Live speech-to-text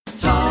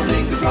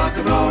Ingra's Rock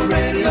and Roll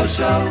Radio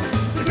Show.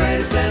 The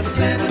greatest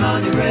entertainment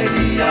on your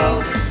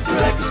radio. The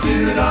record's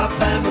queued up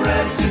and we're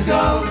ready to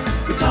go.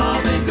 With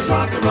Tom Ingra's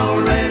Rock and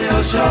Roll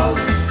Radio Show.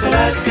 So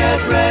let's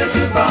get ready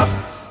to bop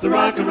the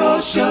Rock and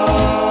Roll Show.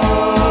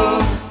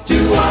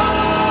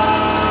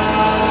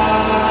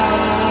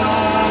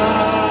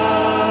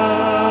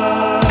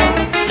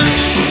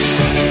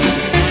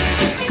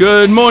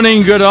 Good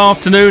morning, good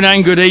afternoon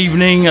and good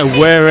evening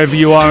wherever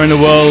you are in the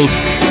world.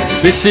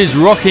 This is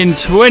Rockin'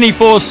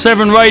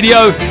 24/7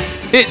 Radio.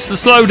 It's the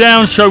Slow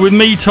Down Show with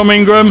me, Tom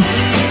Ingram.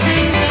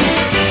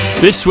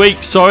 This week,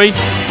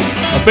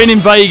 I've been in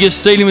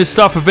Vegas dealing with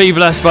stuff for Viva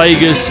Las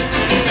Vegas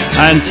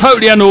and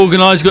totally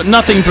unorganised, got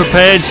nothing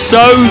prepared,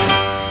 so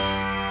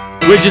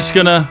we're just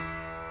gonna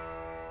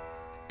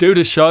do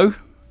the show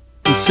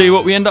and see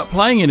what we end up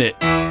playing in it.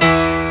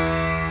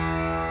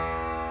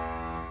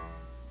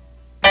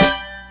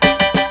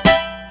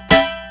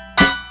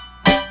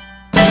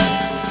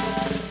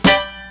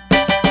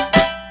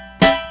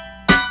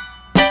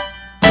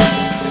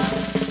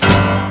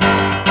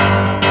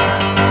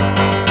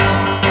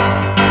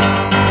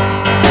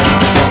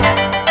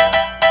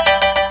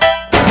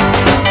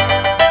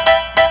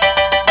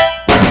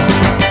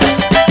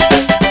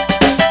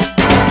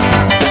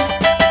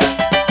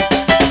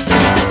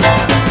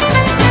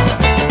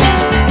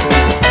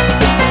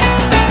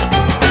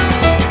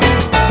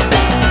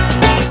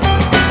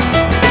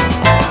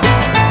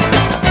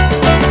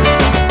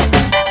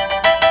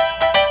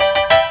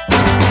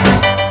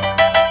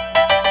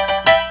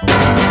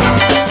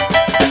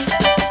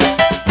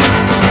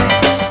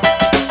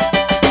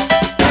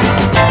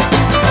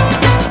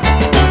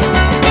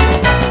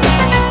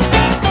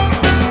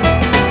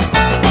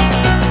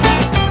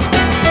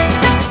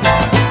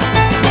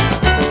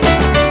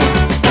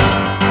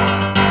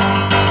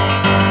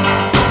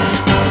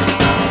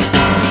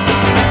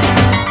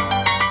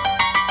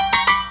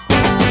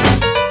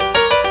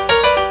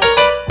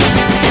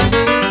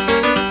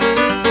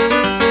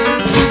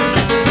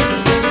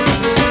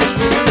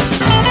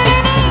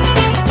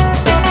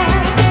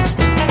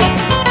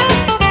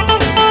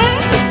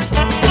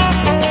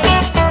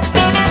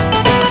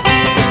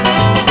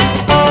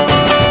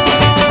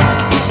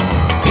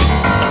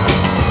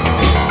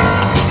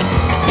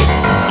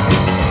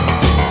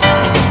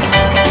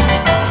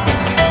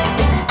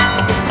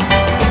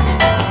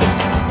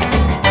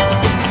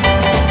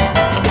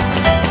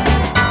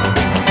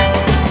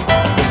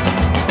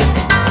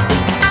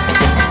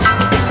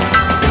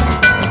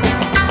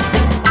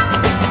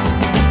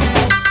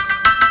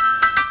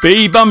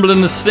 B Bumble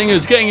and the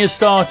Stingers getting us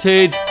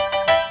started,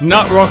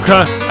 Nut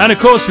Rocker, and of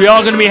course we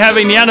are going to be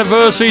having the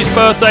anniversaries,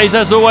 birthdays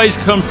as always,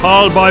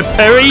 compiled by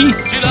Perry.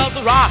 She loves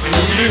the rock, she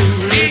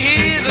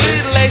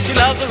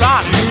loves the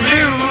rock, she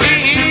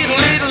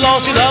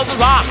loves the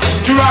rock,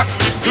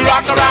 to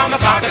rock around the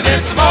clock and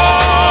then some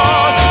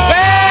more.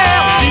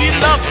 Well, she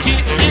loves to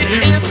keep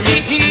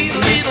it,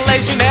 little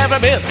late, she never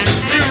miss.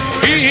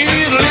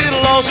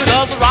 Little low, she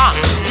loves the rock,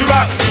 to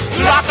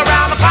rock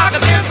around the clock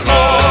and then some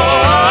more.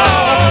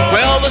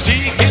 Well,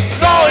 she gets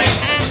going,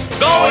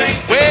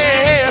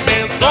 where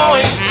it's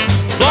blowing,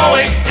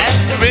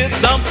 and the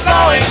rhythm's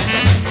going.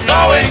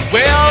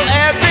 Well,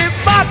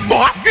 everybody,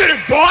 boy, get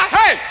it, boy,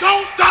 hey,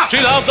 don't stop.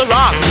 She loves the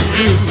rock,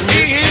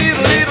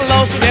 little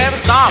low, she never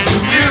stops.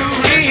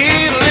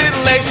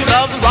 Little late, she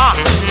loves the rock,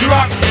 to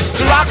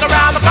rock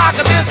around the clock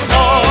and then some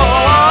more.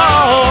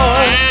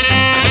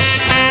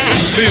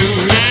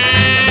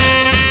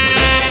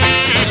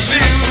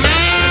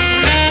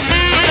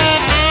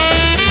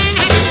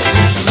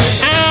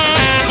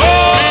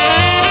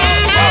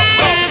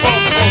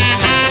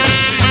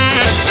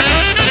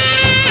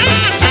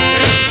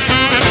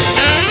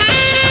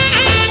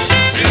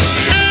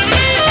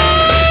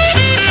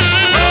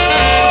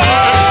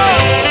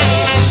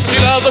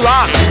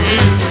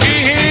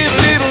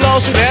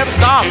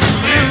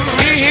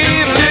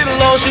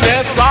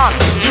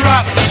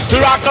 To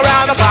rock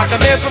around the clock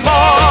and then some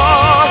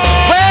more.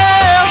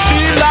 Well, she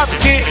loves to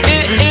kiss,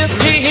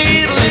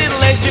 little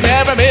late, she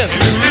never miss.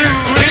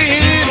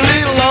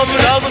 Little low, she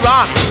loves to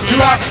rock,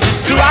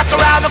 to rock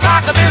around the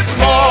clock and then some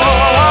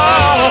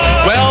more.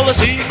 Well,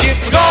 she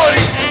gets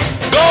going,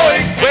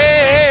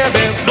 where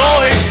it's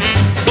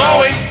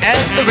blowing,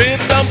 and the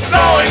rhythm's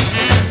going.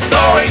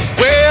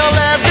 Well,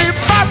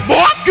 everybody,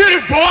 boy, get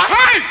it, boy,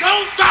 hey,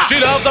 don't stop. She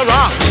loves the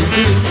rock,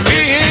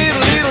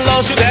 little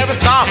low, she never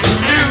stops.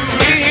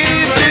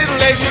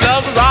 She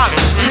loves to rock,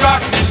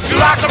 to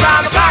rock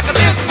around the clock and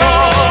then some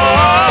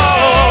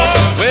more.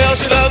 Well,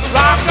 she loves to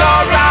rock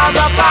around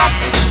the clock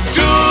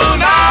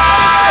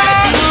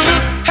tonight.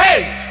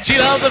 Hey, she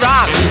loves to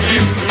rock,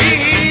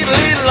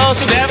 little low,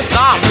 she never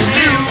stops.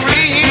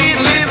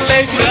 Little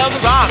late, she loves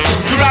to rock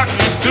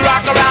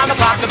around the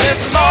clock and then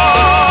some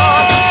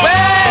more.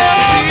 Well,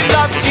 she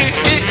loves to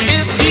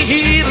kiss,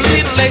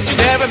 little late, she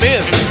never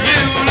miss.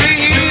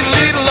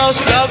 Little low,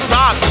 she loves to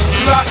rock,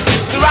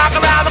 to rock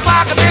around the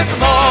clock and then some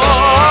more.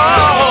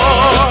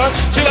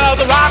 She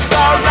loves to rock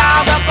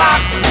around the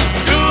clock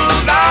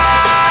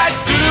tonight.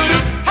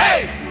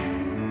 Hey!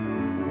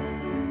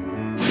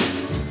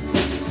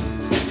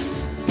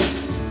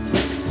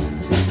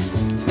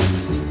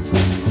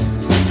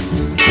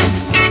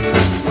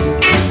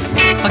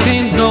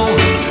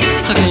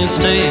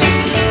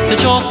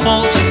 it's your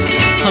fault.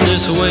 I'm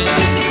this way. I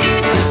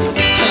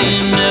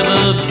ain't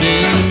never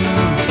been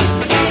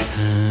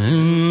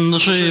in the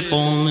shape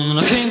on me.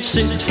 I can't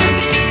sit,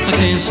 I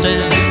can't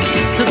stand.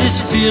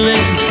 This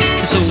feeling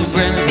is so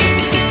grand.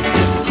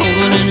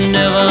 Hoping it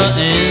never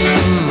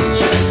ends.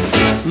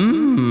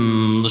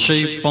 The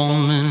shape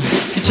on me.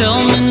 You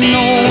tell me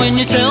no and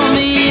you tell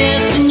me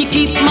yes, and you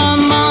keep my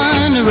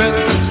mind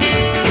erect.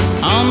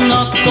 I'm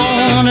not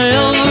gonna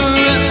ever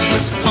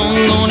rest.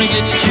 I'm gonna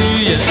get you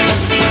yet.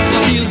 I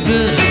feel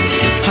good,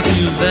 I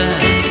feel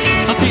bad,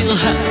 I feel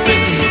happy,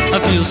 I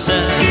feel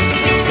sad,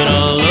 but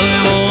I'll love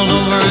you all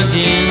over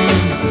again.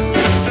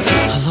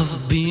 I love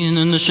being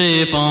in the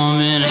shape I'm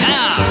in.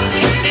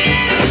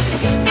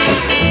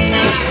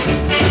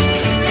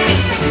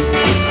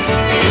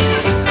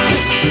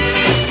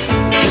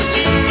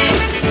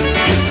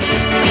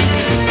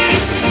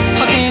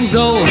 I can't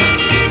go,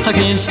 I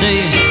can't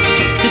stay.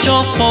 It's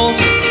your fault,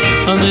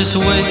 I'm this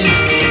way.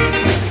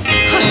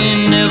 I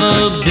ain't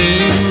never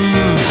been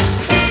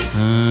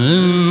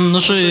in the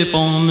shape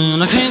I'm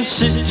in. I can't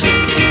sit,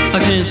 I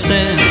can't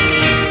stand.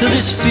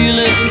 This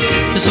feeling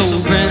is so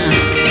grand.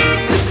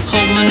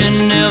 Hoping it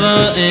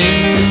never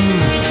ends.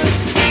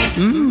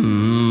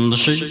 The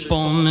shape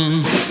I'm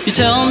in. You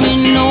tell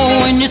me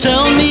no and you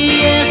tell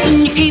me yes,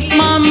 and you keep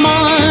my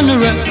mind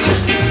erect.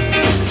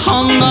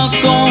 I'm not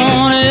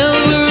gonna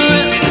ever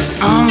rest.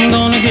 I'm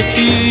gonna get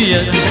you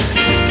yet.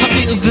 I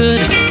feel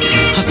good,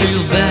 I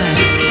feel bad,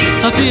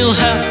 I feel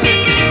happy,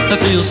 I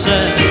feel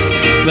sad,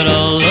 but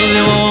I'll love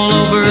you all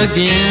over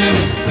again.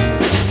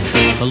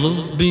 I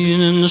love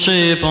being in the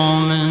shape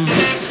I'm in.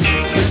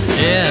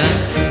 Yeah.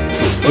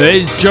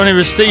 There's Johnny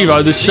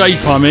Restivo, The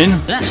Shape I'm In.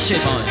 That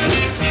shape I'm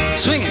in.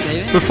 Swing it,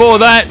 baby. Before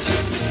that,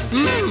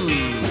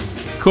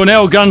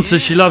 Cornell Gunter,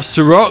 She Loves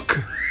to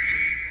Rock.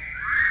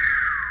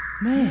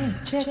 Man,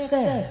 check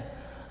that.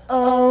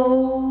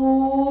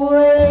 Oh,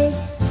 wait,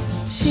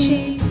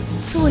 she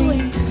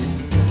sweet.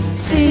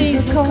 See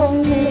her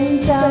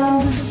coming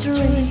down the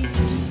street.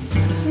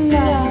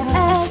 Now I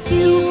ask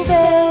you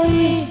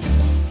very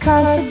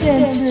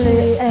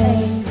confidentially,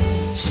 ain't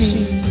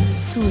she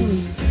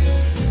sweet?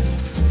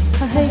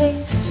 I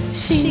hate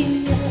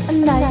she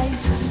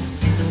nice.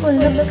 Well,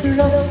 look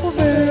her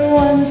over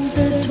once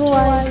or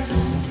twice.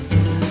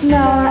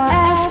 Now I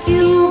ask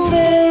you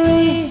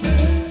very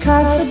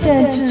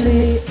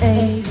confidentially,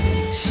 ain't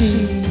she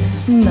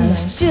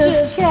nice?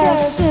 Just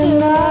cast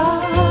an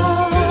eye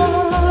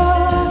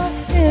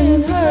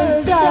in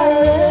her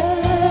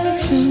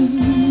direction.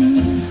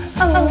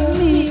 Oh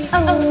me,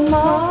 oh my,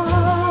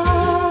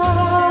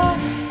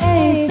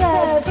 ain't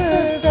that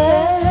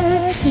perfection?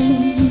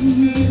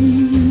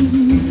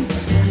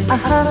 I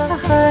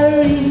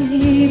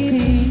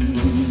repeat,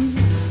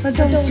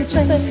 don't you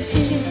think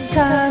she's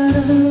kind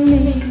of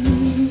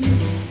mean?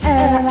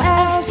 And I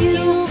ask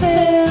you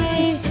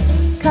very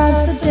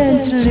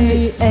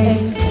confidentially,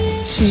 ain't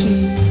she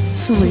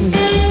sweet?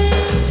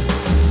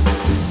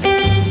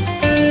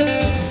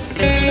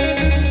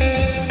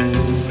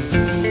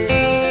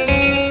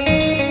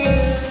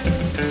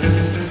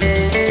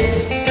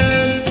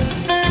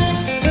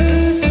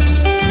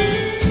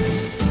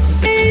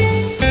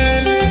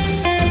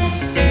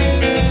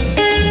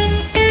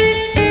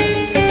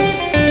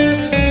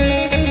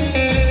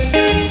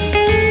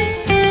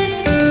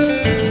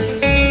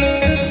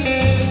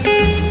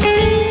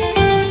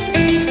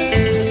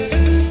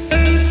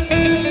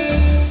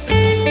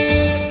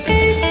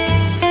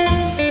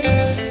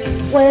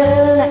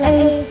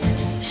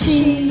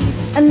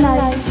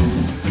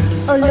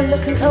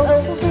 Look her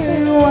over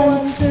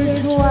once or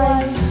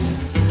twice.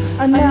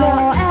 Now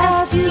I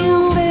ask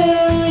you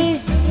very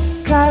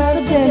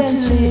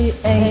confidentially,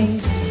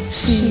 ain't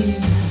she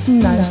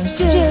nice?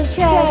 Just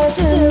cast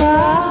an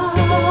eye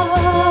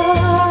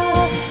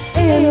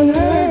in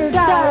her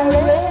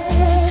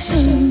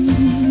direction.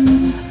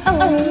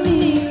 Oh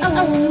me,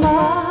 oh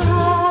my,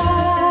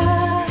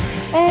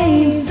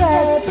 ain't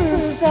that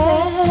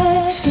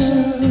perfection?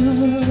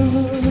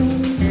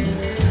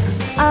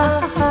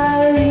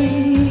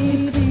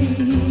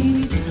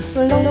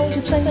 Don't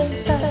you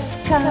think that's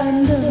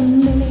kind of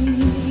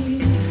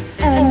me?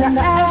 And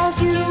I ask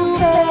you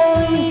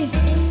very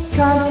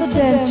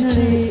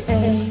confidentially,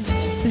 ain't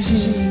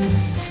she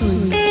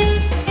sweet?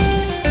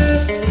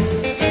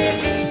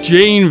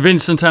 Gene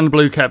Vincent and the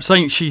Blue Caps,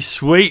 Ain't She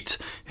Sweet?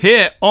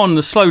 Here on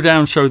the Slow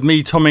Down Show with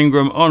me, Tom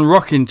Ingram, on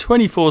Rockin'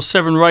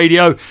 24/7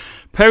 Radio.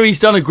 Perry's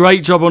done a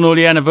great job on all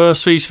the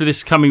anniversaries for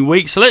this coming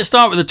week. So let's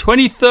start with the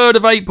 23rd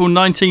of April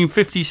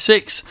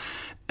 1956.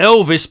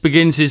 Elvis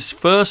begins his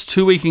first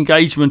two-week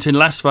engagement in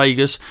Las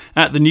Vegas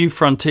at the New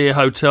Frontier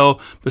Hotel,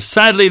 but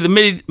sadly the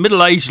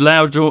middle-aged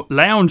lounge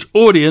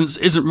audience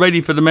isn't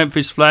ready for the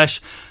Memphis Flash,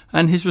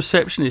 and his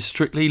reception is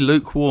strictly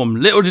lukewarm.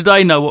 Little did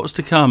they know what was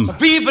to come. Some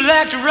people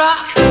like to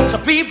rock,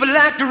 some people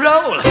like to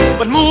roll,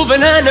 but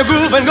moving and the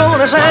grooving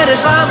gonna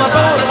satisfy my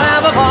soul. Let's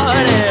have a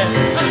party.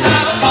 Let's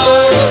have a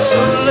party.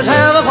 Oh, let's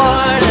have a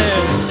party.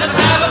 Let's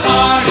have a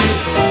party.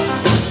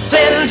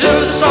 Send to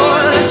the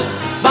store, let's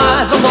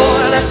buy some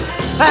more. Let's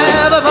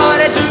have a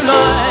party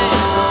tonight.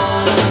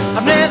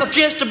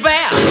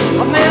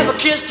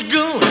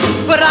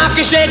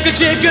 can shake a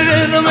chicken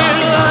in the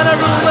middle of the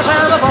room. Let's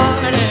have a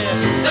party.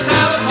 Let's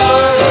have a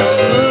party.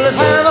 Let's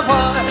have a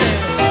party.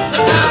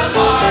 Let's have a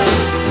party.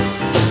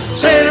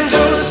 Sailing to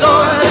the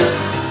store, let's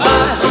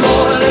buy some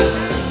more. Let's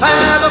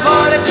have a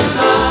party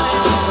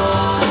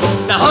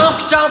tonight. Now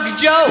Honky Tonky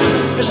Joe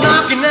is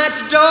knocking at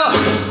the door.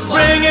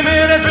 Bring him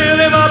in and fill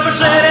him up and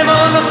set him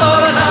on the floor.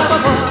 Let's have a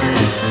party.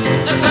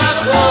 Let's have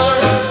a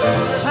party.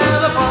 Let's have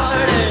a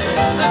party.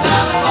 Let's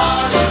have a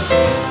party.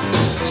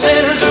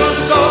 Sailing to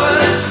the store,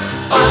 let's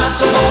buy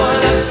some more.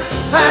 Let's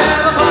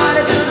have a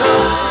party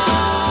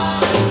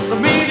tonight. The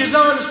meat is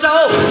on the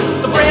stove,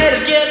 the bread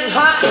is getting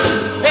hot.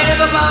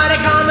 Everybody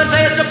come and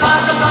taste the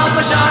possum off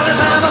the shot. Let's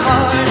have a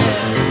party.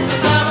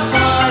 Let's have a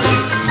party.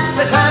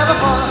 Let's have a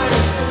party.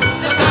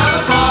 Let's have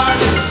a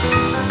party.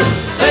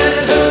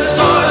 Sailing to the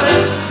store,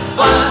 let's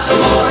buy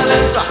some more.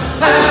 Let's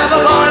have a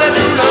party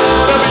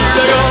tonight.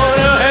 We're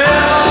gonna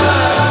have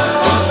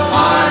a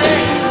party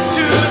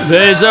tonight.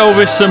 There's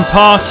Elvis and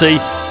Party.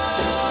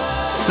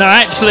 Now,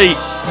 actually,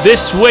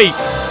 this week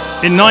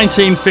in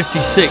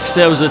 1956,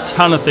 there was a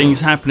ton of things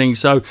happening.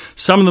 So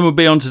some of them will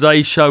be on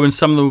today's show, and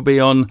some of them will be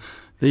on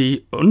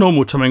the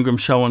normal Tom Ingram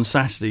show on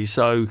Saturday.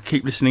 So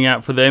keep listening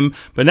out for them.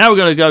 But now we're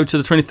going to go to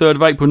the 23rd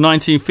of April,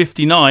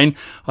 1959.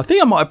 I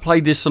think I might have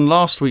played this on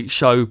last week's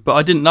show, but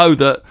I didn't know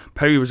that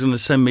Perry was going to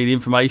send me the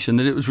information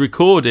that it was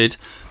recorded.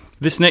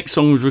 This next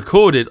song was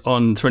recorded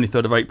on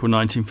 23rd of April,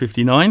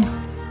 1959.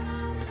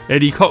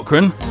 Eddie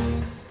Cochran.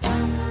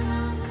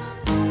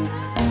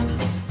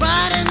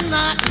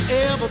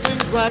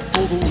 Everything's right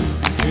for the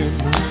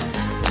weekend.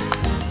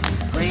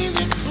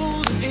 Crazy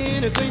clothes and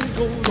anything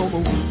goes on the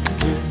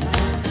weekend.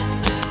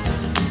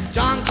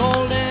 John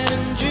called Dad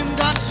and Jim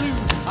got sued.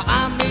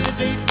 I made a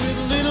date with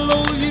little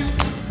old you.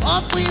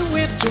 Off we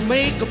went to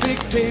make a big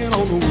ten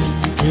on the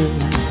weekend.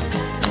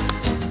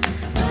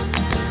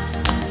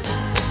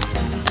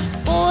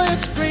 Boy,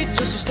 it's great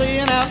just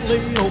staying out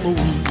late on the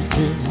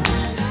weekend.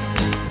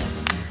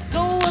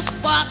 Know a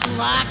spot and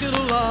like it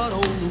a lot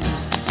on the weekend.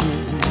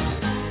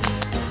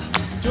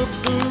 Took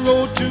the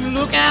road to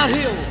Lookout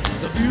Hill.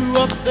 The view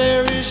up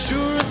there is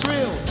sure a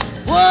thrill.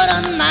 What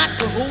a night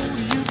to hold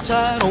you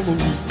tight on the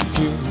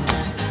weekend.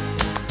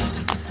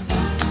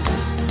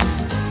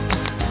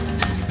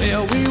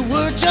 There we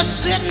were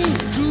just sitting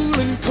cool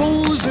and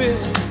cozy,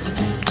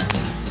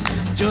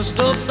 just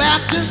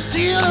about to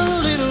steal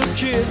a little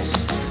kiss.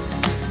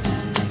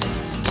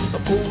 The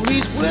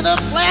police with a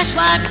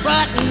flashlight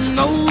bright and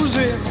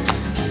nosy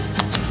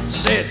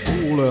said,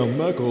 "Pull them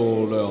back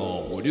all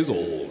down, what is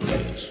all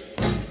this?"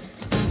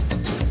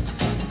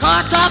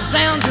 Car top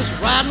down, just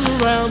riding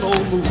around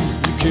on the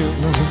weekend.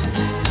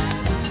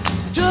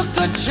 Took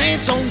a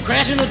chance on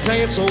crashing a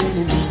dance on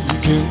the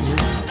weekend.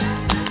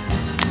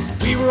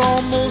 We were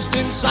almost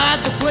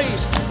inside the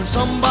place when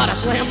somebody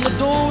slammed the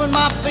door in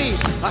my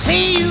face.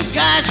 Hey, you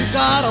guys, you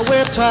gotta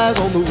wear ties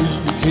on the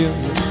weekend.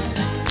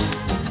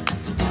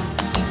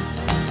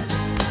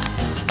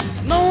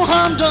 No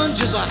harm done,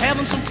 just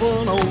having some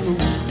fun on the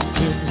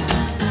weekend.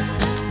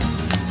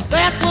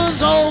 That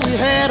was all we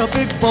had, a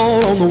big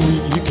ball on the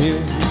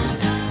weekend.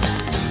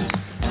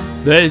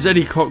 There's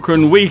Eddie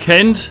Cochran,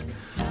 Weekend.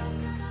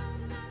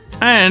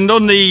 And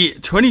on the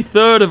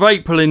 23rd of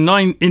April in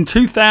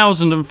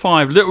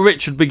 2005, Little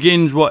Richard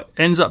begins what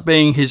ends up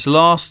being his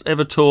last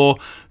ever tour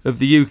of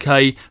the UK,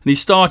 and he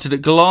started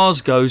at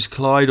Glasgow's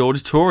Clyde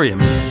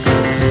Auditorium.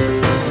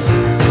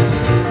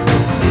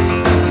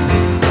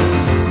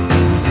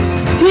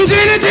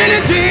 Jenny, Jenny,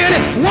 Jenny,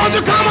 won't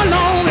you come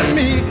along with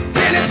me?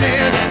 Jenny,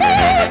 Jenny,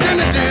 oh,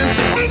 Jenny, Jenny,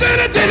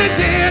 Jenny, Jenny,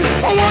 Jenny,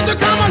 oh, won't you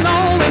come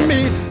along with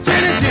me?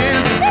 Jenny,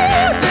 Jenny,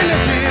 oh, Jenny,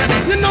 Jenny,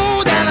 you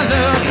know that I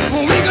love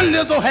when we can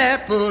live so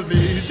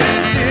happily.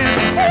 Jenny,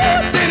 Jenny,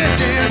 oh, Jenny,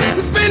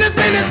 Jenny, spin it,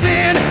 spin it,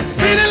 spin,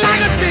 spin it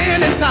like a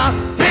spinning top.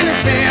 Spin it,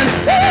 spin,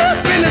 oh,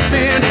 spin it,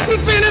 spin,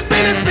 spin it,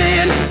 spin it,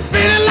 spin,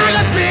 spin it like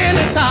a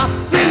spinning top.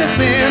 Spin it,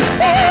 spin,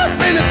 oh,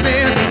 spin it,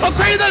 spin, a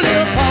crazy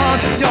little part.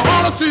 You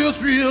ought to see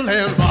us real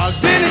and rock.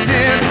 Jenny,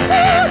 Jenny,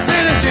 oh,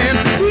 Jenny, Jenny,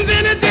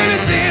 Jenny, Jenny,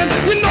 Jenny,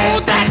 you know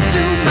that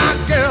you my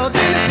girl.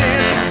 Jenny,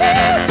 Jenny,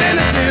 oh,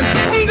 Jenny, Jenny,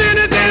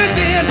 Jenny, Jenny,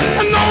 Jenny,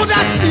 I know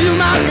that you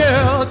my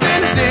girl.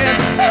 Jenny, Jenny,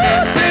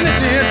 oh, Jenny,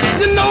 Jenny,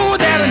 you know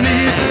that I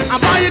need. I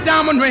buy you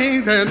diamond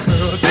rings and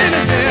pearls. Jenny,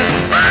 Jenny,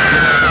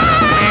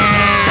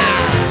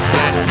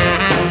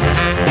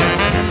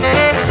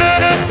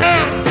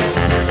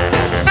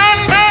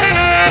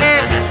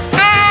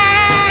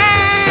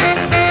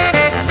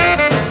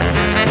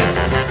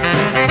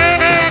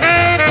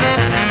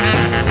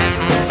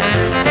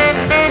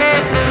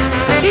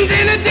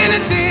 Jenny, Jenny,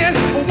 Jenny,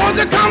 won't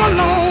you come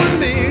along with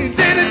me?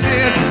 Jenny,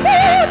 Jenny,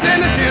 oh,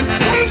 Jenny, Jenny,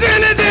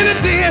 Jenny, Jenny,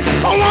 Jenny,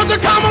 oh, won't you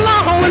come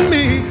along with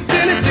me?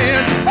 Jenny,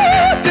 Jenny,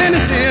 oh, Jenny,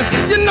 Jenny,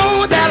 you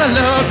know that I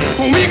love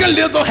when we can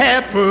live so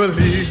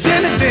happily.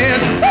 Jenny,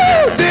 Jenny,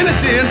 oh, Jenny,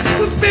 Jenny,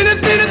 spin it,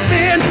 spin it,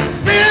 spin,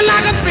 spin it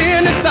like a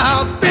spinning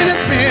top. Spin it,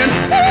 spin,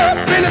 oh,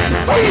 spin it,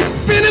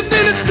 spin it,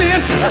 spin it, spin,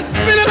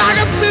 spin it like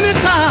a spinning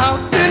top.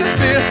 Spin it,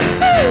 spin,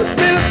 oh,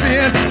 spin it,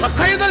 spin, a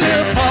crazy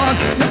little part.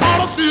 You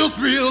ought to see us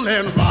real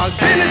and rock.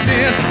 Jenny,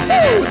 Jenny,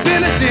 oh, Jenny,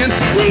 Jenny Jen,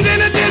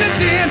 Jenny Jenny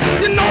Jen,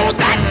 you know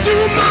that you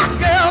my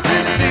girl,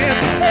 Jenny Jen,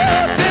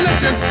 oh Jenny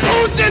Jen,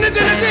 oh Jenny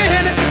Jenny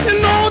Jen, you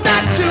know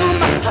that you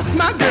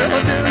my girl,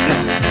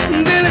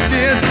 Jenny Jenny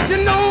Jen, you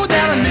know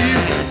that I need,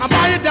 I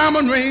buy you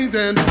diamond rings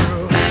and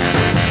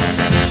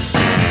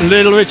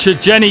Little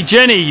Richard, Jenny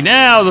Jenny.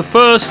 Now, the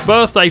first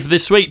birthday for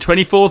this week,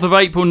 24th of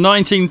April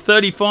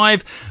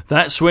 1935.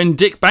 That's when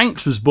Dick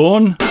Banks was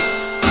born.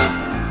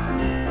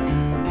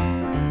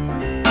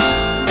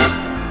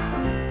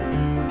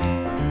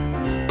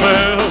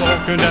 Well,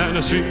 walking down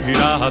the street,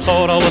 I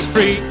thought I was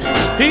free.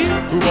 He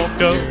who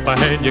walked up, I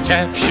had you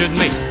captured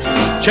me.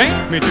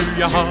 Chained me to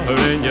your heart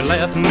and you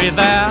left me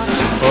there.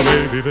 Oh,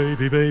 baby,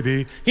 baby,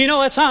 baby, you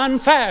know it's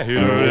unfair.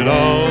 You heard it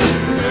all.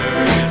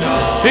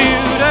 You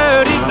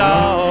dirty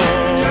dog.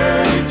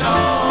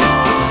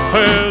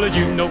 Well,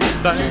 you know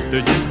that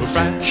you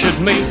fractured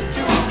me.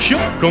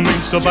 Shook on me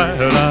so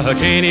bad I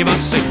can't even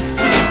see.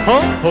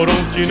 Oh,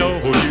 don't you know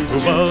you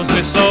buzzed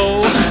me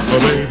so? Oh,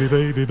 baby,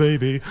 baby,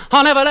 baby,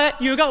 I'll never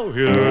let you go.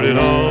 You dirty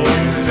dog.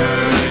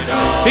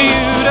 You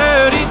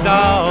dirty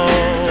dog.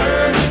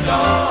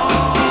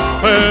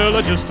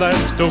 Well, just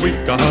last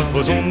week I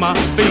was on my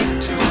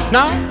feet.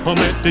 Now I'm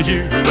at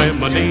you and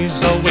my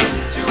knees are weak.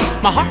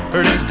 My heart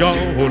is gone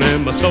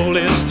and my soul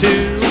is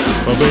too.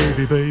 Oh,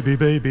 baby, baby,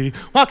 baby,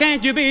 why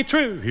can't you be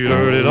true? You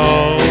dirty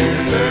dog. You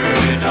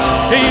dirty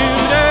dog. You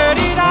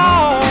dirty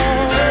dog.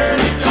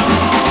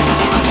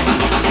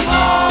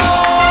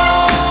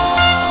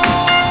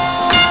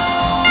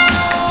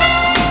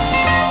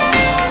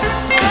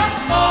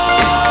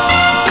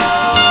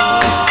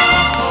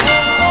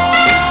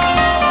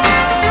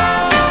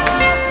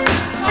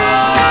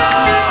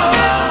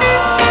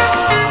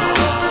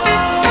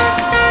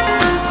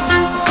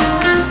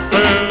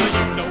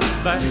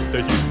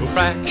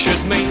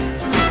 Fractured me,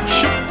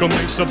 shook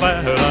me so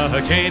bad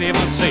I can't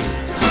even see.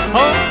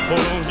 Oh,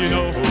 don't you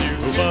know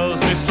you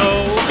buzzed me so?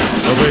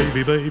 Oh,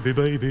 baby, baby,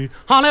 baby,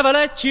 I'll never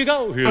let you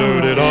go. You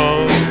dirty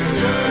dog.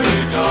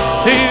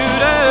 You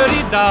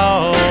dirty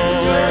dog.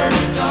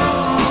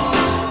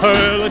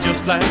 Well,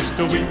 just last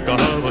week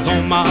I was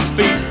on my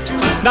feet.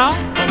 Now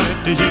I'm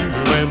at you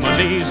and my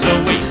knees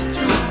are weak.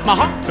 My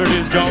heart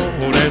is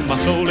gone and my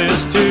soul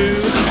is too.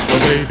 Oh,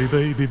 baby,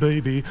 baby,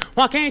 baby,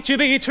 why can't you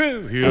be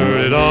true? You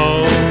dirty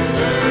dog.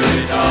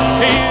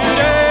 You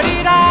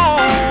dirty dog.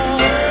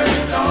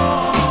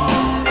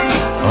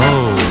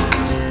 Oh,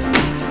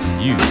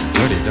 you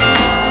dirty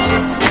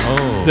dog.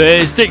 Oh.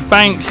 There's Dick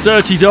Banks'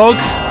 Dirty Dog.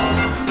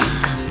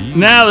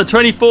 Now, the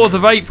 24th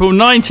of April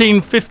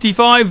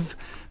 1955,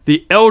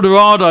 the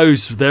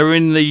Eldorados, they're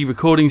in the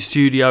recording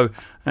studio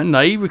and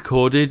they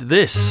recorded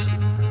this.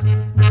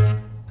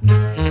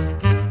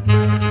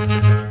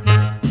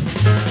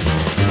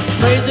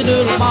 Crazy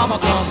little mama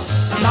come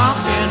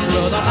knocking,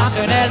 brother,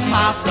 knocking at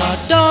my front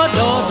door,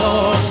 door,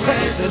 door.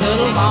 Crazy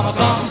little mama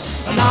come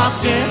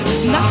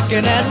knocking,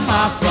 knocking at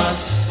my front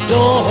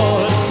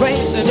door.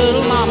 Crazy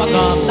little mama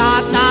come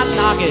knock, knock,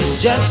 knocking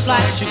just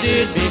like she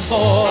did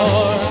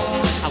before.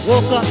 I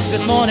woke up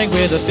this morning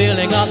with a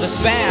feeling of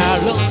despair,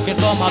 looking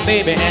for my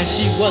baby and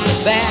she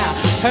wasn't there.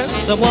 Heard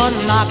someone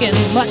knocking,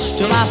 much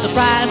to my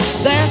surprise.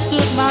 There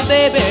stood my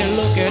baby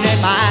looking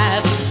in my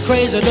eyes.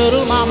 Crazy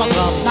little mama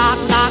come knock,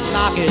 knock,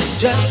 knocking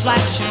just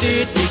like she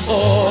did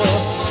before.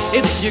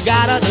 If you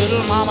got a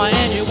little mama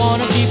and you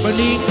wanna keep her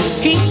neat,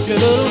 keep your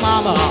little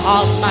mama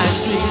off my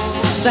street.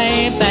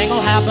 Same thing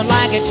will happen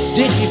like it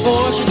did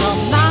before. She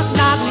come knock,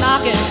 knock,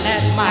 knocking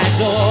at my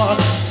door.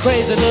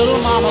 Crazy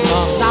little mama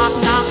come knock,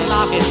 knock,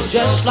 knocking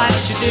just like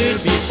she did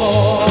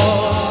before.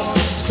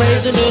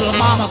 Crazy little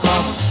mama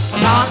come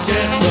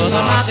knocking,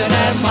 brother, knocking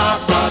at my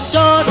front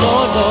door,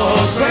 door, door.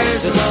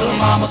 Crazy little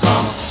mama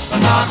come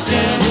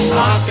knocking,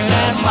 knocking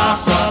at my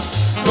front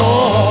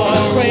door.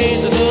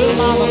 Crazy little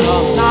mama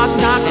come knock,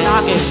 knock,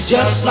 knocking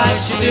just like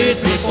she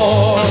did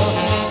before.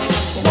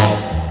 Walk,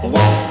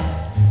 walk,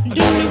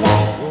 doody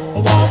walk,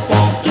 walk,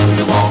 walk,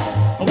 doody walk,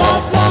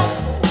 walk, walk.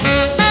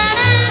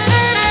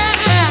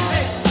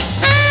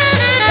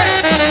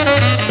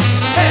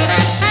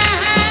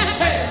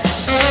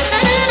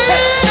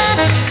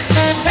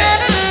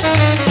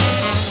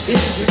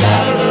 If you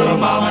got a little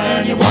mama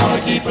and you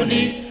wanna keep her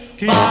neat,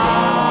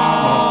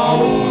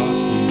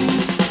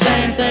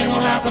 same thing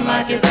will happen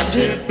like it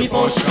did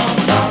before she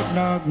come knock,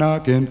 knock,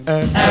 knocking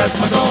at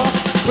my door.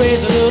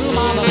 Crazy little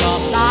mama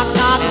come knock,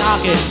 knock,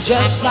 knocking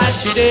just like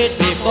she did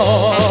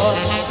before.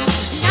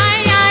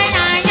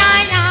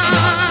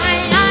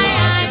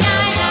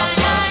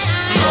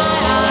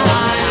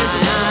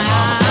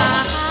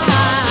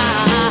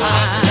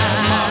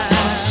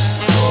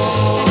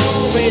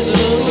 Crazy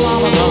little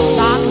mama come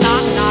knock,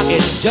 knock,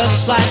 knocking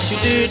just like she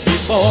did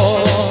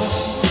before.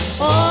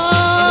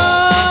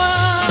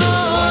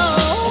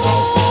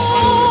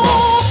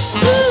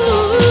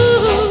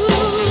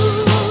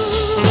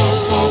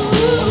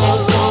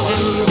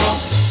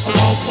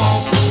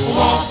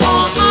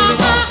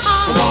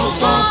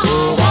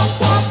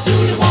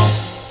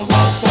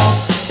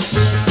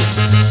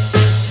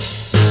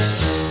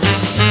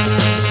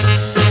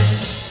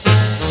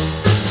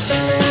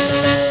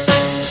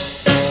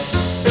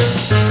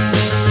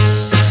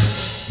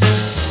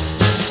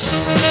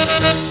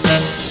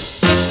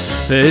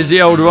 There's the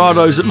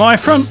Eldorados at my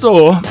front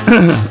door.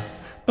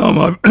 Oh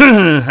my!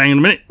 Hang on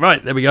a minute.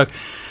 Right, there we go.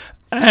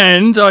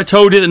 And I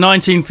told you that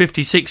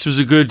 1956 was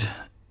a good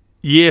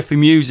year for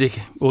music,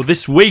 or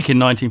this week in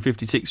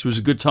 1956 was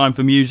a good time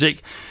for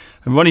music.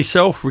 And Ronnie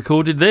Self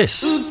recorded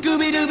this. Ooh,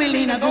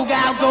 Scooby-Dooby-Lina, go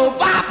gal, go,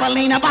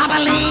 Bopalina,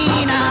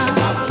 Bopalina.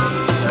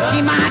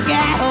 She my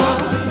gal.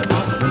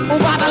 Oh,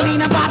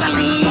 Bopalina,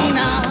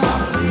 Bopalina.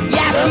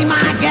 Yeah, she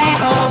my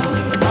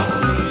gal.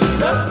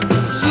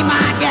 She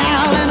my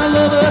gal and I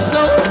love her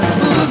so.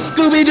 Ooh,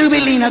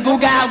 Scooby-Dooby-Lina, go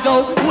gal,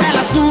 go. Well,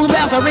 the school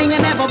bells are ringing,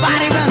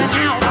 everybody running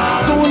out.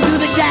 Going to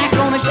the shack,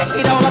 gonna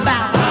shake it all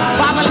about.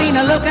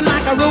 Bopalina looking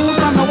like a rose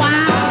from the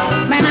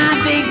wild. Man,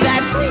 I dig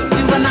that sweet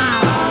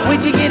juvenile.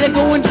 When she get it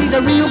going, she's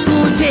a real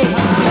cool chick.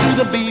 She do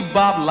the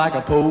bebop like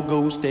a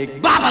pogo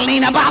stick.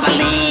 Bopalina,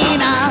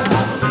 Bopalina.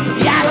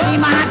 Yeah, she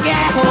my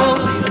gal. Oh,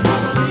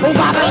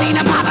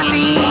 Bopalina,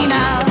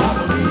 Bopalina.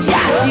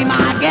 Yeah, she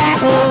my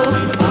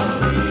gal.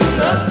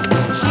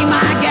 She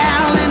my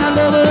gal and I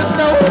love her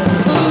so.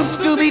 Ooh,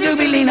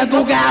 Scooby-Dooby-Lina,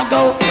 go gal,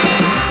 go.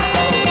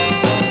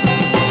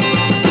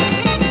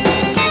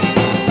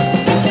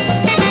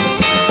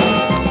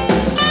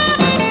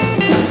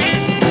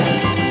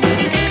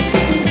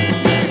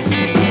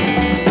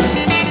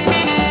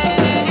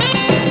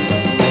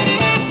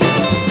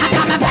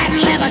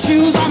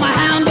 Shoes on my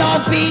hound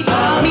dog feet.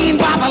 Me and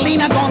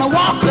Bopalina gonna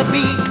walk the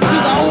beat to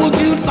the old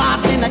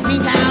jukebox in the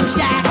King-Town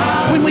shack.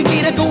 When we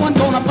get it going,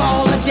 gonna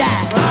ball the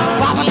jack.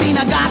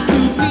 Bopalina got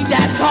 2 feet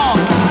that tall.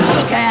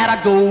 Look at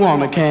her go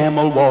on a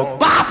camel walk.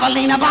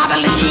 Bopalina,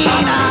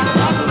 Bopalina.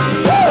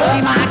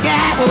 She my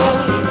gal. Oh,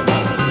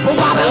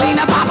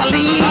 Bopalina,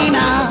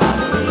 Bopalina.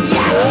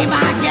 Yeah, she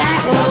my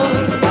gal.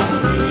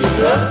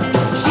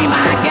 She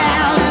my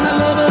gal and I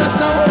love her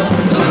so.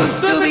 Ooh,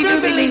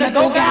 Scooby-Dooby-Lina,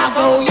 go gal,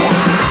 go, yeah.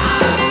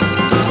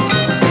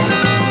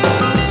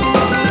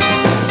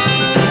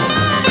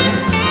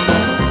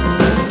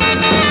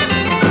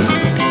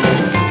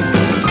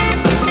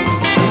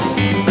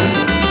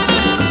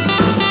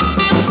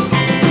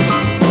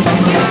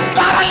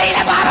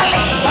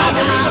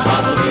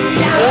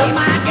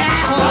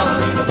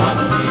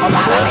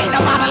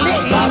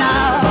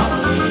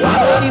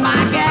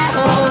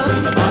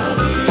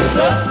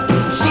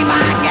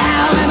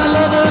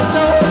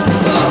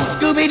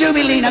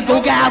 Go,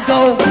 gal,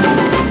 go.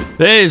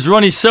 There's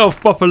Ronnie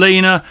Self,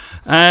 Bopalina,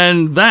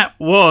 and that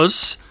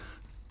was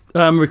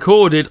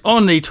recorded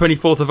on the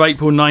 24th of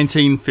April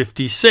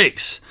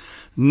 1956.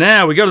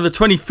 Now we go to the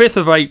 25th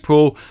of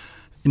April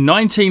in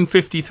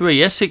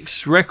 1953.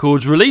 Essex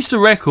Records released a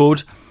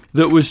record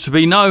that was to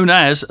be known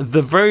as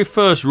the very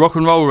first rock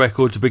and roll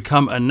record to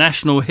become a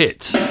national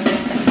hit.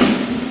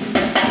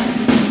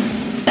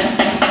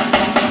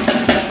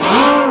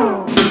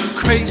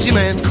 Crazy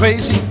man,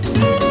 crazy.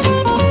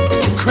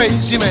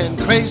 Crazy man,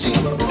 crazy.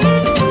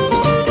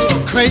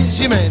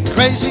 Crazy man,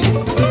 crazy.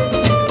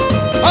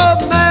 Oh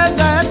man,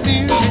 that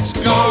music's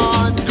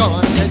gone,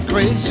 gone. I said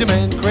crazy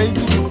man,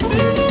 crazy.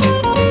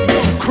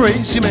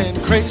 Crazy man,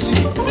 crazy.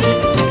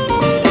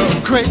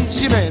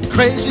 Crazy man,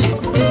 crazy.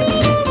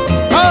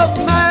 Oh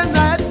man,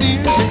 that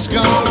music's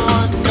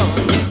gone, gone.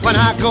 When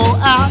I go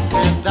out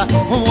and I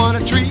want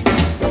a treat,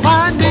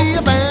 find me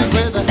a band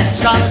with a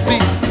solid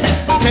beat.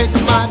 Take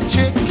my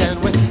chick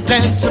and we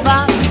dance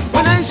about.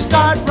 When they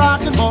start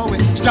rocking, boy, we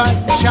start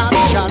to shout,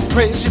 shout.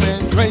 Crazy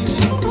man, crazy.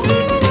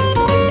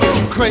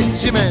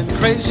 Crazy man,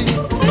 crazy.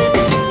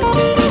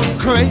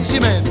 Crazy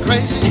man,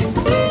 crazy.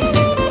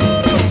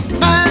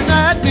 Man,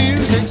 that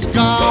music's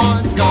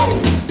gone,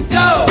 gone.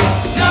 Go,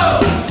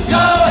 go,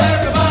 go,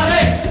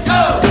 everybody.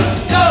 Go,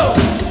 go,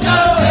 go,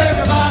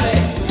 everybody.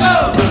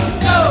 Go,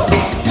 go,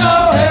 go,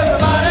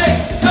 everybody.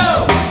 Go,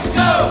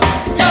 go,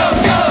 go,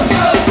 go,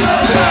 go,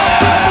 go.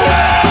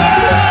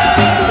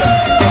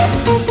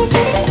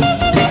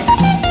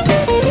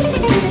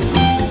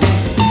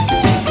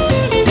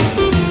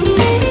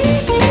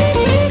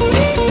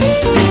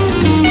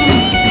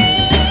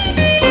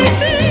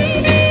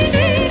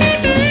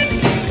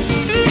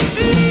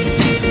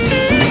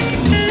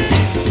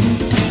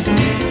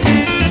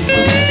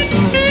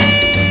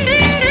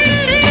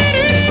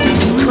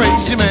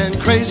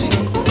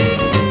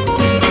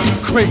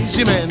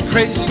 Crazy man,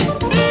 crazy.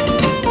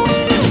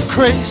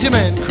 Crazy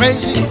man,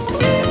 crazy.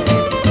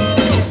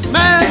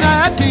 Man,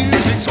 that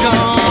music's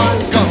gone,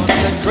 gone.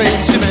 Said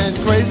crazy man,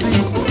 crazy.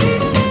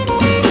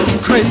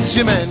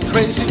 Crazy man,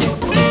 crazy.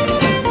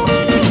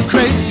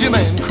 Crazy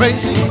man,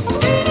 crazy.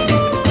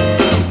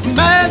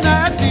 Man,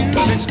 that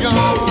music's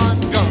gone,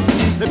 gone.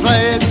 They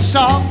play it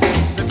soft,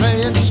 they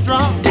play it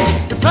strong,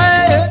 they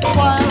play it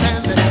wild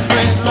and they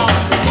play it long.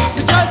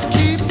 They just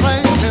keep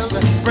playing till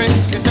the break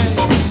of day.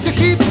 To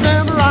keep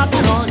them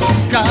rocking on,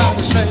 you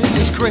gotta say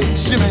it's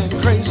crazy man,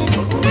 crazy.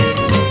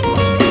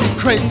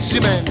 Crazy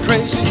man,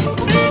 crazy.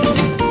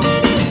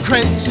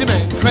 Crazy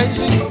man,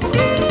 crazy.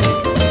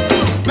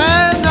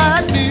 Man,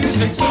 that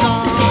music's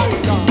gone,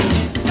 gone.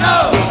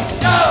 Go,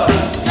 go,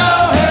 go,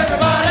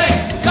 everybody.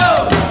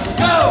 Go,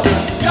 go,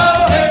 go,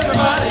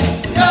 everybody.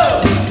 Go,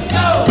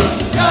 go,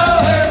 go,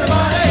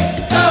 everybody.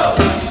 Go,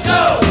 go,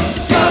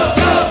 go,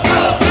 go.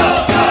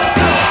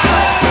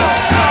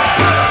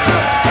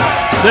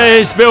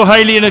 There's Bill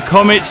Haley and the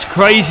Comets,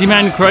 Crazy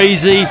Man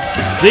Crazy,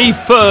 the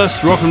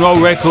first rock and roll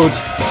record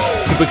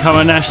to become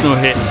a national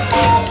hit.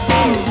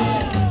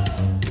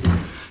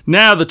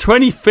 Now, the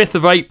 25th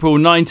of April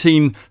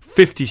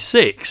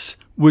 1956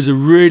 was a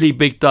really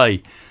big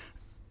day.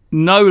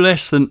 No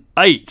less than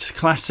 8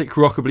 classic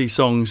rockabilly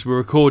songs were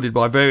recorded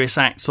by various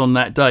acts on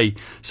that day.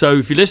 So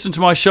if you listen to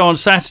my show on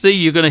Saturday,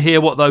 you're going to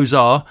hear what those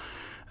are.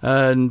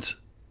 And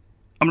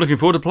I'm looking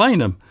forward to playing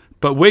them.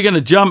 But we're going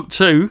to jump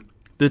to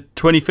the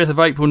 25th of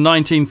April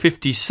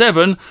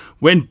 1957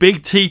 when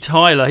Big T.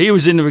 Tyler, he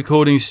was in the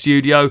recording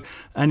studio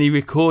and he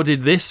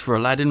recorded this for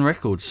Aladdin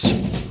Records.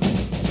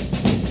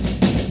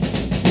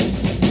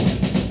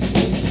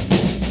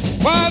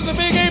 Was a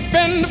big ape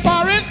in the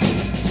forest.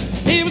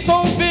 He was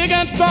so big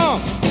and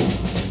strong.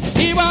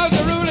 He was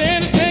the ruler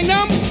in his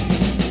kingdom.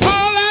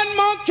 All that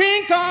more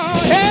King Kong.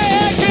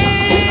 Hey,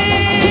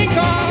 King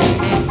Kong.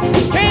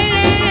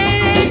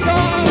 King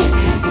Kong.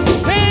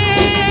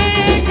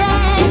 King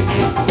Kong.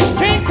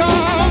 King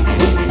Kong.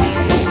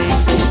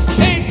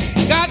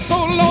 Ape got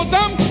so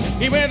lonesome,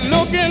 he went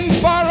looking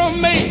for a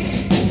mate.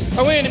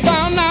 When he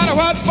found out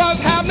what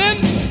was happening,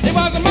 it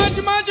was much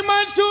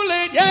too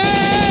late.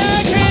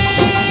 Yeah,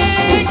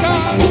 King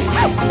Kong.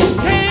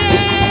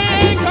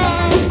 King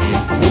Kong.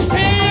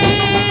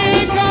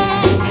 King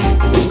Kong.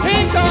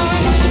 King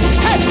Kong.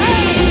 Hey,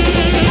 hey.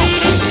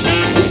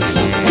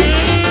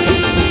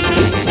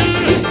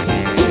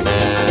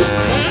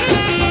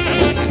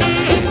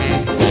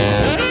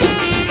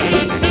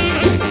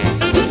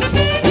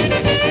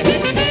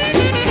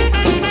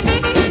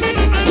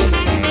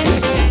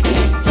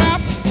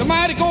 Trap, the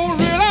mighty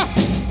gorilla,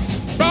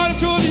 brought him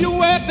to the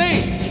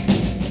USA.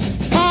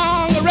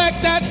 Kong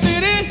wrecked that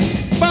city,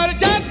 but it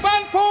just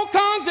wasn't poor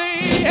Kong's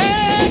day.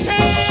 Hey,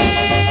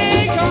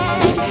 King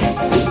Kong,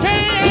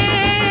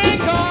 King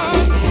Kong,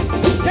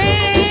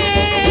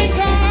 King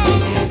Kong,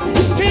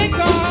 King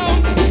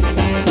Kong.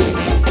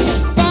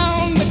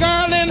 Found the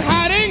girl in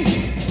hiding,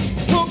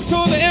 took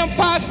to the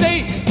Empire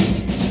State.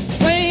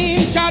 Plane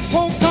shot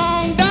poor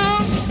Kong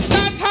down,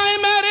 that's how he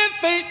met his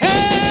fate.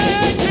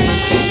 Hey,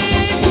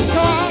 King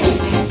Kong,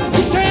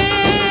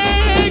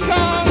 King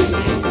Kong,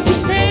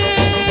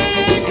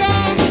 King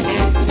Kong,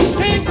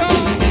 King Kong.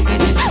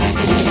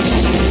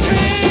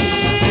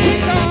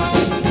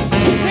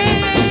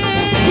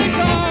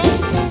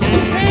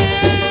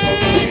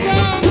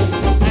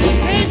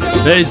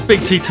 There's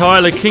Big T.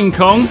 Tyler, King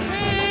Kong.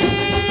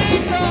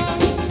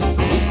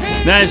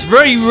 Now, it's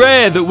very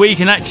rare that we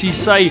can actually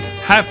say,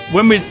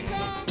 when we're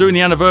doing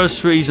the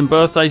anniversaries and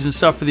birthdays and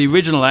stuff for the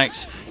original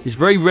acts, it's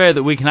very rare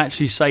that we can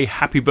actually say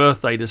happy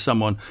birthday to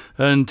someone.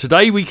 And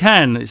today we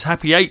can. It's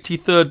happy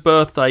 83rd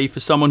birthday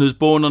for someone who's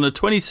born on the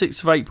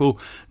 26th of April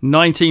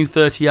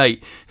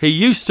 1938. He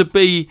used to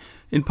be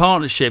in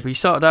partnership. He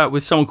started out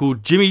with someone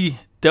called Jimmy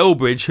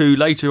Delbridge, who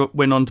later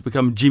went on to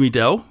become Jimmy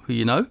Dell, who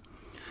you know.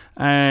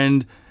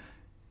 And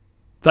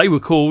they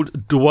were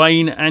called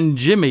Dwayne and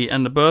Jimmy.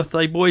 And the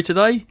birthday boy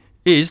today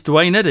is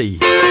Dwayne Eddy.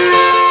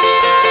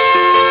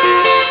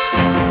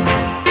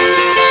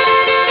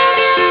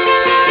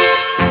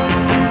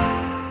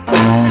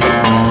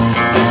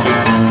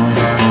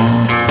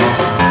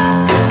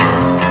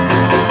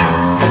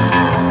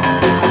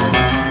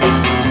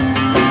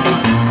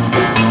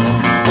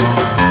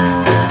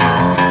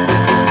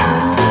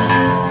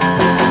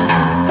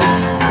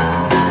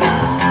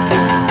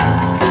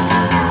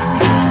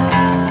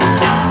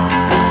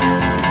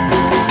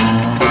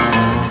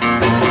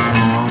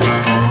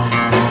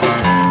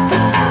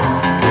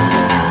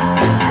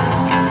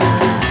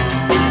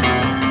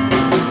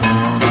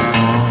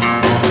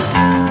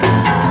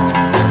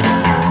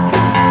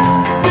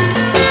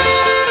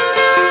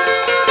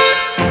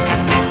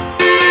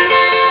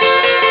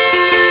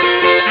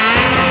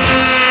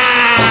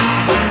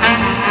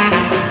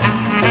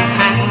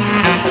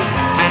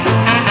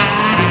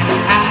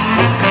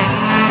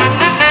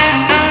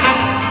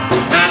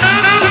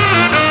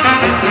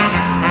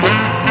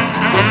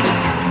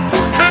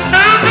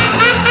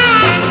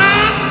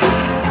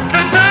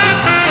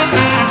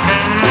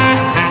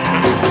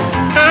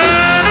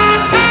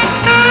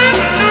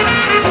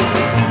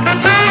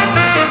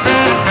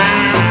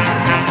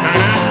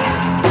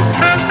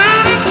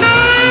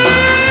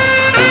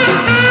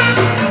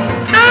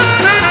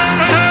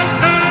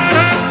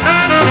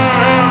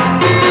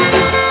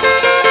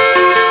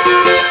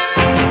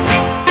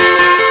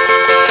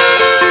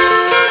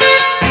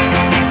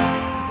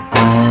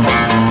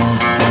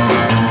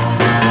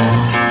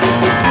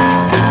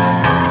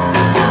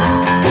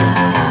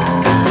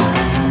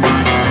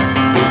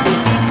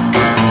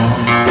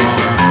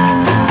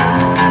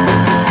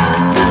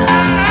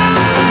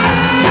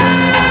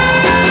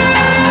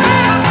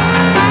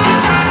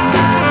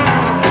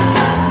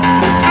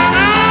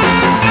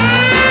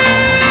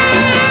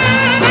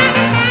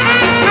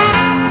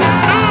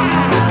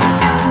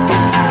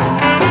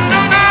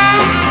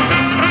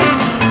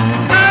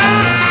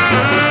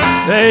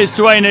 There's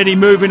Dwayne Eddy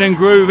moving and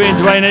grooving.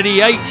 Dwayne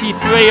Eddy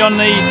 83 on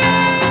the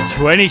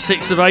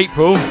 26th of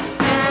April.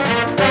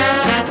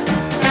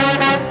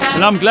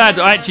 And I'm glad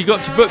I actually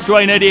got to book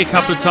Dwayne Eddy a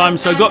couple of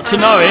times, so I got to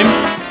know him,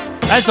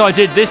 as I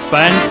did this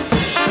band.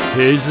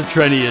 Here's the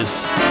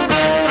Treniers.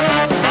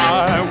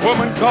 My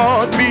woman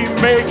caught me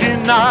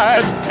making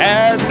eyes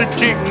at the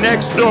chick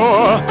next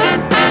door.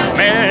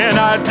 Man,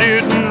 I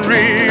didn't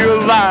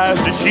realize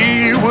that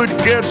she would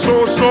get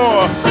so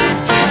sore.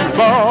 She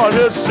bought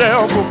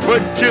herself a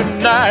butcher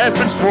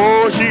knife and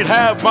swore she'd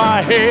have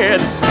my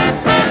head.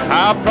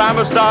 I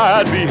promised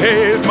I'd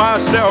behave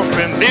myself,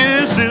 and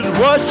this is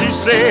what she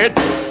said.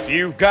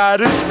 You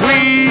gotta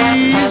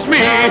squeeze me,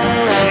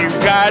 you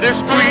gotta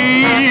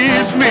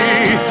squeeze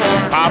me.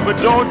 Papa,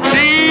 don't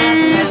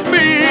tease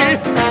me,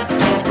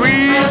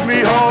 squeeze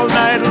me all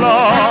night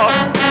long.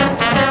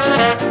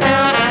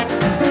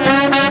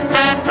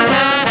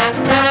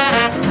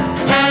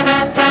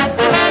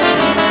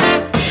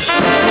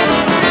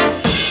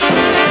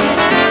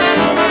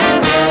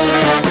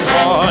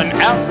 One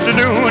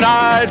afternoon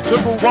I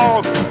took a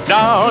walk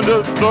down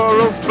the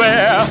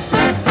thoroughfare.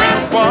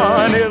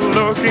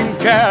 Funny-looking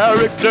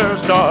character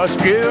starts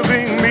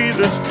giving me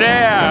the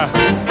stare.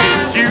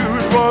 His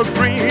shoes were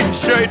green, his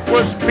shirt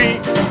was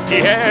pink, he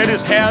had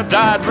his hair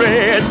dyed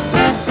red.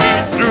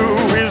 He threw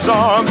his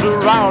arms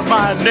around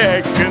my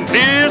neck, and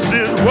this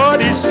is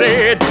what he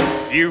said.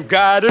 You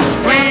gotta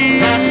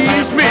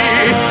squeeze me,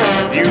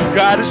 you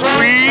gotta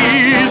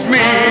squeeze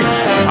me.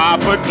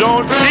 Papa,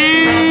 don't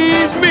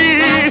tease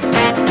me,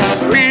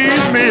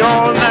 squeeze me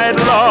all night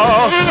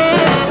long.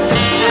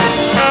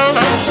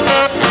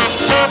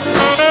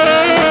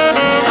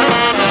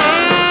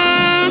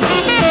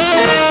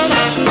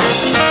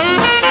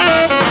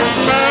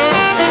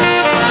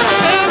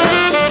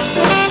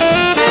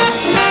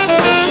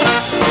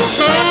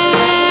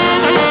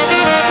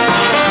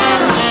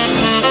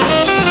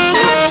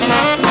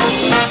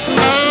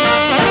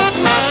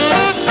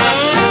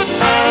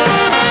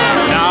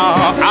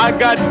 I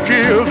got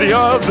killed the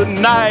other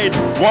night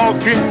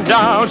walking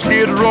down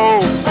Skid Row.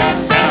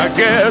 And I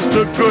guess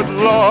the good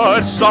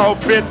Lord saw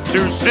fit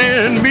to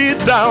send me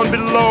down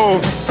below.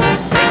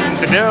 When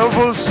the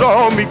devil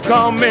saw me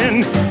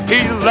coming,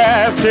 he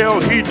laughed till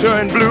he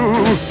turned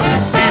blue.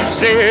 He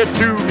said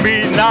to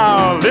me,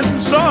 now listen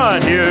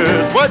son,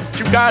 here's what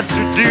you got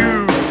to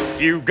do.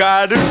 You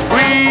gotta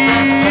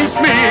squeeze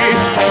me,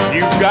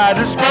 you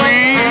gotta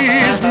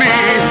squeeze me.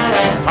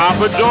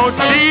 Papa, don't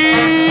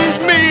tease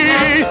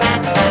me,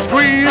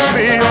 squeeze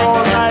me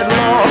all night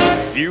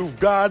long. You've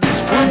gotta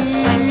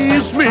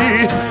squeeze me,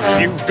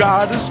 you've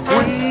gotta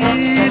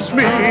squeeze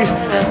me.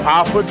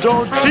 Papa,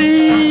 don't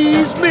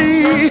tease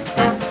me,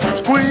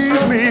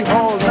 squeeze me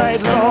all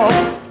night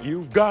long.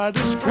 You've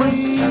gotta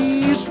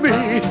squeeze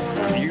me,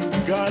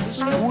 you've gotta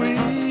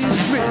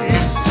squeeze me.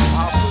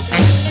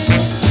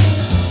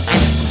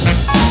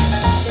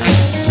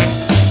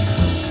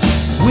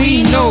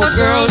 We know a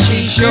girl,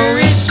 she sure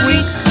is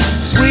sweet.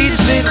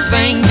 Sweetest little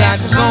thing that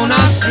was on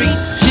our street.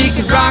 She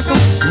could rock 'em,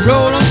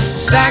 roll 'em,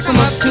 stack 'em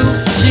up too.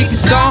 She could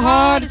start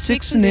hard at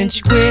 6 and then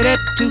she quit at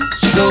 2.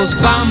 She goes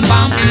bam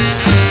bam,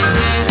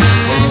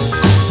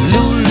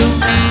 Lulu,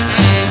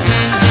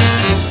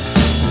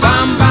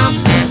 bam bam,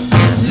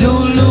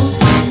 Lulu,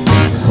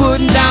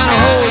 putting down a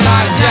whole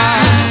lot of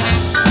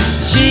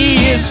jive. She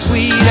is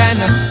sweet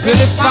and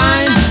really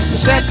fine. We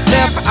sat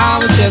there for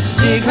hours just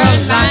to dig her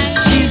line.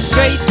 She's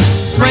straight,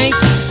 frank,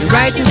 and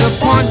right to the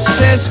point. She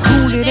says,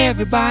 cool it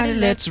everybody,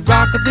 let's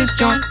rock this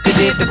joint. They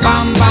did the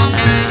bam bam,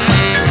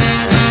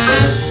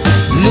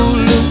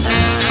 Lulu,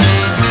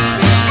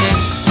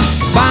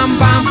 bam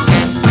bam,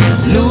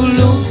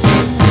 Lulu,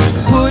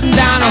 putting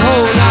down a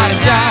whole lot of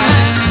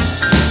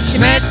jive. She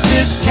met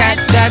this cat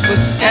that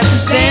was at the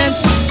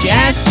stands. She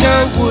asked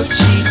her would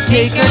she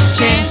take a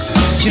chance.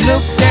 She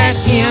looked at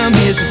him,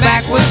 his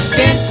back was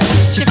bent.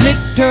 She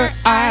flicked her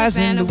eyes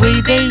and the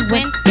way they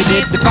went, they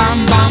did the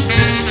bam bam,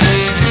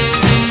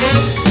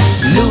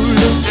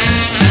 Lulu,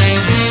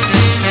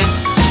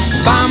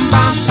 bam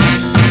bam,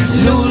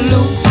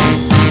 Lulu,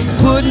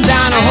 putting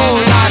down a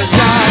whole lot of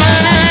jive.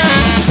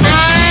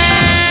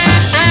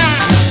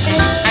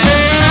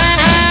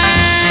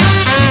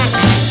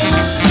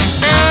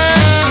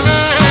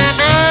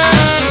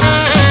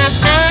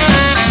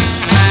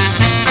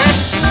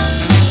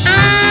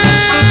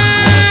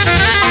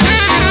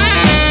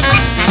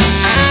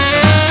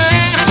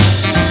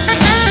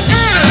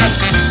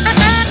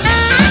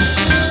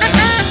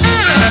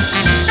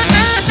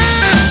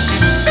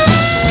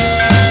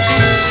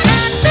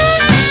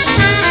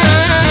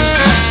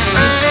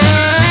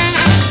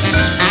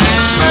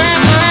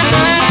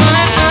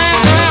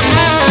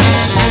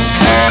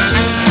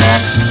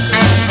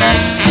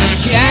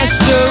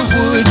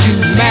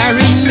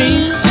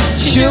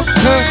 Shook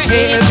her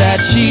head that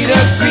she'd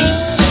agree.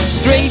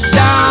 Straight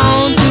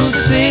down to the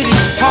city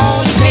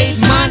hall, he paid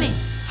money,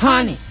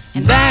 honey,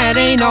 and that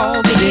ain't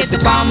all. They did the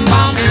bam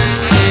bam,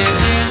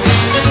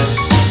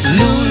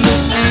 Lulu,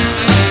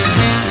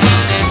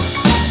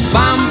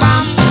 bam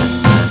bam,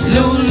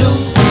 Lulu,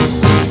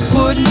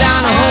 putting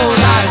down a whole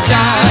lot of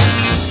jive.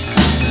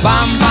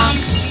 Bam bam,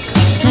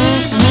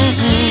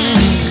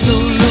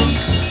 Lulu.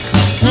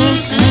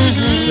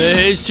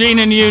 There's Gene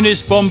and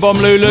Eunice, Bom Bom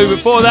Lulu.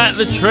 Before that,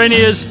 the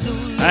Treniers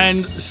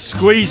and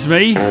Squeeze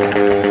Me.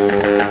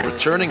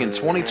 Returning in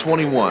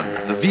 2021,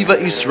 the Viva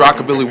East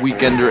Rockabilly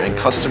Weekender and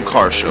Custom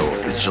Car Show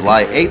is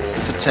July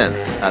 8th to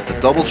 10th at the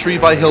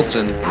Doubletree by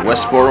Hilton in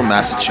Westboro,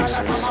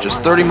 Massachusetts, just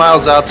 30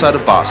 miles outside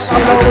of Boston.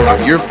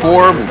 Year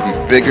 4 will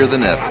be bigger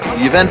than ever.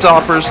 The event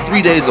offers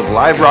 3 days of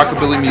live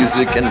rockabilly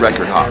music and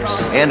record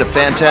hops, and a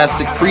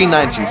fantastic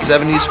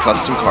pre-1970s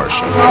custom car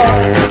show.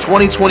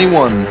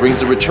 2021 brings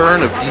the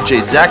return of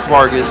DJ Zach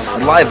Vargas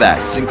and live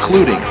acts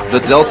including the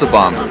Delta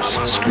Bombers,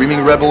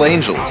 Screaming Rebel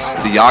Angels,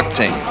 the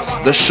Octanes,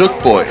 the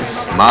Shook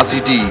Boys,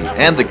 Mozzie D,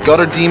 and the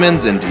Gutter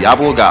Demons and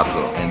Diablo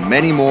Gato, and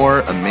many more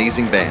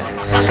amazing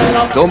bands.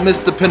 Don't miss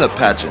the pinup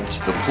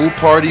pageant, the pool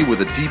party with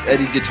a Deep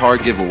Eddy guitar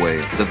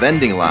giveaway, the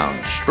vending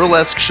lounge,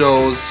 burlesque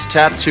shows,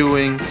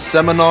 tattooing,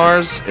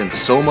 seminars, and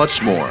so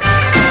much more.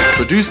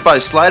 Produced by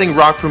Sliding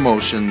Rock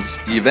Promotions,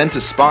 the event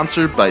is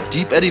sponsored by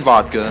Deep Eddy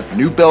Vodka,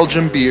 New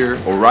Belgium Beer,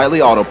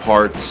 O'Reilly Auto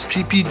Parts,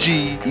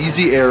 PPG,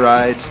 Easy Air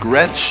Ride,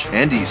 Gretsch,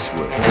 and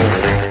Eastwood.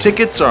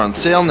 Tickets are on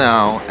sale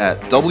now at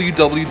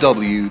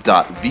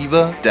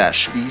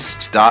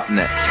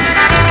www.viva-east.net.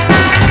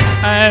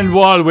 And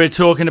while we're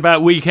talking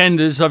about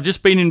weekenders, I've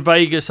just been in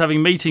Vegas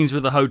having meetings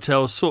with the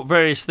hotel, sort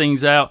various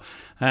things out.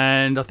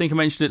 And I think I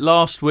mentioned it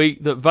last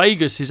week that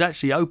Vegas is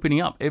actually opening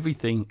up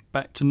everything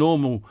back to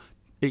normal,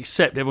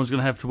 except everyone's going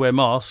to have to wear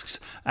masks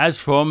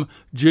as from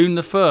June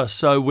the 1st.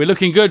 So we're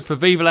looking good for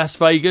Viva Las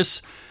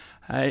Vegas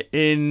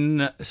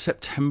in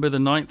September the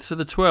 9th to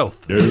the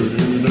 12th.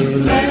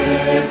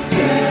 Let's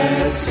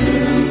get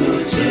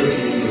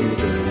smooching.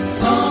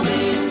 Tom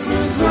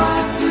Ingram's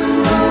Rock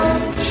and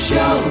Roll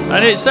Show.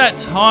 And it's that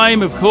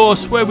time, of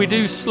course, where we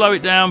do slow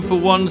it down for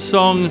one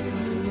song.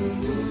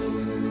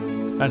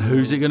 And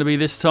who's it going to be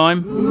this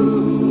time?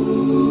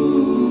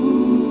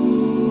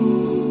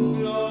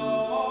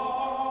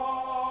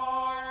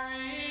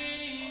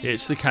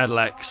 It's the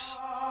Cadillacs.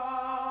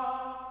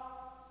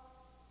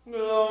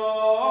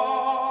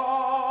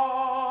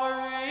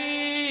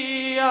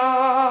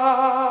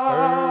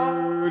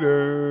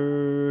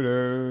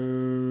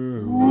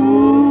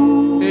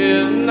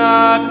 It's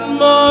not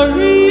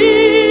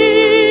Marie,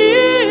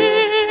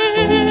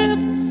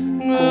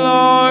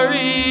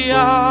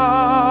 Gloria.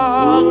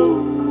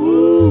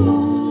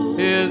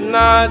 It's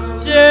not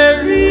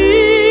Jerry,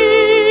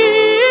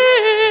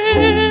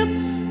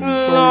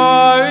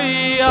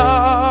 Gloria.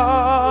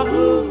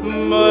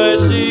 But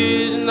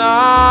she's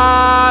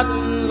not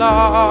in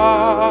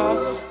love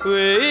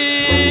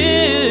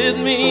with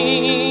me.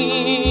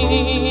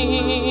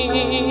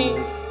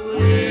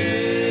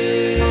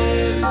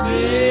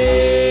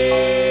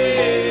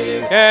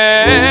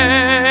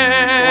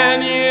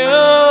 Can you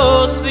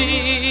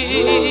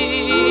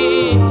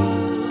see?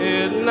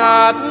 It's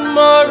not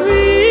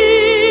Marie,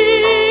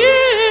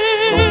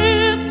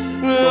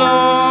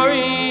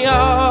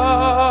 Gloria.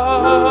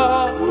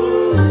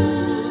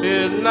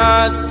 It's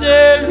not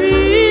Jerry,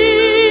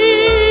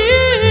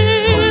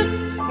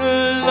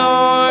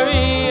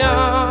 Gloria.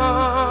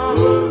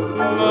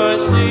 But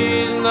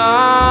she's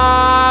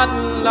not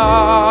in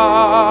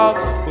love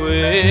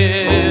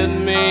with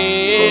me.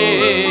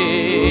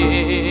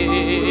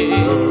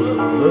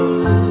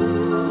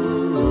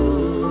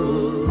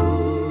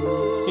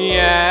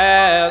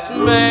 Yes,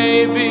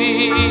 maybe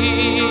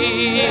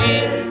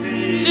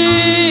she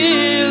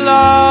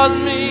loves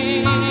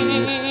me,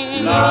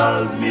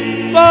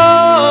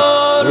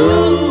 but who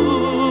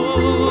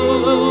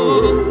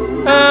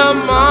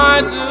am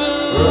I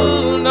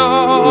to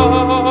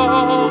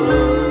know?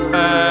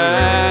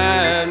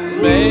 And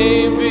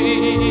maybe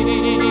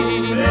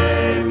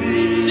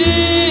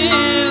she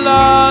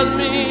loves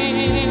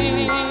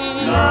me,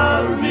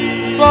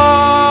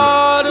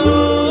 but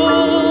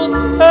who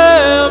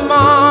am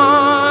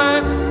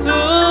I to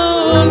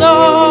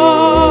know?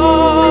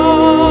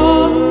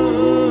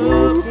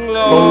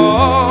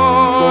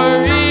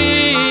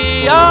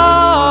 Gloria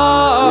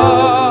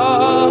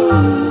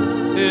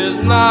is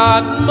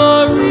not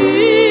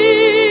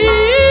Marie,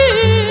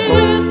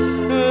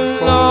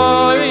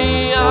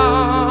 Gloria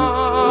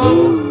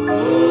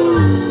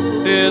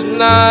is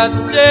not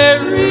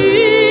Jerry,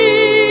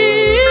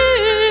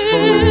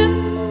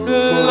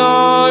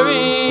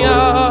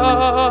 Gloria.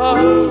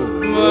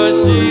 But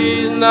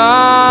she's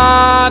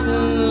not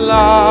in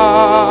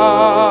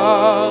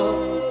love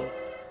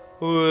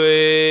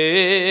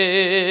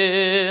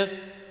with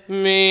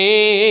me.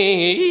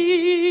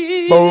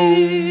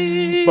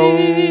 Boom, boom, boom,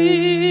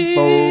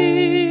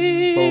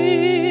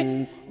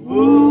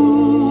 boom.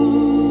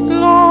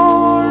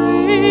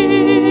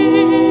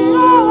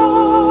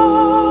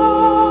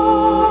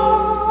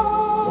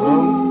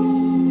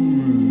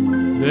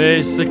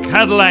 There's the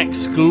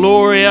Cadillacs,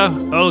 Gloria.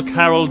 Earl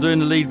Carroll doing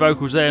the lead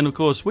vocals there. And of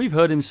course, we've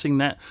heard him sing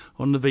that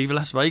on the Viva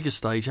Las Vegas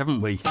stage,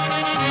 haven't we?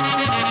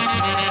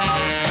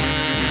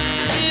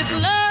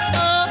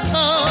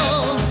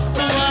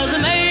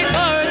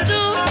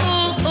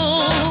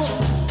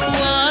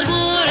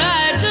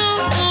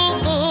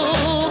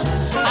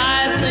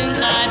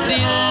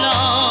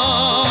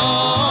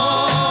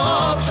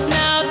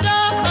 Now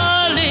don't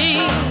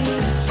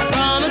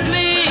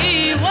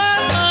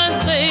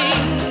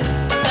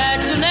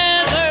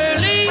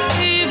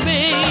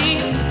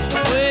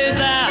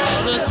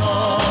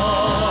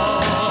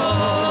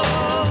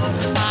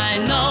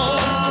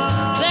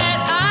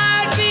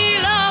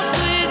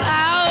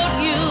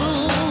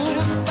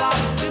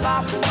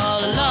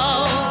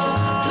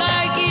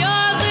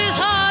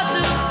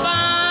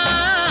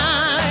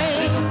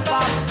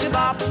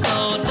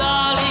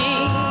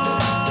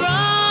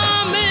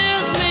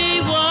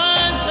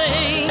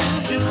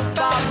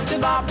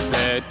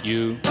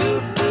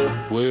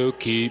will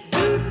keep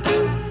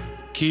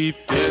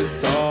this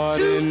thought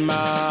in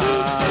mind.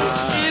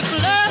 If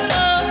love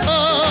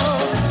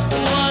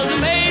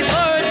was made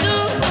for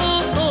two,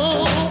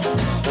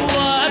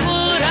 what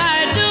would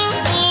I do?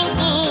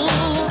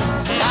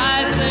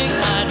 I think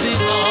I'd be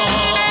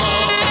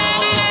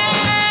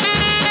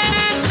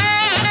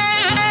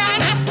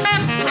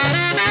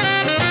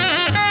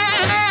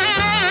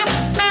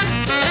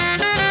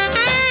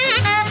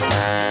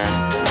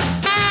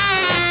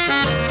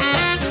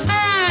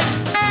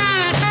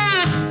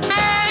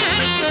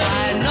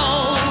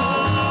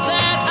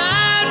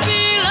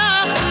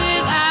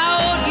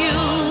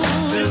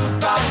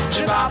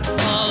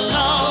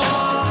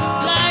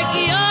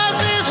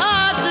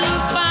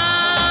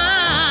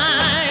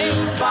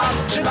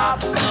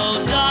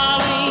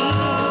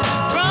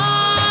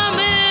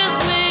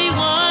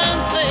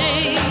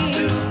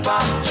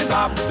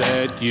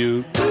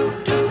You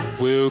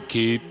will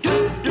keep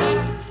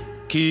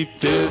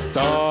this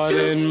thought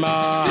in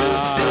mind.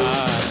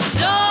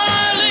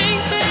 Darling,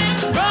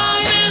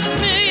 promise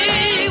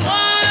me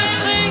one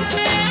thing,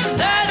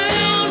 that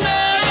you'll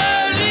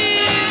never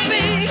leave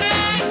me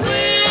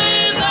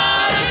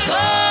without a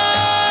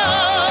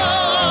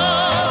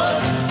cause.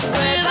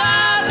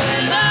 Without a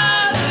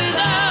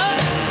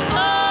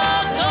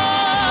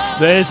cause.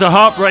 There's the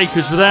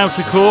Heartbreakers, Without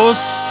a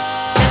Cause.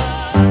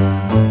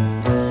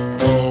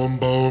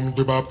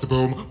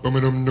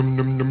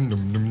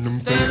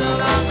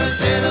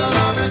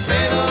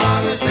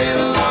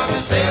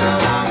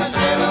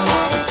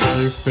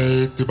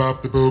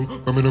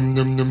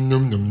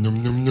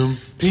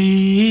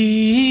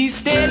 Please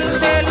stay a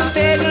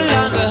little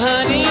longer,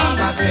 honey.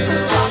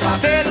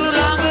 Stay a little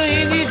longer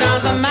in these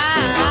arms of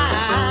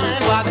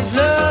mine. While this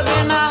love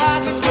in my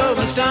heart is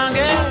growing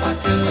stronger,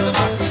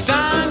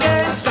 stronger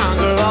and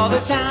stronger all the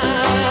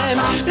time.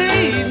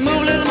 Please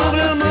move a little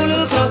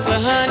closer,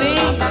 honey,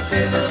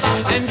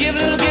 and give a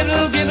little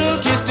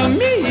kiss to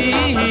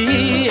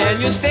me. And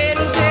you stay a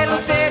little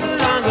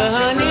longer,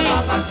 honey,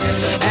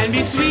 and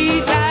be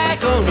sweet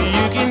like only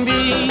you can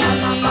be.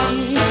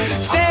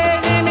 Stay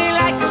near me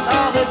like this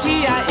all the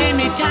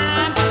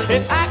time.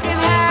 If I can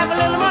have a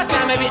little more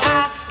time, maybe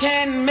I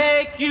can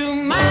make you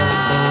mine.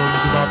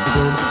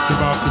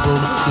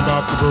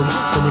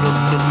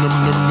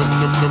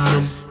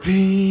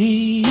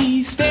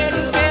 Please stay a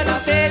little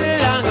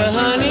longer,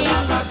 honey.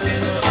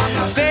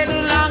 Stay a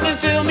little longer and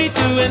fill me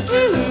through and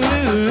through.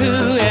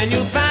 And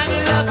you'll find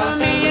your love for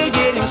me is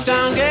getting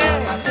stronger.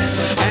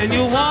 And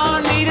you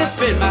want me to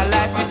spend my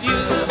life with you.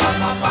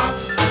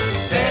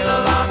 Stay a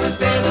little longer,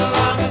 stay a little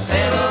longer,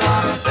 stay a little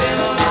longer, stay a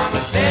little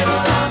longer, stay a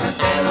little longer,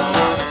 stay a little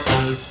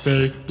longer.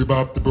 Stay the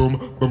bop the boom,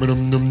 boom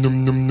num num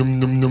num num num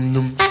num num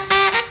num.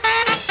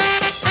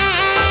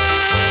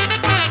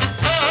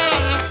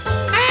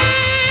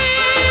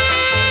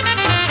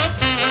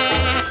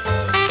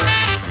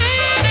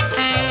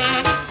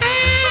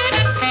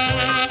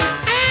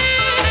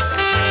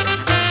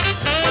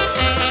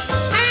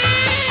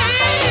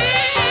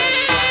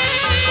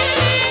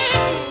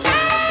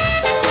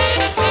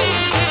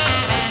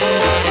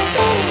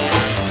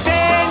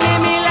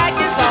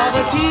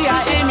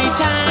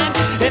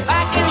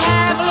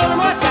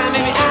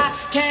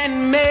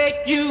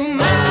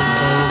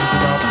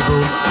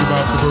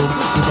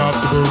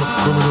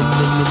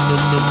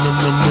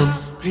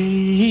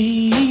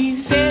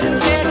 Please stay a little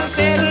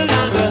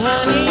longer,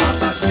 honey.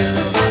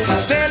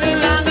 Stay a little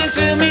longer and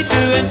fill me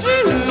through and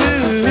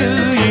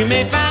through. You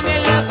may find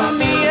your love for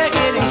me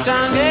getting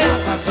stronger,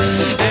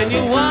 and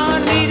you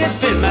want me to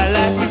spend my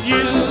life with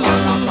you.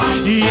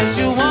 Yes,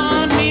 you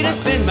want me to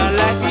spend my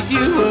life with you.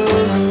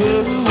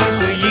 Oh,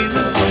 with you,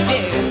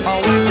 yeah,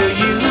 oh, with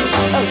you,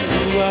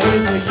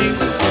 oh, with you.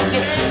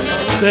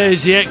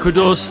 There's the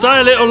Ecuador. Stay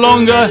a little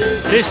longer.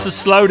 It's the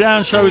Slow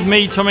Down Show with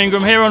me, Tom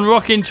Ingram, here on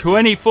Rockin'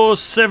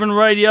 24/7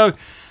 Radio.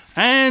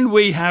 And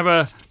we have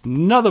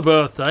another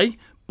birthday.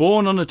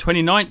 Born on the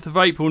 29th of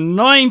April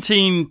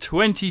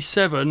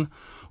 1927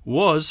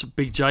 was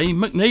Big J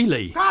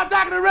McNeely.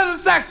 Contact the rhythm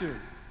section.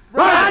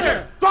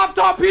 Roger. Drop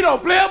torpedo,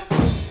 Blimp.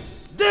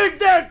 Dig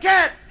their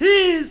cat.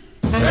 He's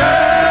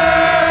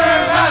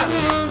nervous.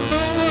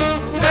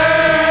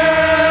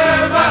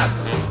 Nervous.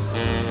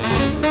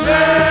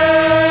 Nervous.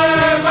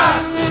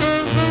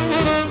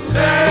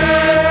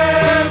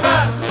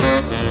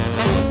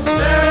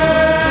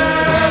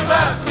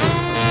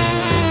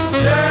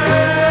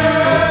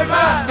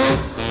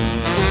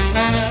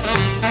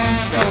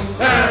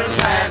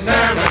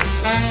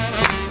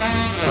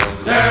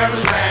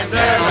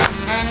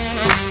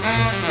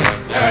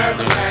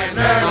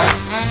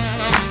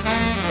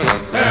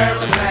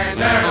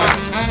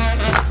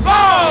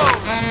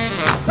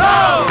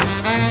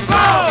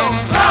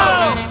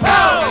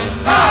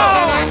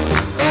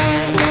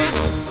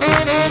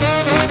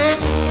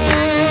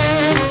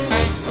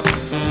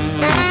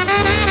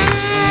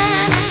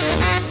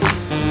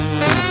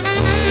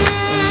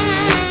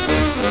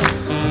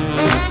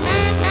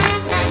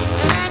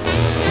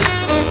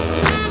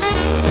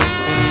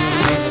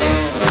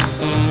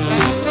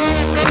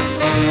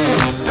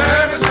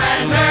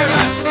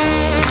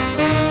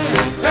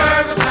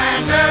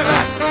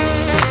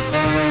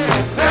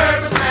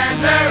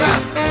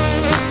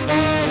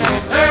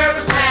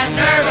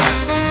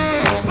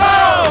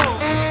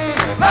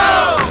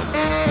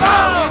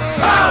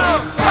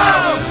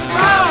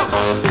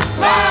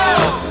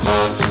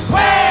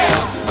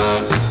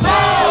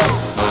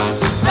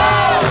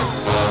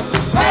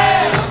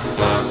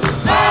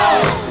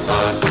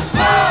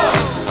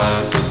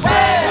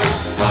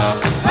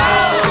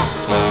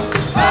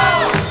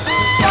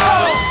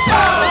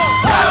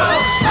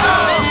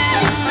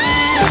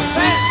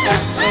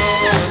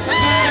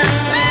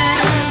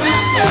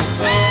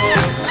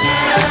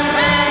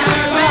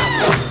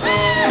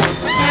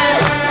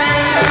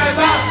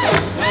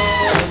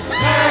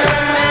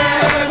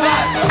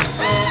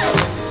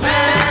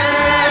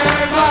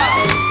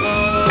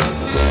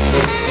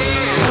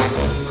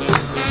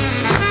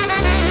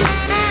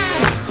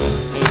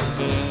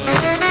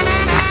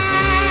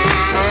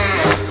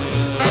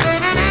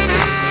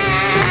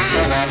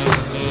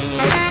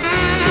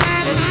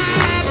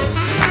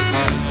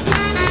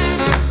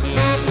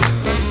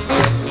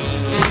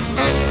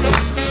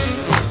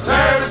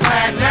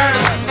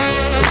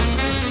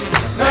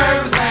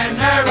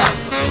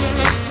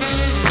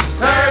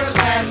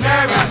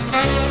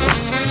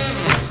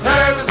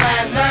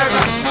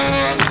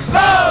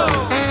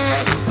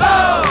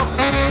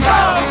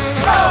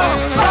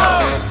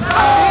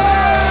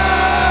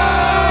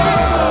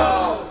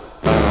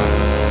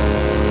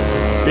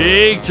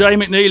 Big J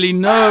McNeely,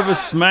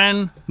 Nervous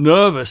Man,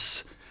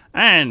 Nervous.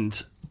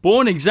 And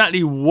born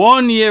exactly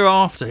 1 year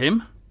after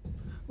him,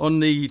 on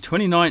the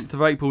 29th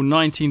of April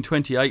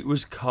 1928,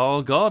 was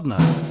Carl Gardner.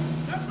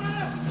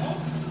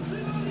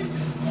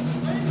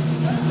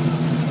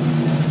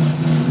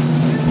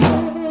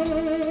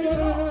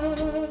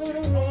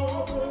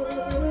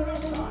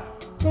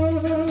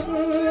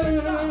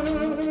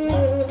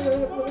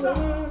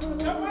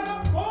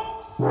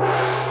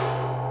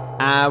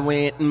 I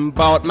went and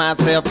bought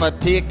myself a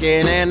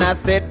ticket and I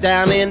sat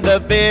down in the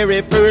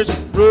very first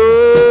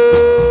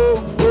row.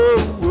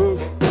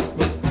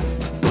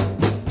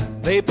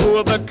 They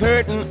pulled the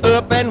curtain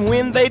up and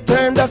when they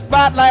turned the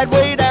spotlight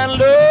way down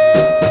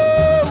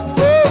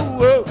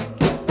low,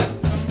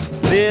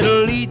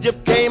 little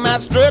Egypt came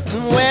out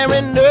strutting,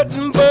 wearing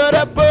nothing but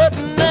a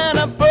button and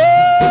a bow,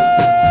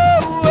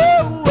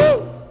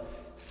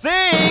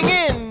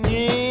 singing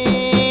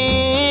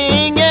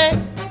ying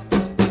yang,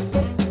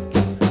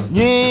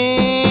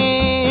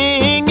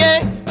 ying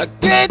yang,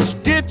 get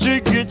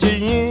you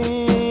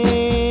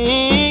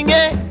ying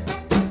yang,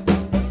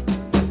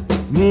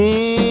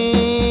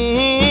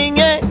 ying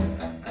yang.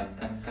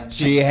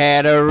 She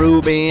had a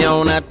ruby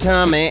on her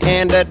tummy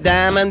and a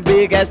diamond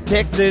big as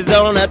Texas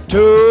on her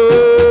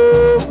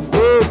toe.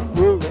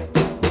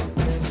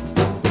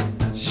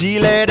 She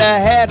laid her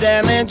hair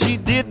down and she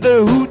did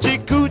the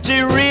hoochie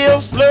coochie real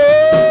slow.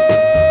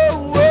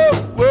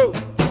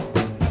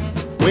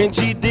 When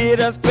she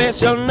did a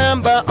special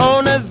number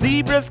on a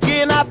zebra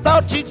skin, I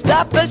thought she'd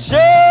stop the show.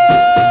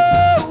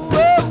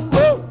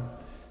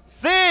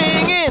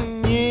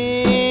 Singing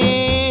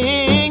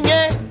ying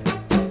yang,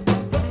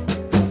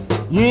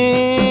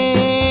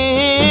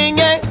 ying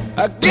yang,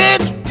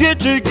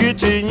 get you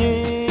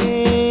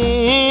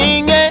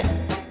ying yang,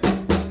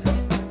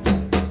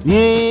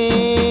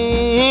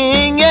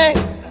 ying yang.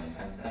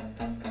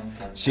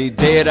 She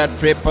did a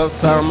triple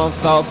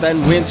somersault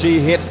and when she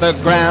hit the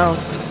ground,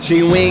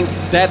 she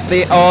winked at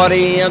the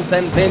audience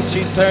and then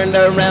she turned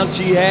around.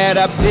 She had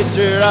a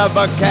picture of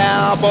a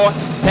cowboy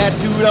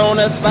tattooed on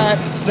her spine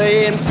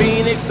saying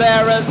Phoenix,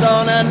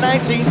 Arizona,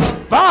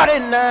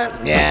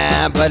 1949.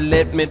 Yeah, but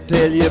let me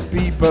tell you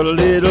people,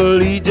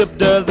 little Egypt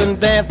doesn't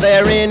dance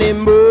there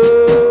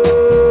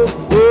anymore.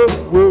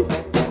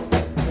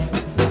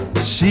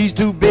 She's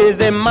too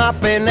busy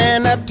mopping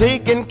and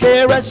taking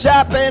care of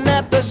shopping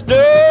at the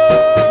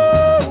store.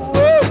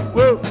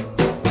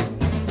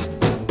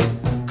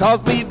 'Cause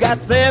we've got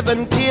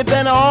 7 kids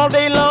and all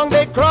day long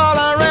they crawl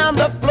around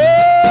the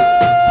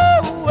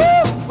floor,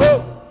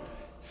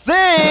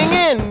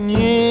 singing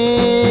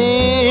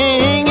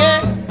ying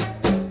yang,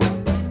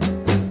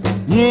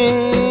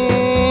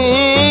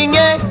 ying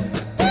yang,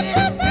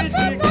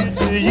 ying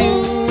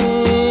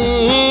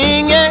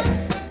yang, ying yang,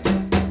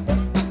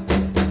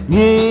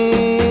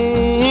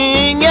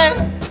 ying yang.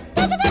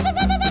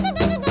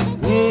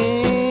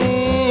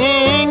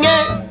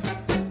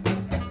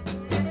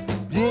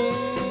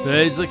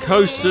 There's the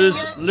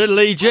Coasters, Little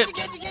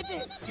Egypt.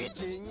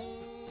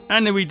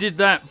 And then we did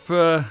that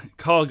for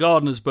Carl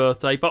Gardner's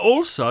birthday. But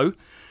also,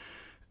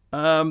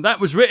 that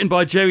was written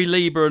by Jerry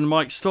Lieber and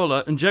Mike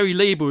Stoller. And Jerry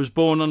Lieber was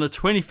born on the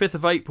 25th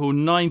of April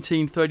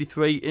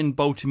 1933 in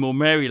Baltimore,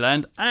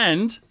 Maryland.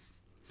 And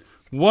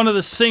one of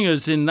the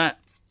singers in that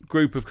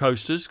group of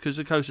Coasters, because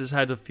the Coasters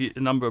had a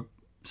number of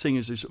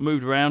singers who sort of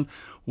moved around,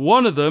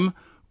 one of them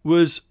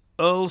was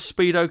Earl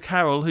Speedo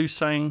Carroll, who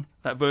sang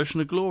that version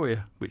of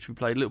Gloria, which we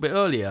played a little bit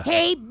earlier.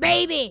 Hey,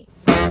 baby,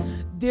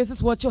 this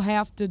is what you'll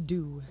have to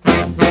do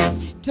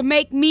to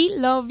make me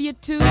love you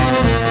too.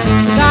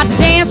 You got to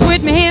dance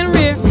with me,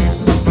 Henry.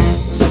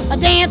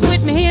 Dance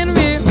with me,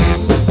 Henry.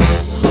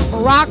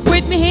 Rock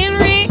with me,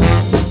 Henry.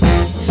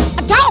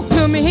 Talk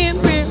to me,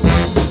 Henry.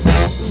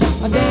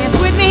 Dance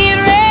with me,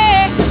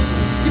 Henry.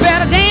 You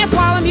better dance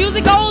while the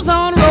music goes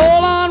on.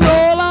 Roll on,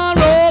 roll on,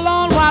 roll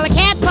on while the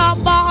cats are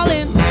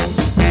bawling.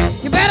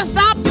 You better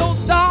stop your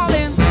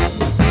stalling.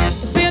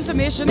 It's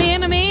intermission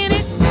in a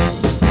minute,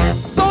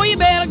 so you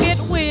better get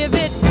with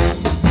it.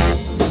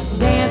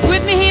 Dance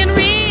with me,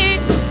 Henry.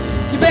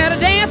 You better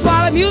dance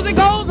while the music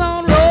goes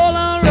on. Roll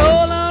on,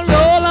 roll on,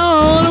 roll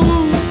on.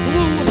 Woo,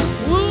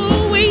 woo,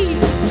 woo, wee.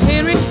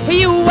 Henry,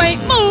 you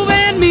ain't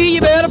moving me.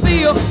 You better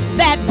feel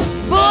that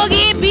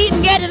boogie beat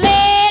and get it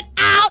laid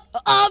out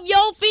of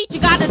your feet. You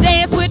got to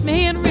dance with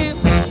me, Henry.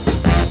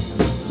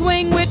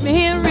 Swing with me,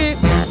 Henry.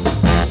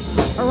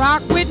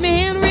 Rock with me,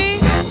 Henry.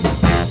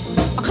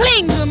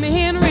 Cling to me,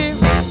 Henry.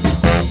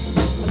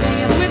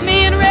 Dance with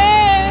me,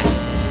 Henry.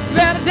 You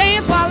better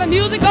dance while the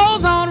music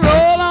goes on.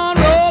 Roll on,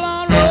 roll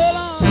on, roll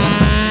on.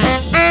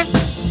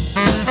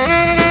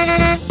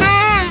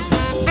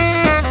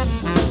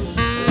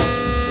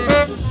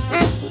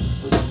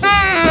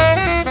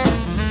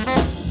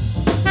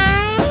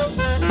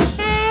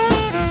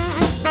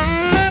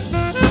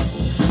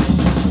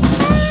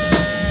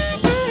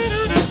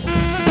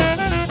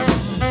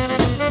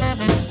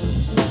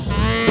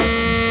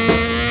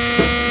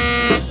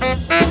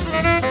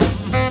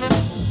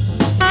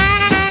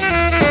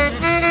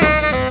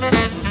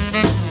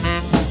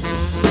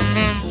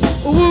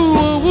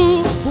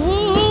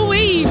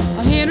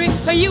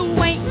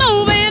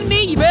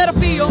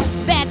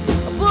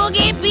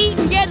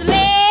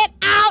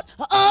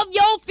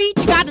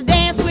 got to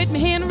dance with me,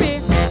 Henry.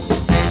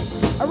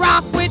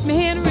 Rock with me,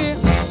 Henry.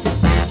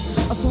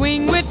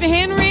 Swing with me,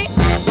 Henry.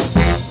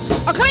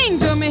 Cling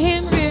to me,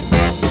 Henry.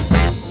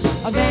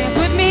 Dance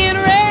with me,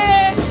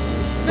 Henry.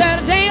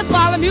 Better dance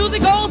while the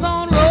music goes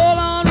on. Roll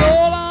on,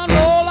 roll on,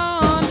 roll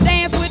on.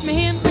 Dance with me,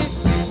 Henry.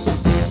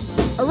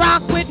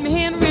 Rock with me,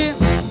 Henry.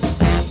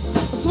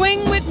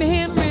 Swing with me,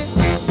 Henry.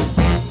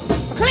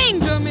 Cling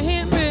to me,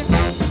 Henry.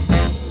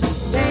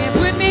 Dance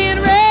with me,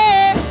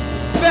 Henry.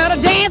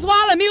 Better dance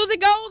while the music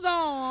goes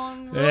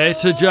on.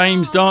 It's a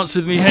James Dance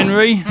with Me,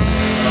 Henry.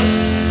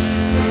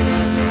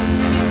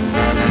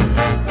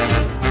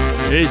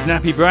 Here's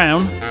Nappy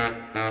Brown.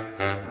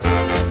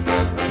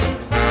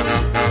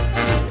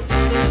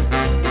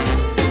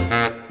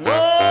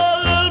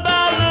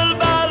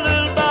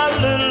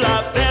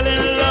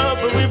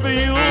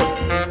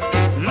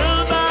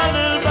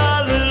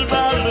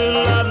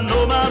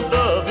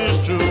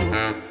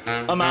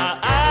 My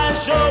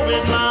eyes show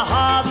it, my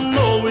heart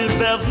know it,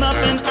 there's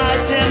nothing I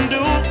can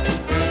do.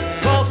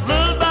 'Cause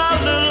little by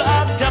little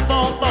I kept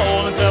on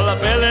falling till I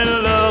fell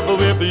in love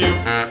with you.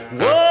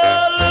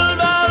 Whoa, little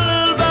by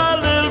little by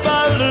little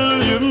by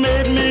little, you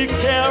made me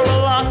care a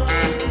lot.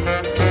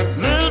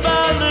 Little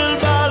by little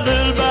by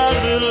little by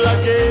little, I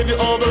gave you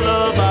all the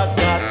love I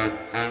got.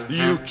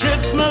 You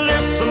kissed my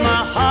lips and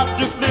my heart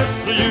to flip,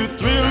 so you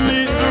thrilled me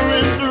through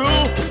and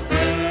through.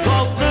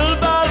 'Cause little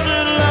by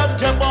little I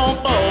kept on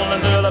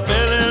falling till I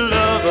fell in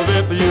love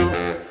with you.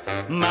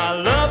 My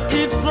love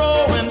keeps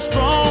growing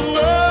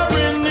stronger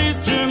in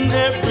each and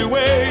every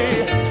way.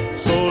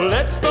 So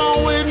let's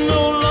don't wait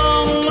no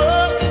longer.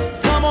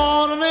 Come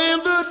on and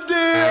name the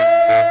day.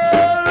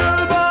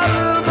 Little by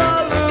little by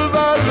little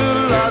by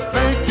little, I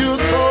think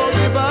you're so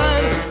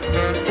divine.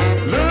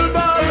 Little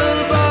by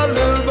little by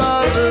little by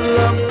little,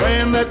 I'm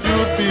praying that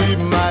you'd be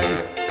mine.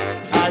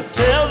 I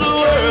tell the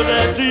world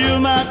that to you,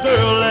 my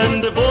girl,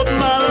 and devote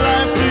my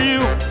life to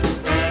you.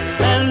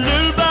 And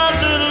little by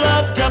little I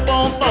kept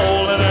on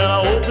falling, and I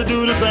hope you do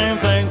the same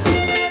thing.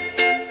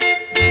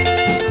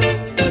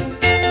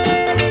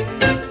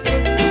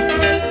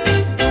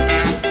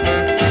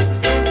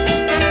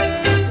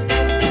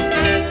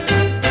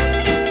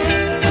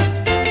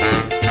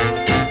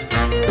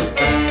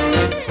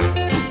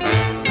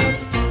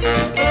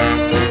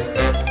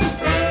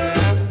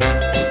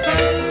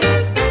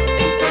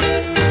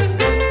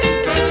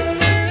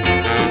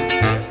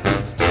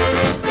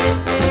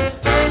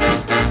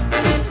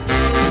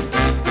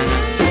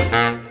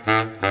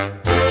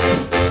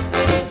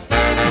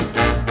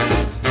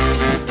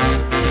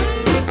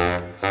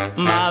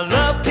 My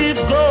love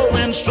keeps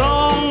growing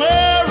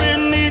stronger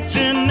in each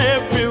and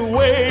every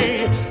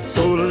way.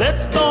 So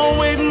let's don't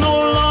wait no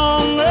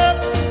longer.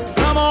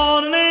 Come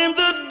on and name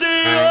the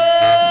day.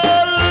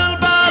 Oh, little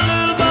by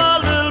little by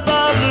little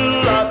by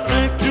little, I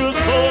think you're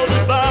so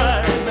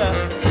divine.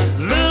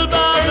 Little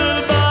by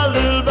little by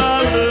little by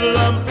little,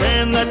 I'm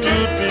praying that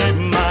you'd be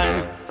mine.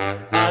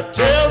 I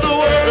tell the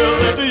world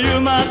that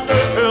you're my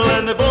girl,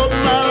 and devote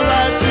my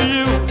life to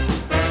you.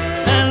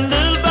 And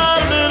little by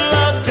little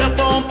I kept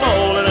on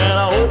falling, and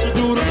I hope you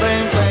do the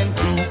same thing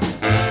too.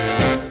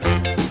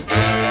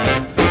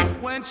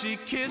 When she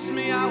kissed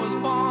me, I was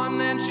born,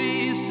 then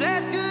she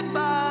said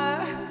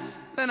goodbye.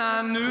 Then I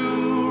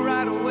knew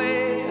right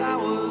away I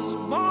was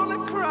born to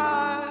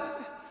cry.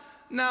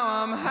 Now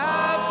I'm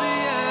happy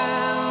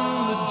and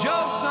the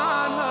joke's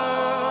on her.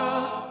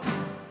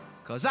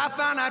 'Cause I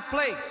found that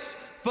place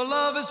for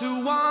lovers who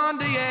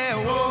wander, yeah,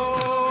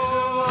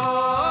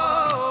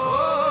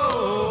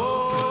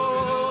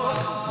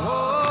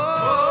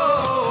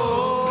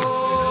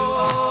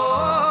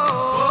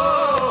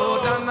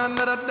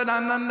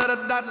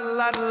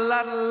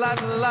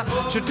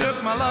 She took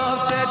my love,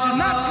 said she's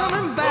not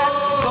coming back.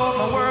 Thought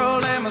my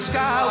world and my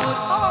sky would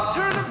all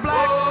turn to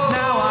black.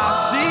 Now I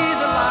see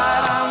the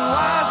light, I'm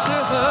wise to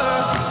her.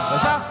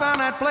 'Cause I found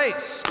that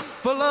place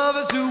for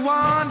lovers who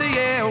wander,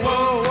 yeah,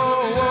 whoa,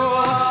 whoa,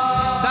 whoa.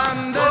 Dun,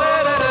 da, da,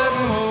 da, da,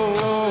 whoa,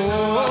 whoa,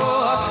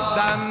 whoa.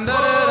 Dun, da,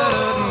 da, da,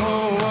 da,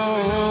 whoa,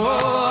 whoa,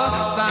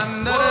 whoa. Dun,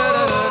 da, da,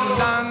 da, da,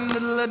 dun, da,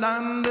 da,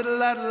 dun, da,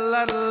 la,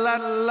 la, la,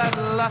 la,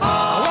 la.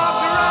 I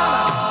walked around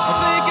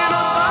thinking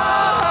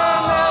about her,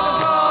 never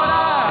thought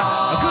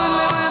I could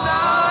live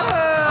without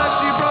her.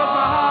 She broke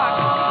my heart,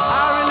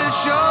 I really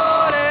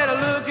showed it.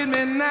 Look at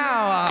me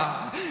now,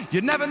 you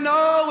never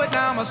know it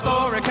now. My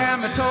story can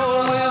be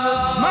told with a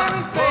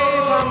smiling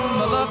face. I'm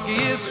the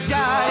luckiest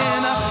guy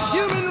in a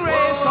human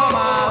race. All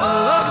my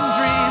love and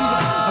dreams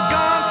are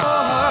gone for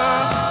her.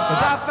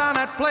 'Cause I found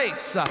that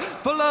place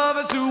for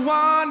lovers who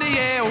wander,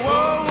 yeah,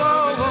 whoa,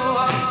 whoa,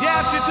 whoa. Yeah,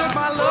 she took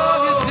my love,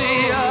 you see.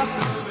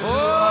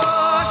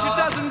 Oh, she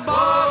doesn't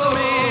bother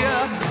me.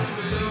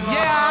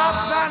 Yeah, I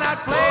found that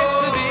place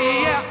to be.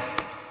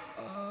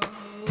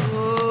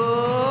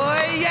 Oh,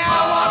 yeah,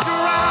 I walked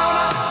around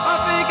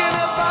thinking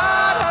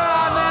about her.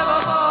 I never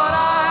thought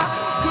I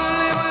could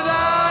live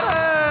without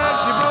her.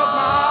 She broke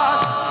my heart,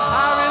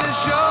 I really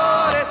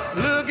showed it.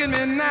 Look at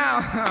me now,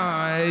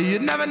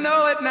 you'd never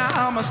know it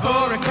now. My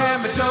story can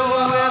be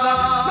told with a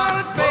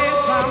smiling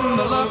face. I'm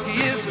the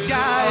luckiest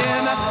guy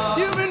in a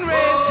human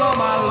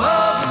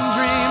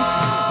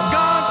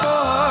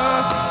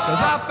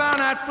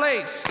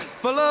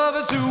for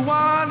lovers who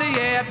wander,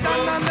 yeah.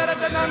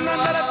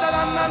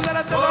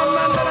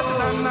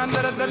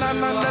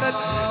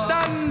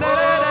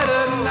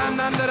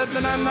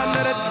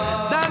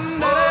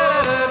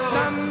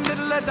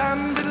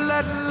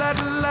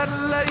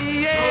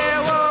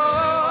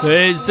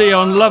 There's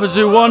Dion, Lovers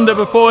Who Wander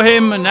before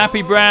him, and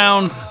Happy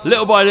Brown,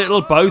 Little by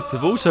Little. Both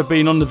have also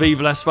been on the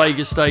Viva Las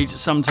Vegas stage at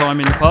some time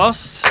in the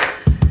past.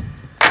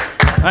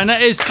 And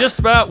that is just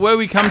about where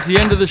we come to the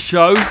end of the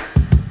show.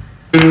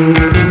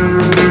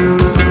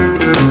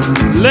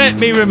 Let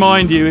me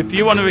remind you, if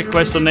you want to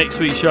request on next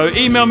week's show,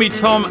 email me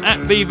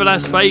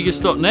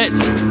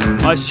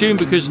tom@vivalasvegas.net. I assume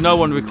because no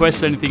one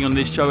requests anything on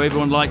this show,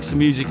 everyone likes the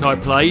music I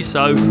play,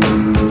 so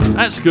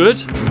that's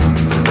good.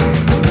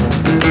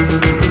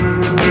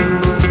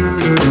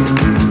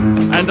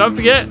 And don't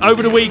forget,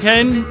 over the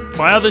weekend,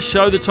 my other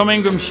show, the Tom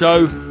Ingram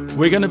Show,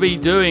 we're going to be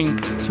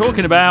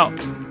talking about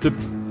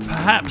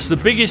perhaps the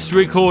biggest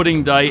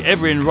recording day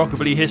ever in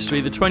rockabilly history,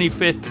 the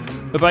 25th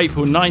of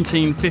April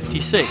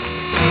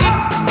 1956.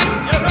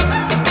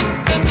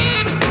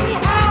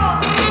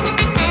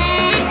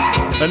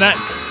 And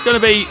that's going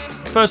to be,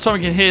 first time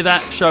you can hear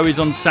that show is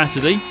on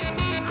Saturday.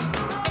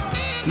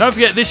 And don't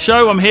forget, this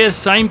show, I'm here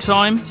same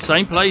time,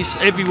 same place,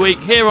 every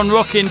week, here on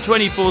Rockin'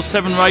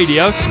 24/7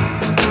 Radio.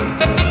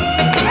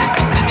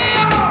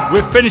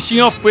 We're finishing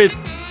off with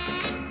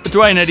a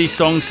Dwayne Eddy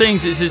song, seeing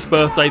it's his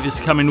birthday this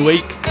coming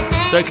week.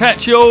 So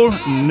catch you all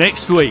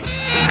next week.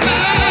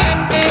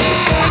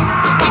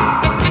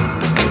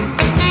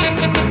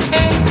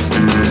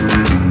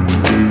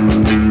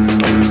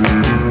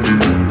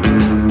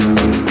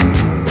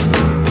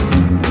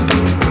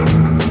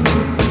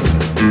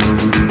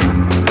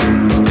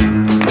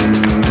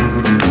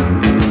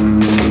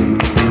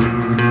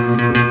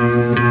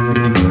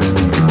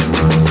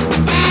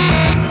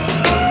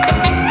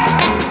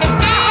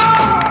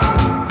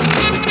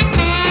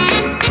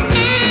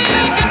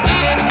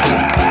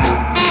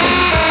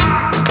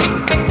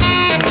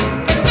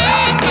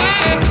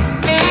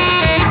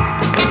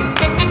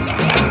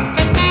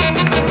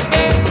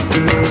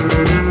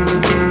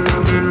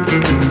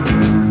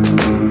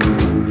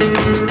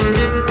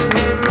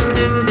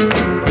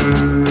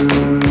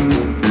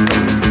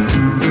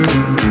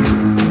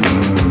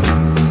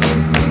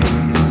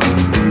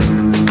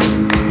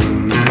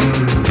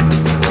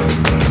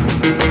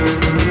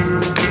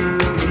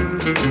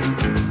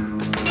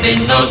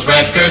 Those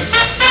records.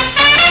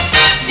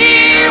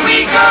 Here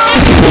we go.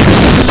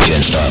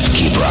 Can't stop,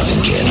 keep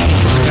rocking, kid.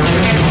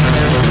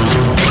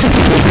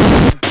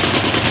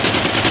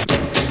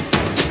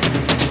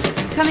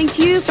 Coming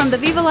to you from the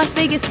Viva Las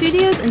Vegas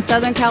studios in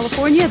Southern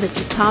California, this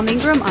is Tom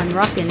Ingram on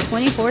Rockin'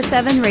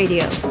 24/7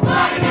 Radio.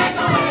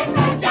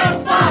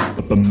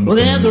 Well,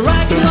 there's a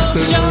rock and roll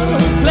show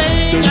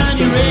playing on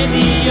your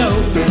radio.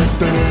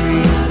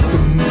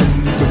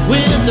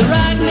 With the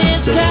rock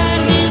man's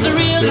time, he's a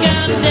real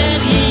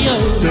granddaddy-o.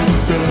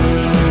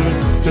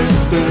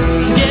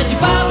 So get your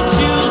bobbin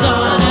shoes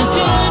on and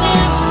join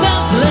in the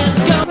town, so let's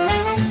go.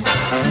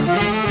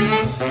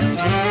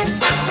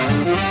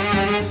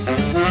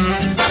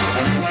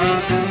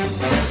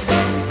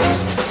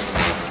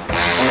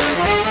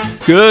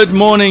 Good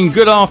morning,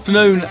 good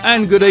afternoon,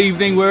 and good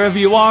evening, wherever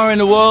you are in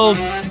the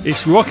world.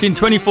 It's Rockin'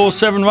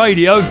 24/7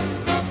 Radio.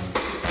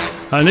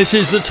 And this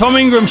is the Tom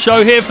Ingram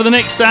Show here for the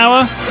next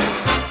hour.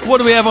 What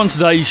do we have on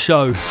today's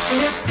show?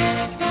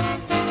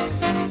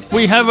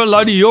 We have a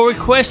load of your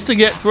requests to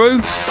get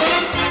through.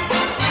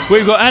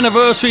 We've got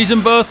anniversaries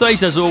and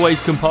birthdays, as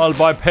always, compiled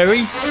by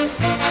Perry.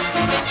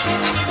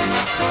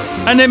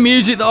 And then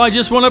music that I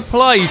just want to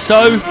play,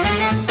 so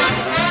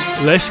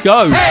let's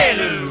go. Hey,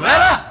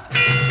 Luella!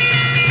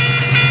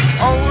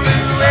 Oh,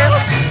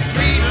 Luella,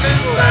 sweet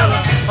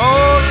Luella.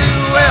 Oh,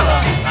 Luella,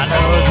 I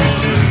love you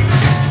too.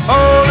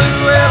 Oh,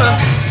 Luella,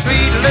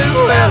 sweet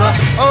Luella.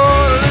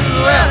 Oh,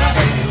 Luella,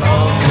 say you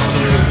love me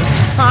too.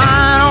 I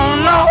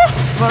don't know,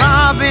 but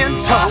I've been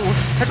told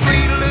that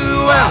sweet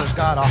Luella's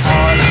got a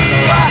heart of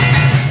gold.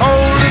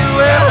 Oh,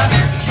 Luella,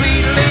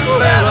 sweet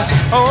Luella.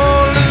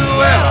 Oh,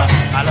 Luella,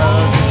 I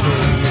love you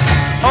too.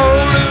 Oh,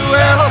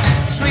 Luella,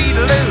 sweet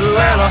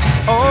Luella.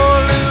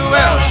 Oh,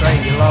 Luella, say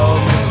you love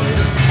me too.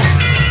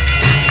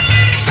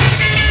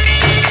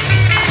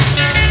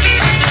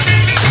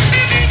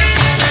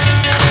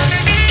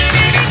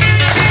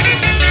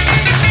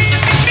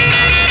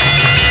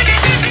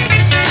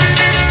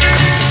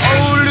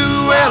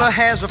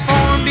 Has a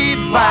form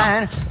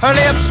divine. Her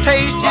lips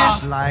taste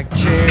just like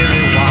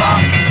cherry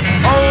wine.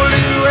 Oh,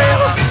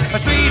 Luella, a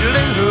sweet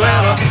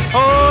Luella.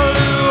 Oh,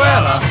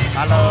 Luella,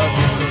 I love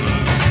you too.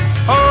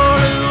 Oh,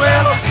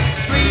 Luella,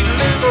 sweet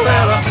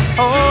Luella.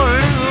 Oh,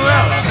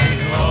 Luella, say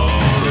you love me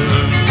too.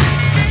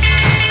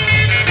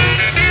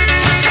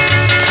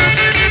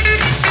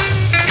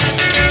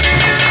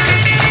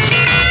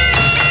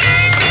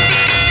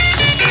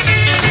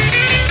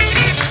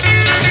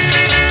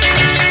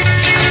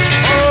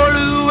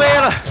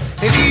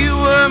 If you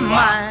were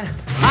mine,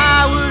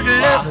 I would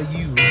love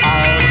you all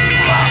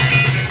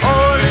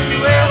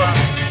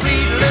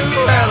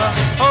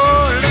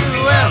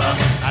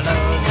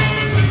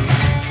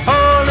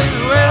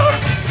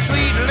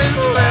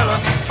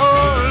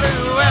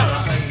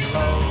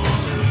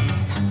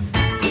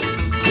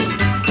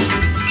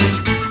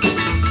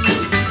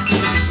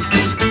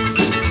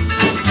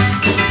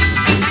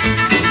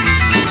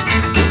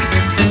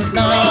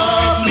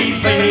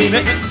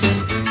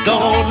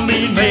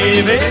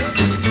baby,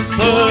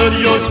 put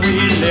your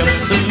sweet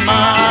lips to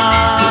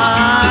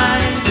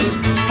mine.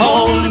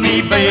 Hold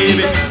me,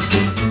 baby,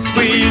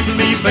 squeeze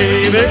me,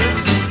 baby,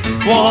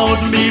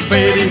 want me,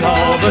 baby,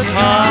 all the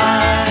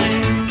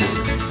time.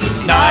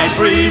 Night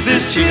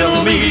breezes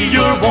chill me,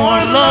 your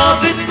warm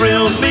love, it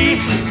thrills me.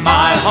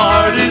 My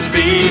heart is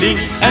beating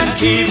and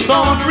keeps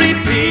on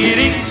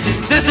repeating.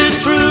 This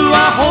is true,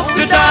 I hope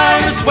to die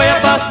and swear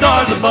by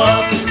stars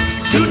above.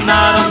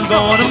 Tonight I'm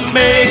gonna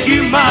make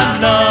you my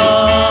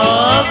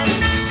love.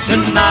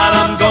 Tonight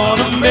I'm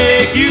gonna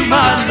make you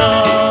my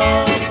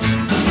love.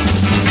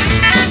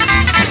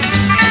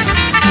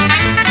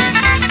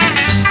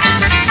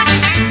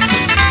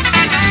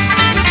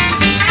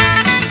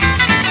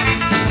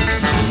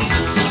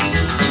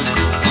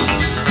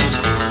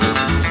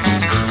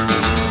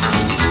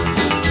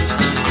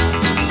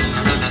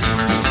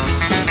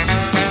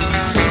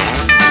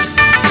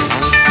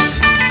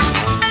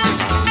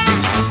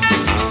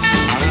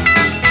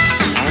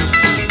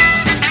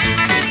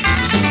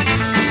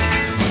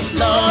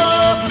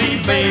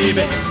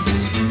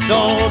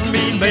 Don't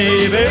me,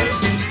 baby,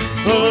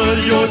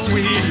 put your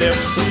sweet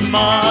lips to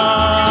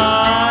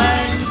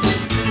mine.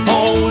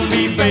 Hold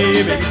me,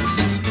 baby,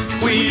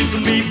 squeeze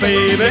me,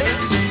 baby,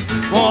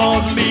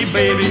 want me,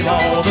 baby,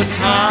 all the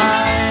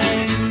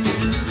time.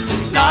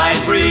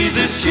 Night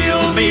breezes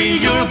chill me,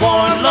 your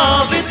warm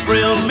love, it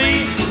thrills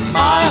me.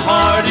 My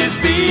heart is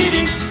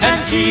beating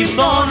and keeps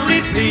on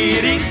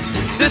repeating.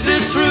 This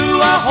is true,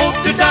 I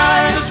hope to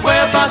die and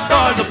swear by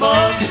stars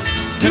above.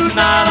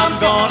 Tonight I'm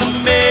gonna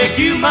make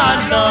you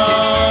my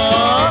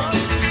love.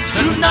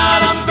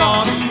 Tonight I'm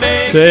gonna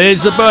make.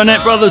 There's the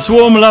Burnett Brothers'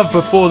 Warm Love.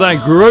 Before that,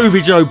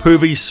 Groovy Joe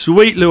Poovey,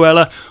 Sweet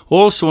Luella.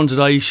 Also on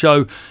today's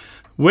show,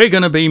 we're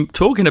going to be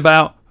talking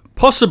about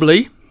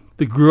possibly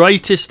the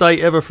greatest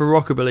day ever for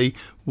rockabilly,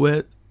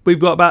 where we've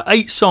got about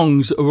 8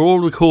 songs that are all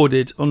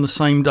recorded on the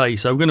same day.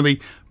 So we're going to be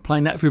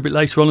playing that for a bit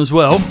later on as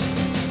well.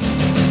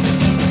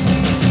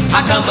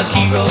 I come a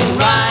hero,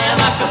 Ryan,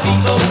 like a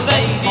people,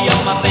 baby,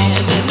 on my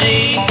bended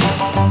knee.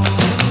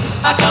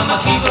 I come a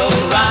hero,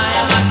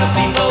 Ryan, like a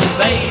people,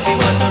 baby,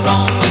 what's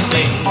wrong with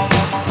me?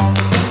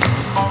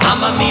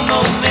 I'm a Mimo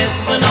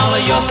missing all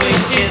of your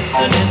sweet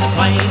kissing, it's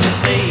plain to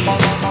see.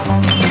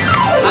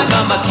 I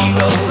come a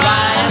hero,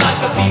 Ryan, like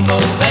a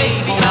people,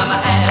 baby, I'm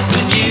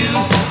asking you.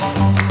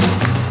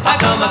 I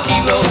come a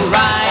hero,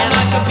 Ryan,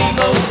 like a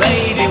people,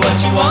 baby,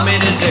 what you want me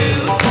to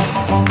do?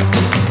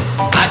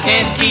 I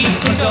can't keep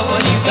from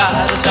going, you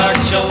gotta start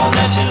showing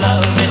that you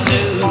love me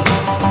too.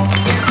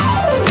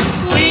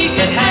 We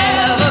could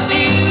have a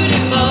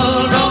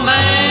beautiful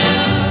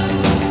romance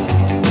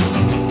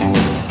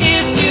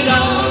if you'd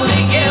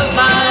only give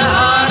my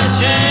heart a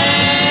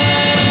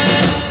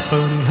chance.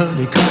 Honey,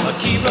 honey, come a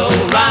hero,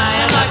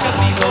 Ryan, like a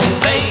people,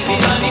 baby,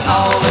 honey,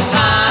 all the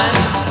time.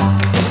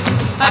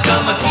 I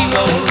come a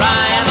hero,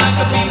 Ryan, like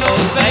a people,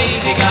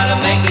 baby, gotta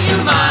make you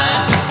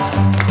mine.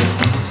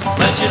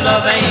 But your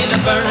love ain't a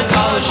burning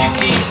cause you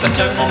keep a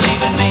turning,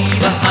 leaving me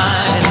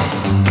behind.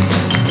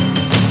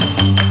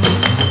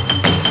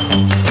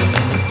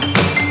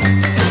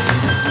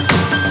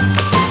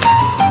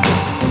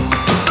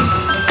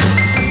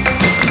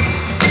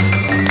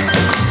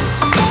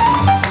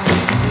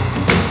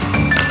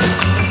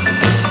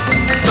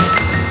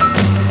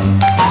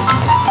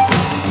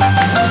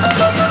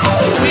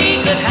 We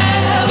could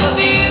have a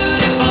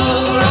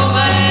beautiful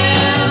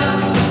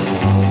romance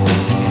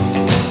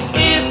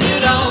if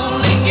you'd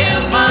only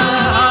give my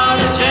heart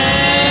a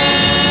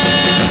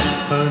chance.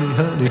 Honey,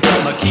 honey,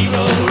 come a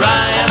hero,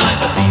 Ryan,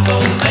 like a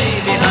people,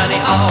 baby, honey,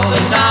 all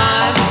the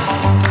time.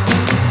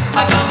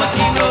 I come a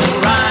hero,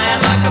 Ryan,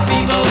 like a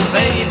people,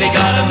 baby,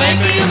 gotta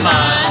make you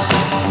mine.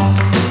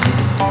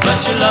 But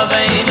your love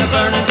ain't a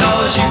burning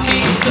cause you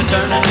keep a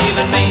turning,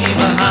 leaving me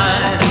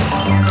behind.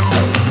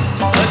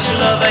 But your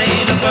love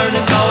ain't a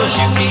burning cause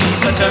you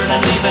keep a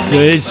turning, leaving me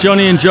There's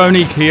Johnny and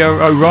Joni Keogh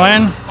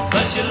O'Ryan.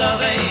 But your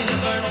love ain't a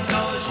burning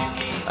cause you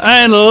keep.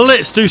 And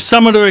let's do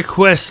some of the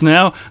requests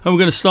now. And we're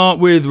going to start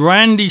with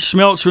Randy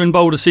Schmelzer in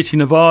Boulder City,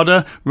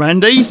 Nevada.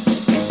 Randy?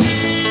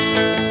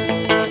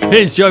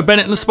 Here's Joe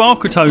Bennett and the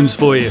Sparkle Tones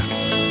for you.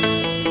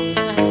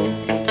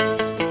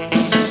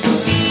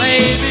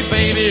 Maybe,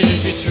 baby,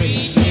 if you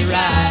treat me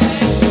right.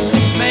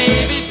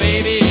 Maybe,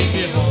 baby, if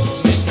you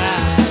hold me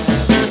tight.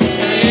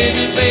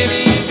 Maybe,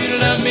 baby, if you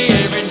love me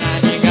every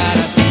night. You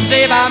gotta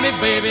stay by me,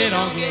 baby,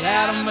 don't get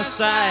out of my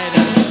sight.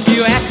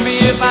 You ask me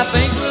if I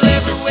think we'll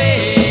ever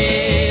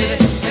wait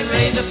and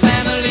raise a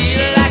family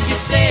like you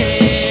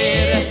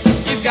said.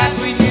 You've got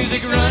sweet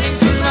music running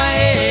through my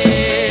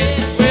head.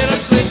 Well,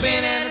 I'm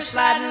slipping and I'm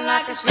sliding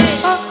like a sled.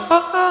 Oh,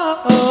 oh,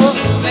 oh,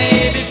 oh.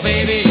 Maybe,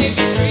 baby, if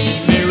you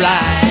treat me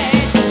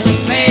right.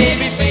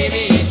 Maybe,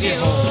 baby, if you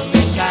hold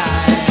me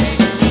tight.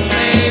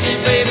 Maybe,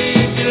 baby,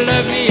 if you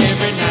love me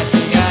every night.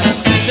 You gotta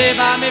stay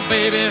by me,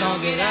 baby,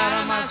 don't get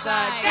out of my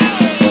sight.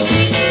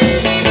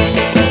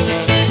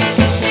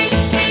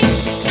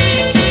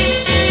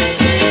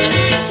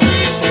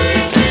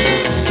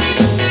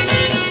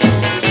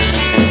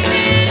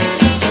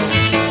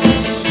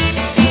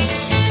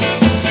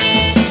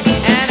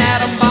 And out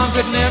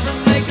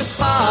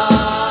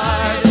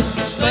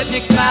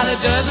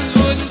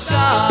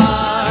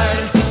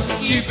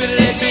Cupid,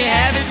 let me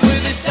have it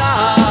with a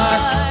star.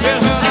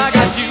 Well, honey, I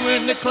got you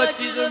in the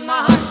clutches of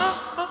my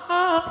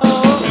heart.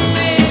 Oh,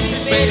 baby,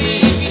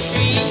 baby, if you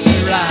treat me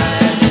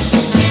right.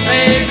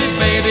 Baby,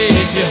 baby,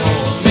 if you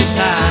hold me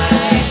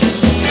tight.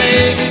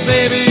 Baby,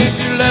 baby, if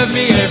you love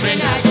me every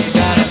night. You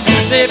gotta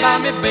stay by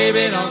me,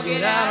 baby, don't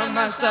get out of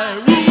my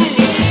sight. Woo!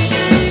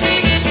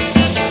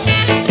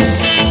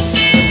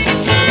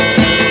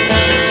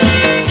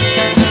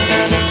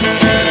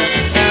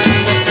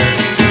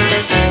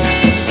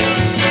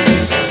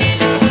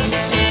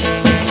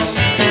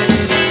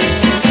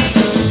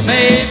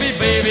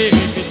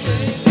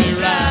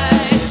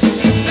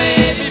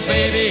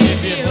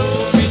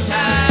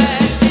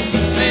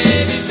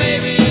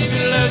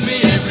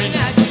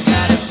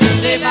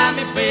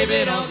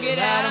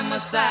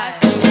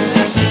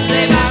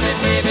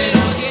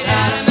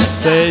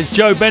 There's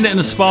Joe Bennett and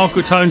the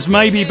Sparkle Tones,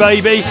 Maybe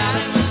Baby.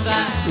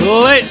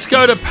 Let's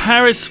go to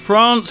Paris,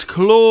 France.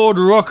 Claude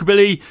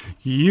Rockabilly,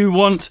 You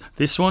Want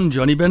This One,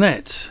 Johnny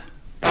Bennett.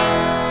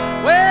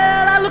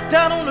 Well, I looked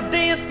out on the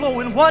dance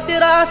floor and what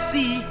did I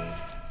see?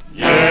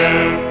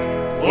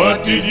 Yeah,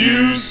 what did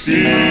you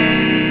see?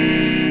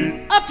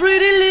 A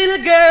pretty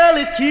little girl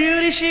as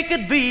cute as she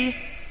could be.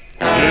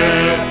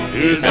 Yeah,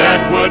 is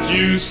that what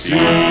you see?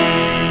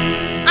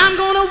 I'm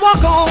gonna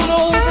walk on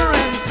over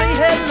and say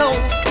hello.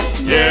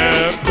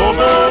 Yeah, go,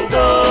 go,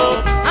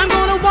 go. I'm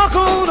gonna walk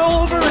on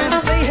over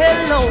and say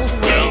hello.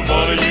 Well,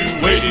 what are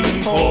you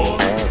waiting for?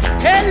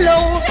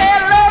 Hello,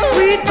 hello,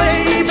 sweet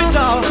baby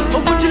doll.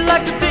 Oh, would you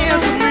like to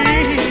dance with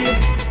me?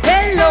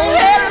 Hello,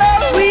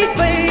 hello, sweet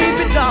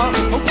baby doll.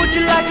 Oh, would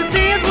you like to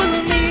dance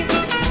with me?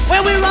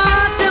 Well, we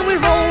rocked and we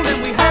rolled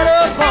and we had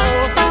a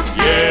ball.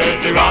 Yeah,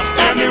 they rock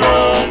and they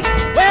roll.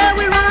 Well,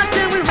 we rocked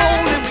and we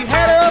rolled and we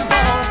had a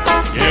ball.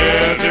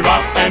 Yeah, they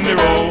rock and they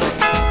roll.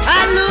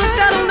 I looked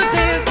out on the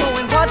dance floor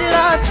and what did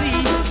I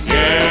see?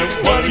 Yeah,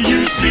 what do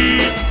you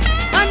see?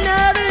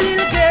 Another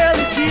little girl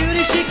as cute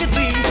as she could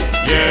be.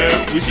 Yeah,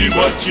 we see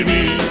what you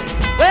mean.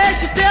 Well,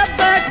 she stepped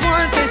back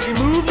once and she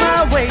moved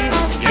my way.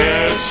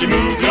 Yeah, she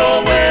moved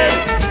your way.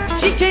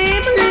 She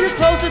came a little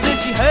closer than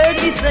she heard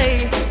me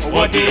say.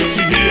 What did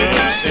you hear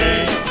her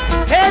say?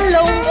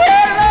 Hello,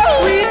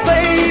 hello, sweet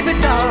baby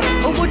doll.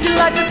 Oh, would you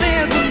like to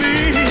dance with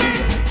me?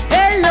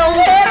 Hello,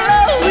 hello,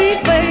 sweet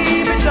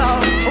baby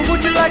doll. Oh,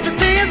 would you like to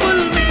dance with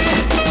me?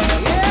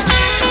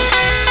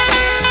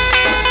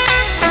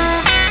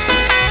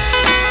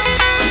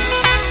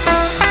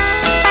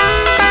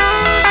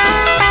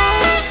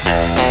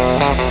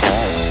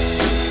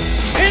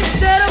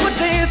 Instead of a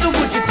dance,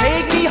 would you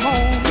take me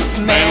home?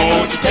 Man,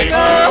 won't you take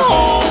her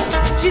home?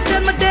 She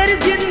said my daddy's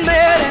getting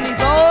mad and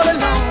he's all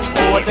alone.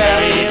 Oh,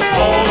 daddy is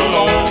all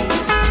alone.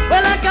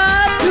 Well, I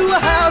got to a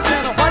house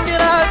and what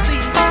did I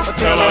see?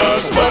 Tell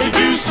us, what did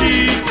you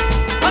see?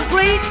 A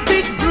great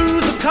big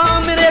bruiser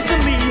coming after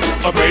me.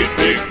 A great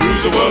big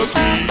bruiser was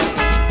he.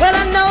 Well,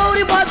 I know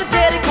he was a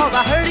daddy cause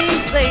I heard him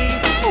say.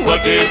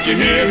 What did you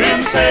hear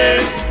him say?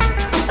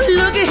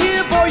 Looky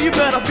here, boy, you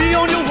better be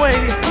on your way.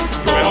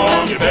 Going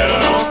on, you better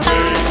not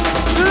pay.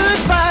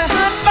 Goodbye,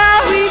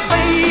 goodbye, sweet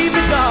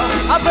baby doll.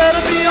 I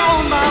better be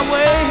on my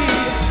way.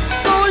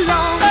 So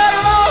long,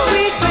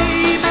 sweet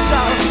baby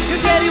doll.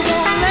 Your daddy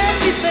won't let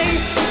me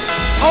stay.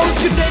 Oh,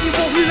 your daddy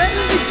won't let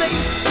me stay.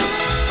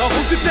 Oh,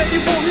 your daddy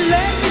won't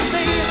let me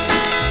stay.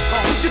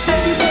 Oh, your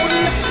daddy won't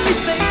let me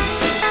stay.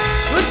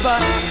 Goodbye,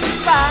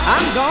 goodbye.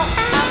 I'm gone.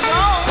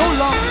 So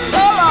long,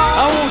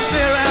 I won't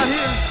stay around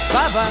here.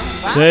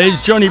 Bye-bye.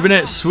 There's Johnny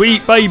Bennett,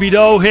 Sweet Baby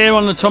Doll, here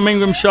on the Tom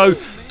Ingram Show,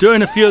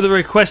 doing a few of the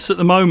requests at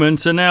the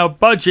moment. And now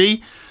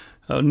Budgie,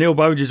 Neil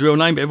Burridge's real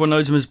name, but everyone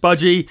knows him as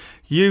Budgie.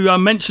 You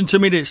mentioned to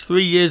me that it's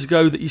 3 years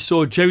ago that you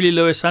saw Jerry Lee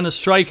Lewis and the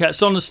Stray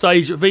Cats on the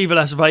stage at Viva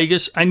Las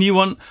Vegas, and you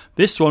want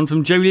this one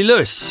from Jerry Lee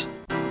Lewis.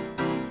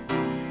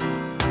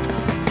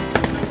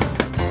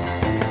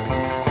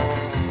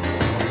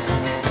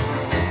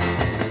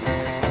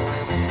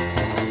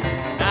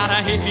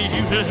 If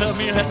you love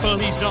me, let's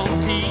please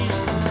don't tease.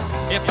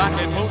 If I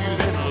can hold you,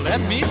 then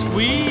let me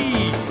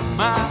squeeze.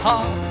 My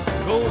heart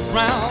goes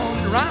round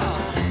and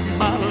round.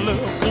 My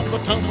love come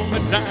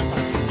tumbling down.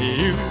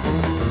 You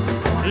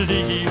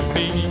leave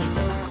me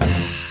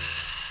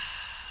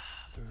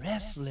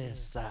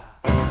breathless.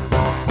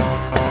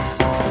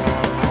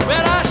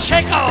 Well, I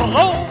shake all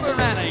over,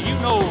 and you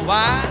know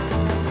why.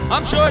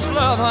 I'm sure it's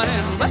love,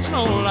 honey, that's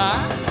no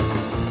lie.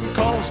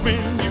 'Cause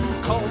when you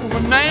call my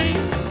name,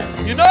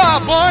 you know I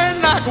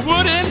burn like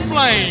wood in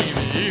flame.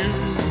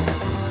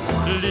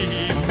 You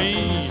leave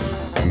me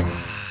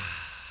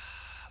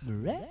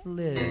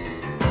breathless.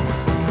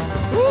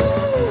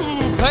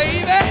 Ooh,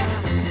 baby.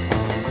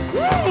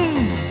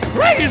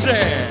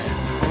 Crazy.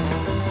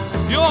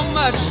 You're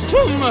much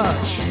too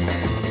much.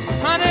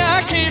 Honey,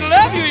 I can't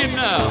love you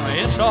enough.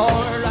 It's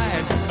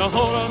alright to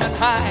hold me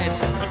tight.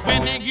 But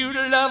when you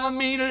love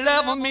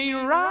me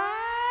right.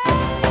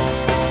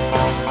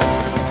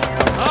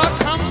 Oh,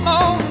 come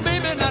on,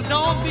 baby, now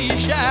don't be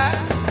shy.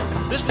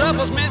 This love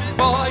was meant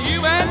for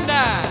you and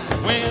I.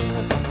 When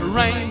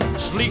rain,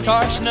 sleet,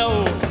 or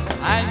snow,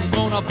 I'm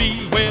gonna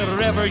be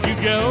wherever you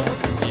go.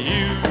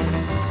 You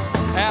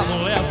have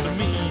left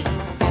me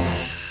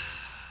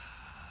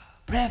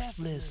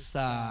breathless.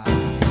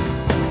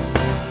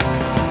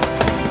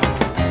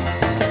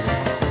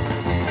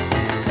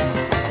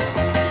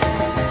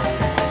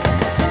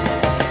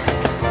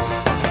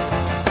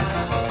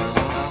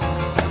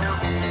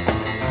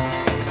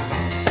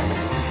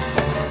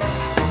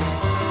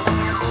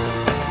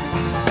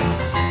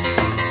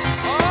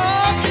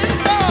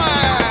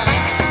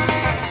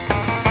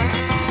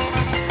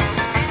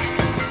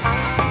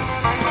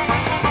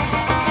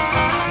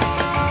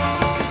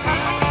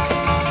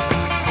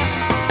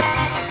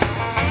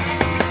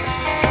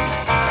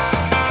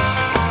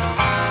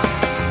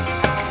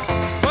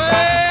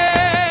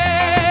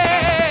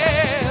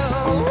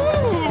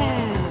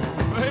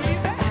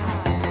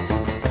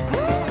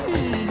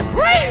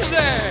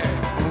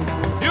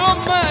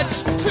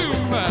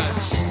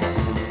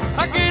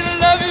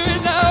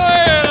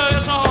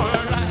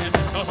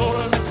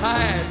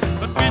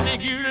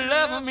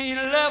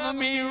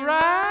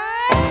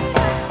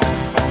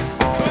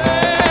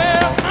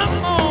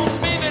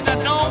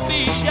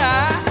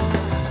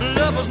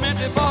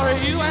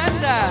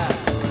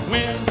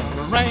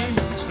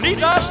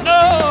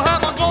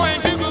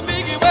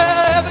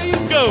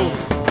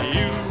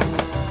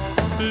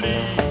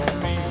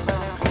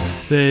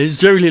 There's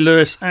Jerry Lee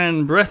Lewis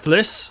and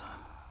Breathless.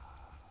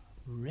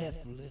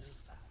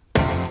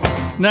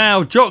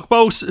 Now, Jack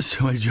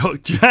Bolsover,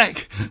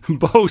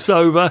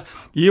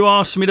 you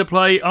asked me to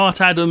play Art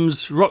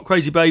Adams' Rock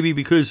Crazy Baby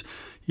because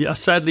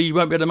sadly you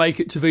won't be able to make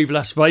it to Viva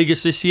Las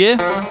Vegas this year.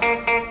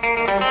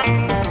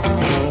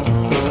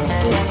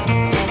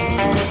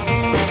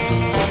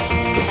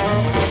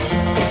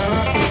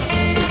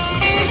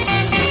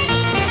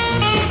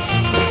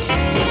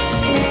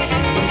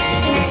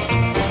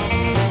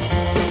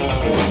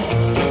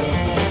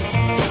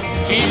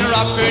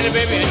 Rock crazy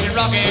baby and she's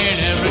rocking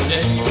every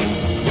day.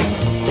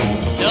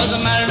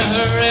 Doesn't matter to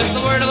her if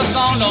the word of the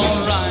song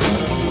don't rhyme.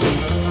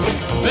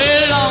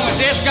 Very long as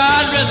it's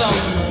got rhythm,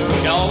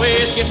 she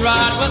always gets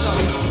right with them.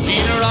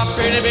 She's a rock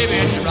crazy baby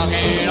and she's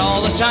rocking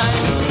all the time.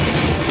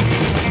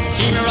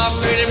 She's a rock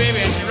crazy baby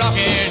and she's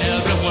rocking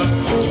everywhere.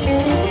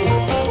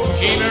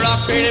 She's a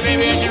rock crazy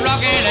baby and she's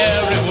rocking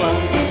everywhere.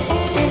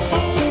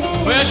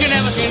 Well, you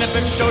never seen a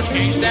picture so she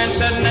can't stand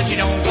sitting and she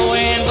don't go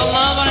in for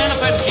loving and a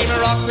petting. She's a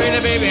rock crazy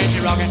baby and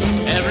she's rocking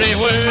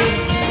everywhere.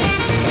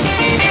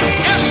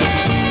 Yes.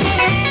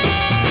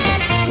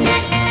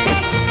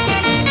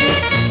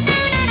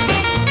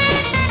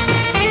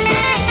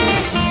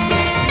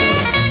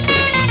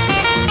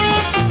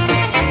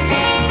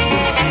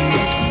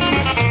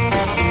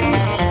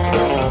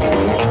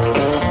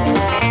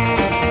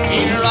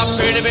 She's a rock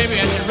crazy baby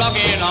and she's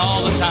rocking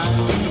all the time.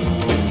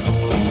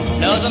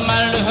 Doesn't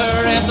matter to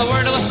her if the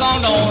word of the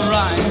song don't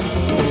rhyme.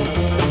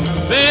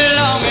 Very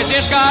long as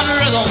it's got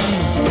rhythm,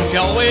 she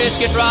always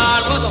gets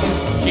right with them.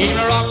 She's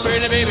a rock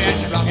crazy baby and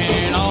she's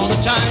rocking all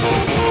the time.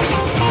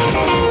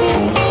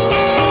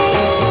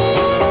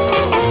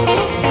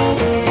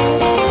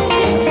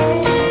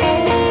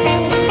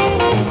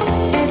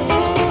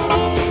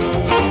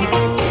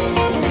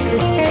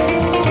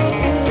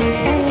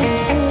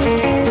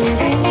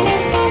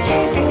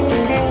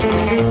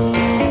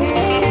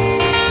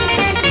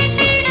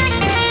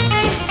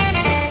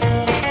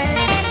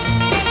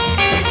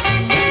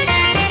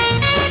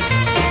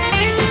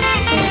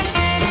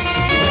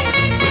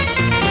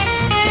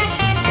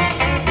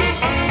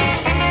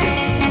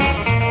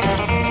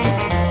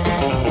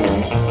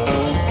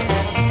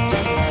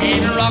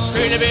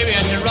 Crazy baby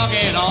and she's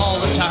rocking all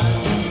the time.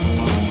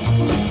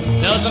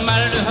 Doesn't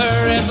matter to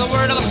her if the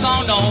word of a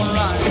song don't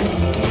rhyme.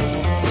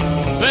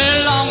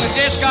 Very long as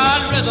it's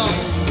got rhythm,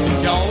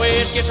 she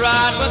always gets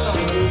right with them.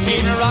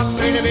 She's a rock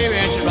crazy baby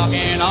and she's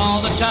rocking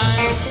all the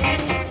time.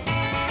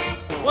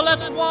 Well,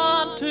 that's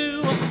 1,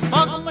 2,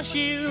 buckle my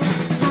shoe,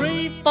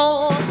 3,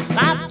 4,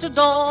 light the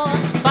door,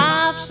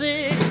 5,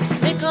 6,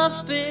 pick up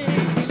stick,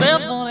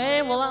 7,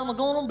 8. Well, I'm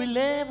gonna be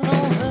living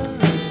on her.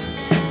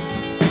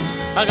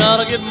 I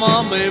gotta get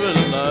my baby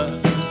tonight.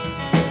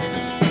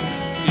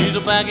 She's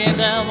a backing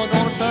down, we're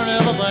gonna turn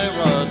everything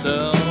right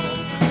down.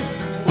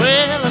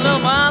 Well, a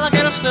little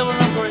alligator sliver,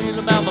 I'm crazy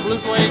about my blue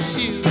suede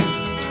shoes.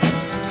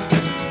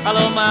 A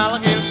little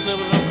alligator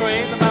sliver, I'm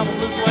crazy about my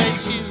blue suede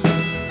shoes.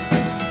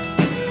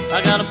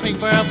 I got a pink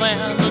pair of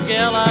pants, a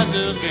gal I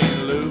just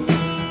can't lose.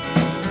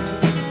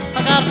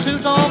 I got a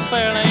two-tone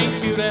fairly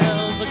cute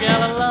as the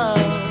gal I love.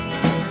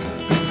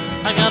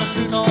 I got a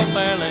two-tone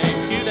fairly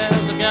cute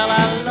as the gal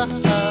I love.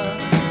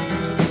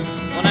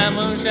 When that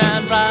moon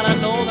shines bright, I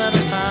know that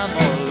it's time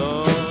for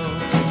love.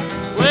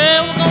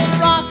 Well, we're gonna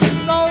rock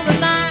and roll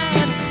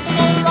tonight. We're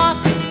gonna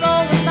rock and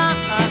roll tonight.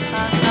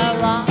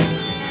 Rock.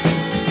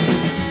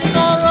 We're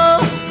gonna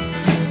roll.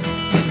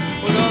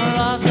 We're gonna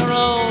rock and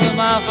roll in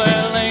my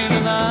fair lane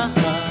tonight.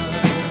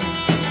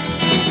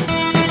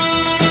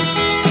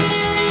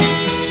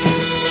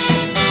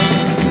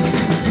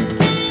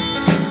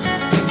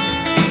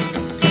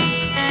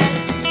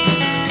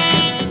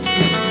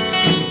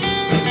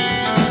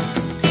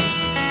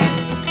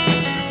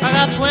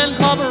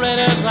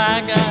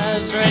 I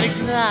got straight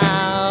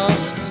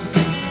exhaust.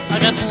 I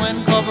got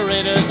twin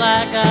carburetors,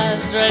 I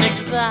got straight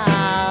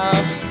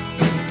exhaust.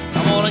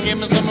 I'm gonna give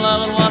me some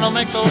loving while I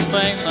make those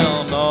things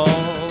sound off.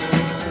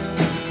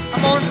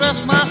 I'm gonna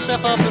dress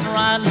myself up in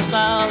riding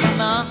style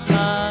tonight.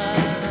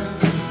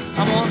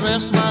 I'm gonna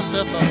dress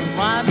myself up in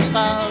riding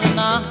style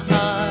tonight.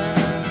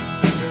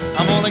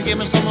 I'm gonna give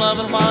me some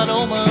loving while the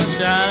old moon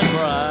shines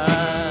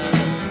bright.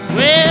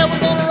 Well, we're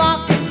gonna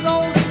rock and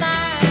roll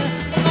tonight.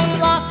 We're gonna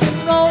rock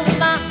and roll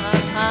tonight.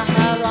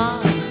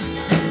 Rock.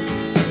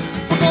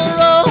 We're gonna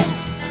roll.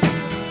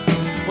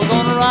 We're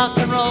gonna rock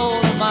and roll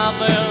in my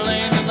fair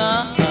lane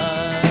tonight.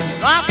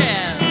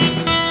 Rockin'.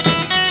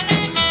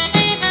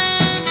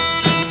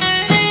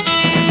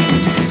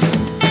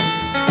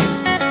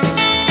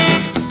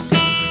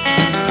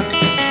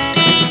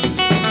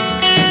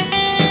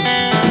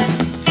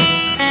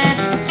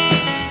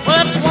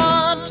 Well, it's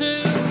 1,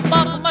 2,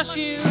 buckle my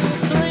shoe,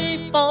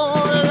 3, 4,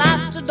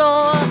 light the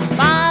door,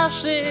 5,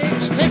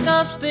 6, pick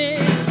up stick,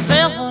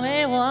 7,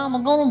 8, well,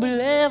 I'm gonna be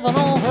living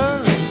on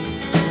her.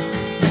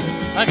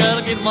 I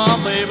gotta get my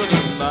baby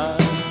tonight.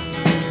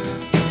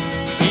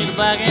 She's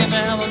back in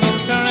town, I'm gonna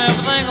turn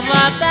everything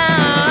upside down.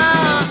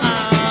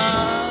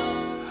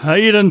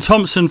 Hayden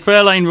Thompson,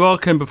 Fairlane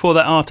Rock, and before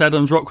that Art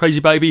Adams, Rock Crazy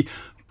Baby.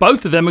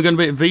 Both of them are going to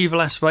be at Viva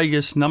Las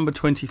Vegas, number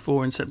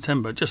 24 in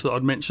September. Just thought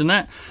I'd mention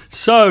that.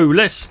 So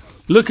let's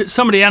look at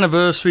some of the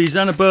anniversaries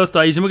and the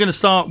birthdays, and we're going to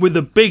start with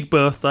the big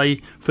birthday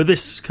for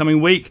this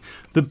coming week.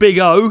 The Big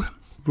O,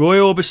 Roy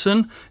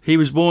Orbison. He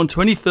was born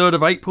 23rd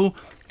of April,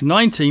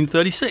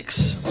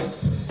 1936.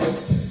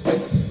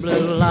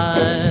 Blue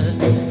light,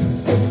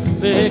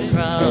 big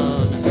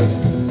crowd,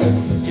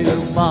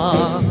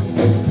 jukebox,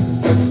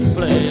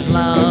 plays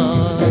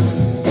loud,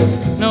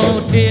 no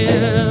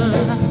tears,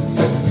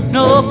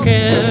 no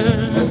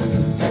care.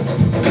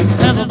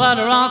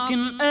 Everybody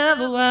rocking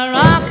everywhere.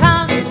 Rock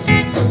house,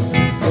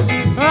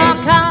 rock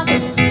house,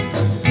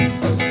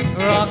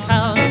 rock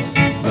house.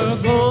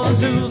 We're going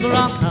to the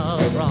rock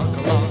house,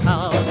 rock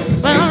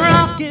house. Well,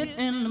 rock it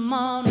in the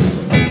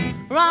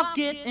morning, rock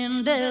it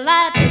in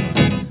daylight,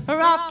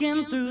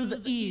 rocking through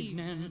the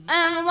evening,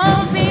 and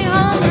won't be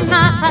home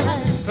tonight.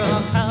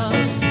 Rock house,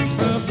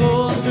 we're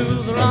going to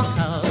the rock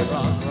house,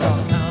 rock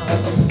house.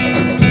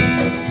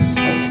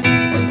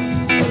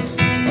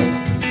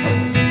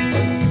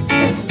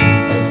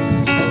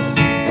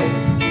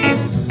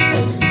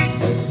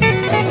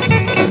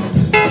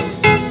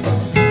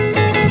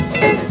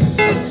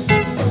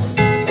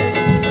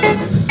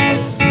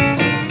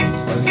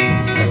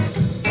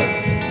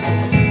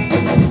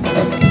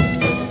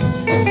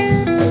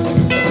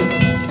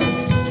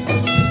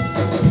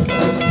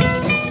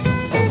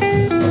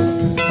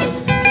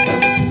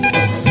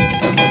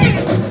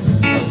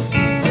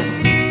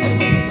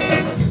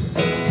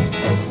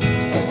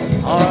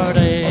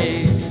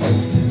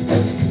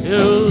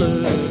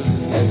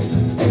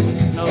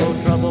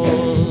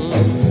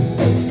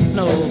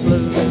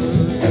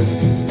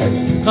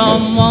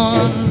 Come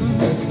on,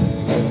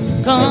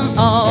 come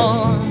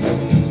on,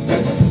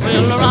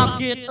 we'll rock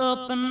it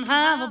up and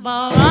have a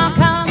ball. Rock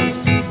house,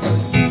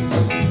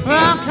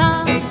 rock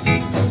house,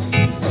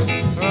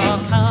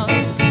 rock house.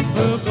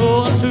 We're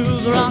going to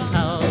the rock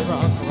house,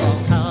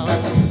 rock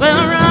house.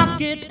 We'll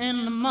rock it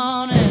in the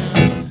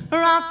morning,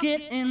 rock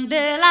it in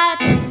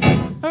daylight,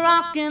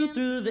 rocking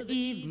through the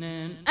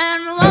evening,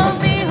 and we won't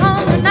be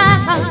home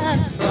tonight.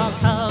 Rock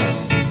house,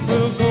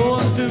 we're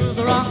going to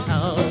the rock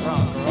house,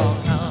 rock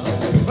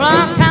house,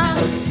 rock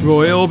house.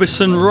 Roy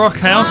Orbison, Rock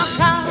House.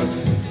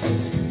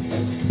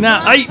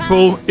 Now,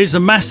 April is a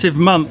massive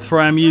month for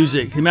our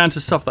music, the amount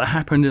of stuff that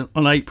happened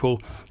on April.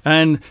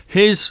 And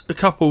here's a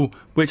couple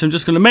which I'm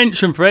just going to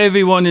mention for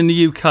everyone in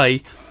the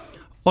UK.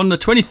 On the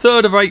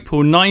 23rd of April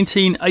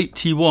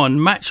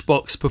 1981,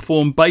 Matchbox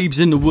performed Babes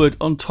in the Wood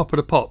on Top of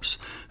the Pops.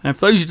 And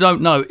for those who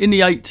don't know, in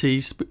the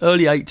 80s,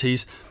 early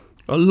 80s,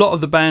 a lot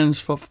of the bands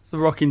for the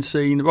rocking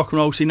scene, the rock and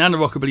roll scene and the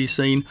rockabilly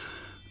scene,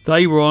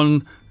 they were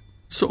on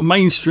sort of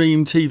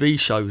mainstream TV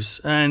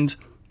shows. And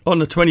on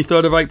the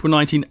 23rd of April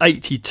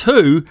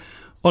 1982,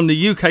 on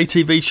the UK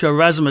TV show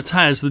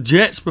Razzmatazz, the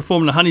Jets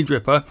performed the Honey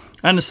Dripper,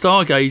 and the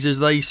Stargazers,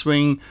 they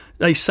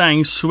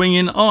sang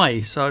Swingin' Eye.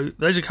 So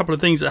there's a couple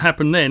of things that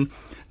happened then.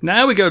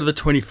 Now we go to the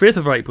 25th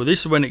of April. This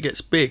is when it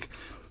gets big.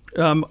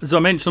 As I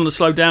mentioned on the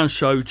Slow Down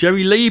show,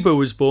 Jerry Lieber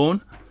was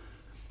born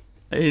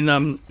in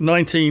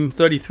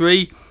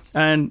 1933,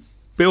 and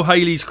Bill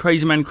Haley's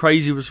Crazy Man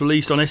Crazy was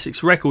released on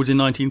Essex Records in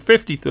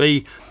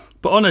 1953.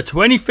 But on the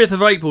 25th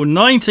of April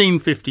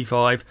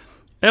 1955,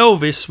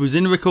 Elvis was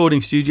in the recording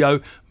studio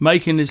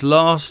making his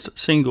last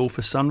single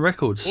for Sun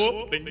Records.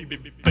 Oh, baby,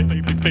 baby, baby,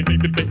 baby,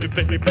 baby, baby, baby,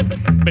 baby,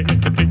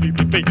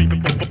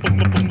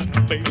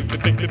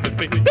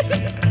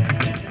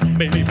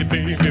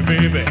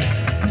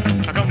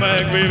 I come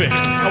back, baby.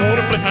 I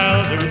wanna play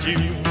house with you.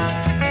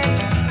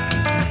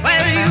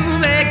 Well, you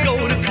may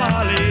go to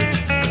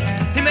college,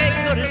 you may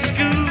go to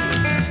school,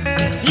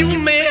 you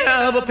may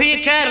have a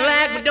pink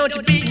Cadillac, but don't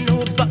you be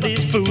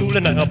nobody's fool.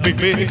 And now,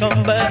 baby,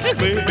 come back,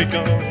 baby,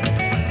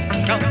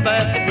 come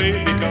back,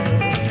 baby,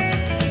 come.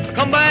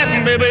 Come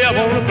back, baby, I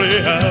wanna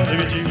play house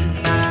with you.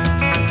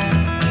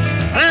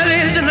 Now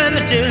listen, let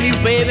me tell you,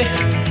 baby,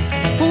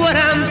 what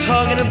I'm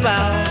talking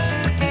about.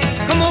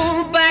 Come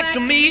on back to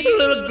me,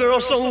 little girl,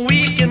 so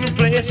we can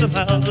play some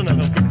house now.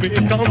 Baby,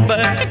 come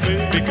back,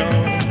 baby,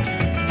 come.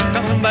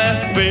 Come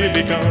back,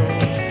 baby, come.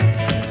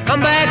 Come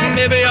back,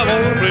 baby, I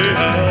wanna play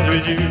house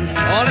with you.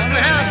 I wanna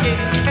play house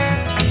with you.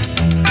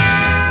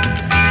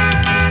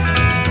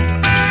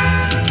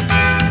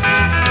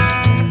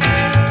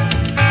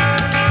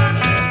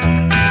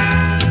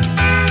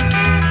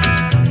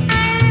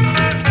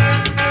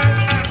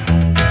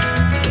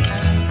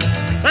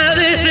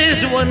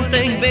 One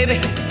thing, baby,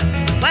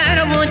 I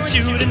don't want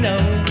you to know.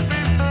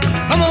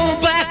 Come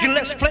on back and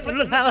let's play a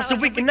little house so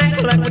we can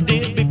act like we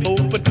did before.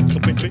 But so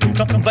baby,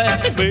 come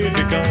back, baby,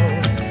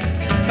 come.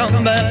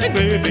 Come back,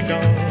 baby,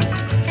 come.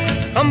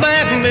 Come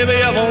back,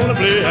 baby, I wanna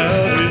play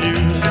house with you.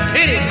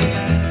 Hit it.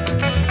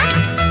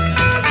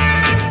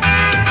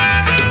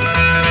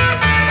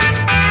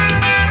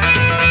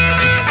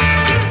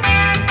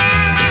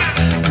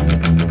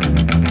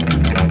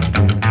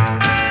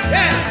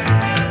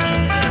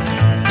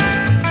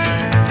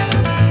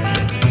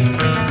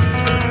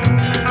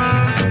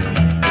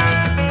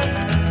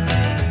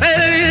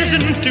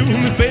 To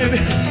me, baby,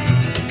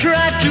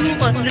 try to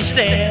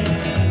understand.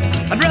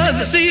 I'd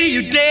rather see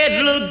you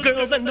dead, little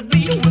girl, than to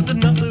be with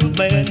another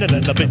man.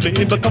 And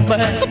baby, come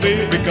back,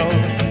 baby,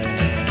 come.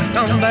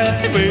 Come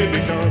back, baby,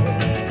 come.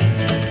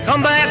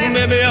 Come back,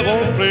 baby, I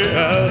wanna play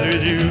house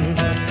with you.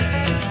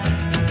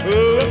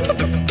 Oh,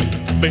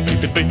 baby,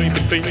 baby,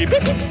 baby, baby,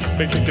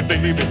 baby,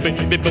 baby,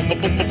 baby, boom, boom,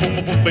 boom, boom,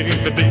 boom, baby,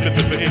 baby,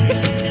 baby,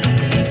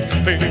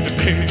 baby,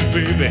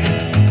 baby.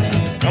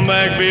 Come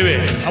back, baby,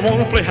 I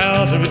wanna play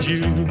house with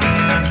you.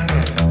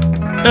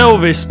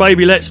 Elvis,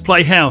 baby, let's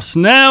play house.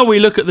 Now we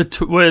look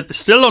at we're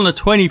still on the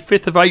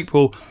 25th of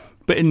April,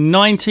 but in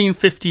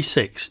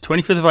 1956,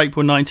 25th of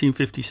April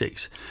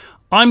 1956.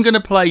 I'm going to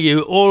play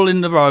you all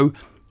in a row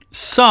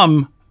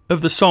some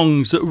of the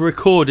songs that were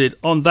recorded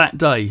on that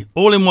day,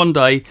 all in one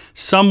day.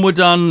 Some were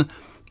done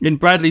in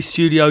Bradley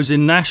Studios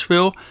in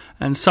Nashville,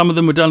 and some of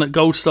them were done at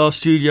Gold Star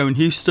Studio in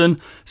Houston.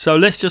 So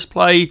let's just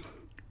play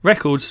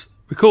records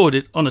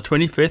recorded on the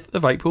 25th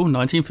of April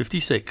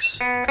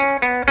 1956.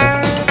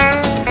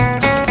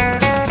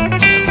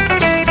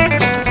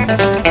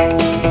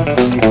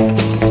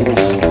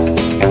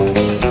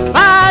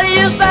 I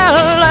used to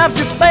love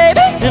you, baby,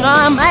 and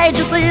I made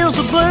you feel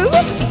so blue.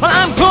 But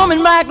I'm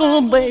coming back,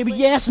 little baby,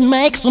 yes, and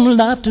make some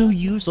love to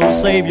you. So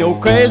save your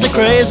crazy,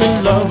 crazy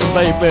love,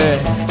 baby.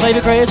 Save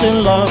your crazy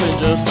loving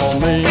just for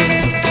me.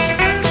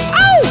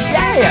 Oh,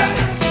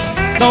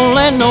 yeah! Don't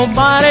let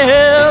nobody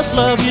else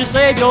love you.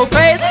 Save your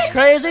crazy,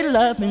 crazy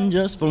loving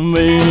just for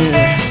me.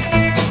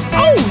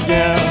 Oh,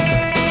 yeah.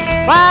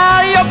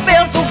 Why you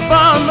feel so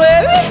fun,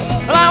 baby?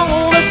 And I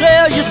wanna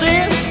tell you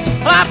this.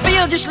 I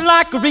feel just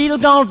like a real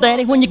gone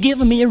daddy when you're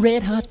giving me a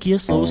red hot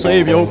kiss. So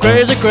save your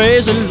crazy,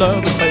 crazy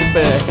loving,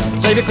 baby.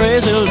 Save your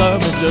crazy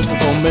loving just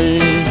for me.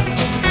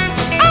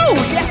 Oh,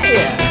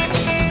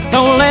 yeah.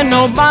 Don't let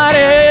nobody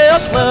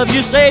else love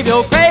you. Save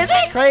your crazy,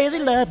 crazy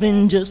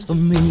loving just for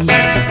me.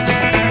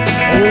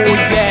 Oh,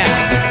 yeah.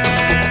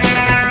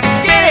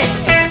 Get it!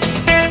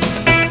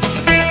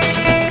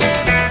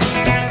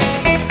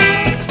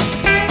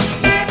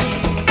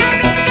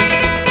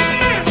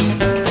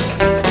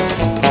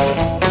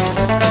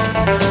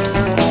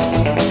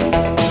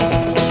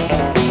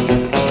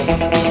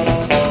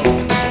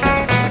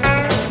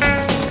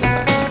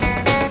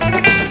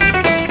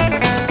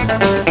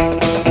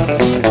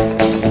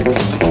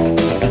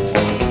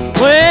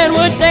 When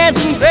we're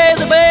dancing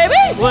crazy, baby,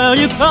 well,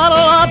 you cuddle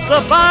up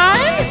so fine.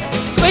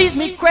 Squeeze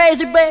me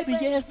crazy, baby,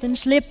 yes, then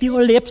slip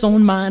your lips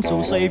on mine.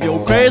 So save your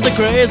crazy,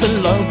 crazy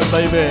loving,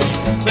 baby.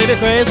 Save your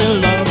crazy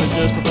loving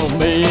just for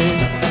me.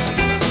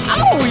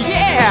 Oh,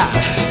 yeah!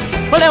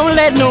 Well, don't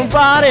let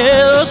nobody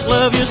else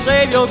love you.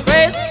 Save your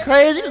crazy,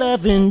 crazy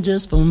loving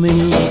just for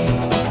me.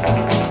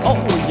 Oh,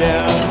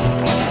 yeah.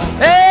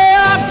 Hey,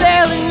 I'm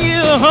telling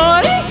you,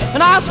 honey,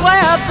 and I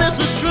swear this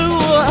is true.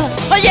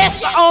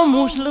 Yes, I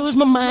almost lose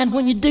my mind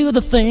when you do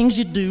the things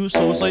you do.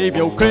 So save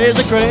your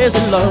crazy, crazy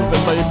loving,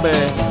 baby.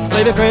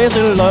 Save your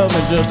crazy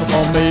loving just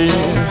for me.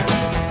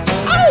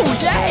 Oh,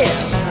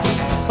 yes!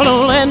 Well,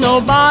 don't let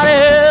nobody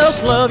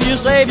else love you.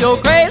 Save your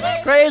crazy,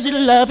 crazy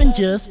loving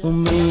just for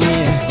me.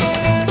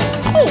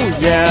 Oh,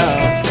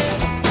 yeah.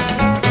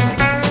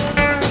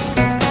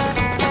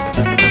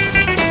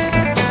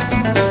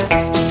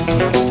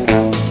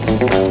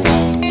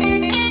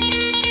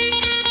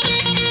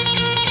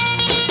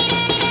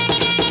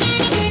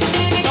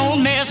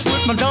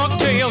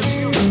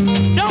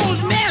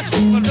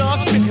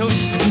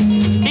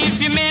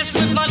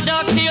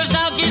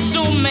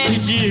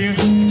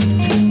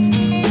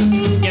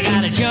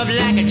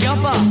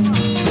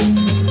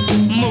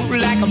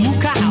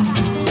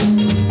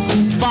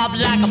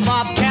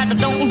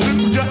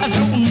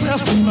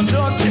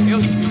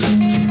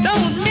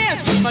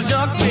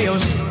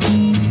 DuckTales.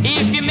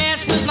 If you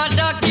mess with my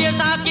DuckTales,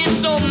 I'll get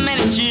so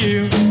many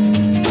cheers.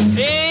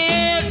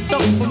 Hey,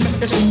 don't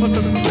mess with my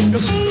DuckTales.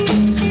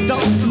 ducktails.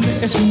 Don't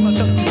mess with my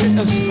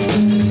ducktails.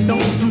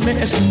 Don't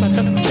mess with my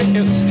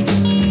ducktails.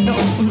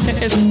 Don't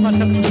mess with my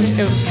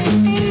ducktails.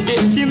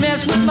 If you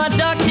mess with my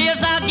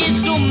ducktails, I'll get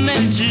so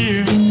many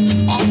cheers.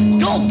 Oh,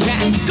 go,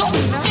 cat, go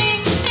now.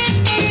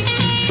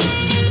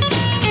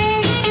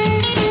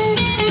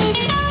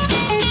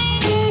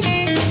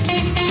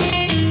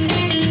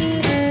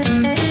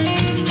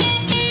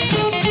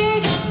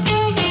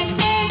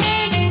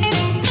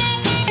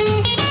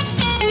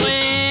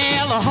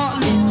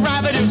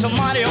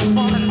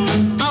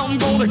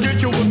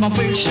 My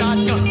big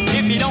shotgun.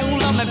 If you don't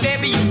love me,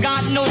 baby, you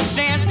got no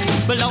sense.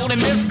 But Lordy,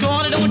 Miss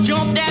Corner, don't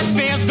jump that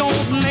fence.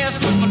 Don't mess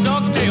with my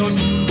ducktails.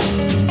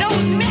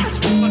 Don't mess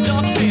with my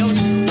ducktails.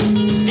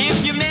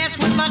 If you mess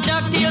with my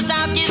ducktails,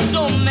 I'll get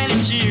so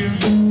many cheers.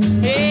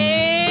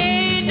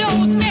 Hey,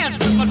 don't mess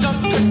with my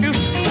ducktails.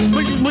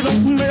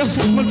 Don't mess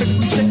with my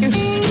ducktails.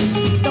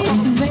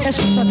 Don't mess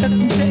with my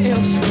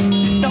ducktails.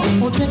 Don't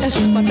mess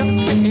with my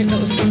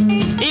ducktails.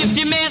 If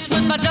you mess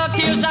with my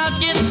ducktails, I'll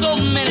get so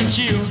many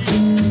cheers.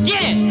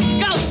 Get it!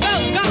 Go, go,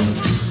 go!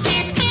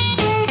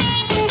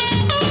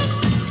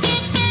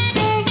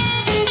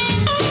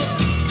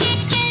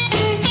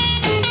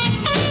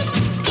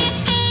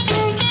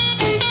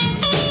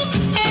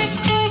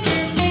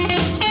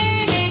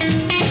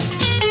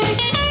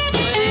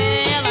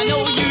 Well, I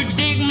know you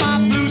dig my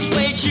blue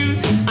suede shoe.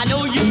 I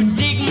know you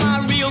dig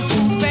my real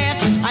cool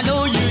pants. I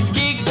know you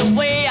dig the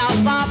way I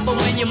pop. But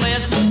when you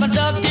mess with my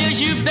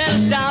ducktails, you better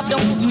stop.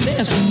 Don't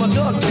mess with my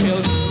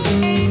ducktails.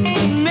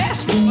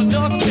 Mess with my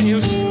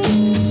ducktails.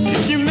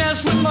 If you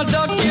mess with my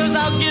ducktails,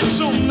 I'll get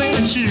so mad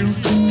at you.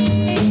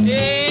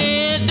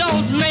 Yeah,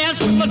 don't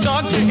mess with my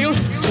ducktails.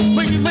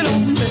 Baby,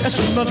 don't mess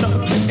with my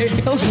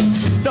ducktails.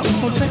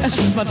 Don't mess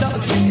with my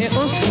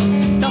ducktails.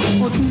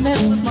 Don't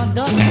mess with my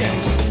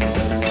ducktails.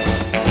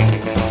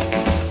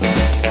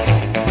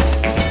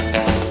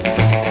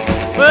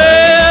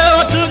 Well,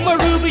 I took my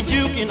Ruby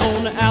juking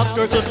on the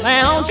outskirts of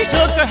town. She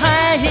took her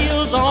high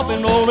heels off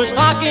and rolled her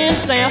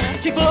stockings down.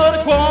 She put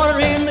a quarter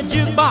in the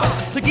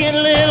jukebox to get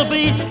a little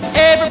beat.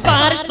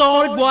 Everybody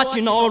started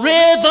watching all the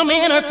rhythm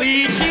in her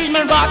feet. She's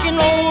my rockin'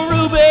 old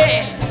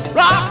Ruby.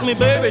 Rock me,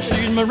 baby.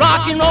 She's my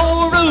rockin'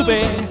 old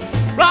Ruby.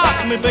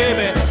 Rock me,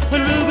 baby.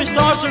 When Ruby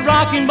starts to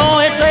rockin',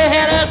 boy, it's a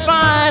head as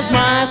fine as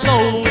my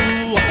soul.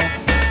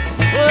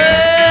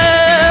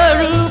 Well,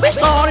 Ruby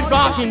started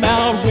rocking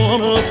about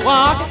 1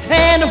 o'clock,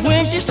 and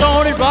when she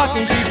started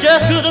rocking, she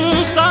just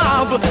couldn't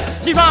stop.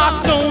 She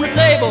rocked on the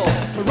table,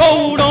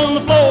 rolled on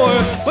the floor,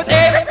 with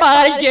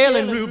everybody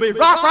yelling, Ruby,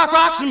 rock, rock,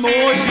 rock some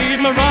more. She's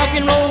my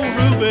rockin' old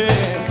Ruby.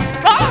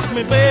 Rock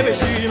me, baby,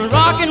 she's my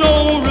rockin'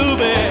 old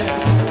Ruby.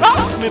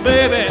 Rock me,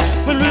 baby.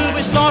 When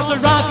Ruby starts to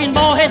rockin',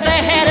 boy, it's a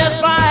head as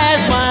fine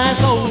as my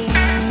soul.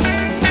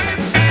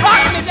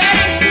 Rock me, daddy.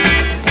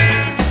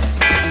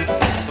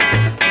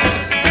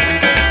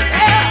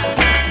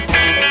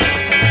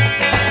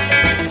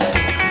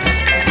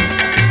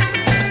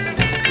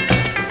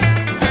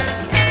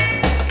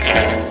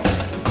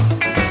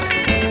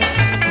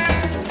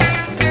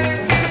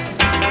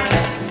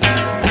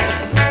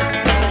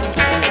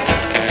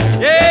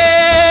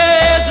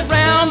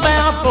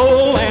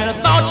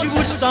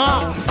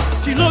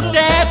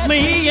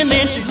 And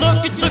then she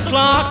looked at the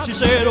clock. She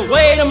said, oh,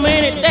 wait a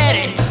minute,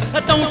 Daddy,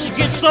 don't you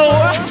get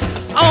sore?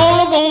 All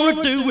I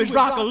wanna do is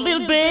rock a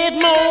little bit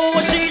more.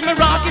 She's my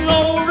rockin'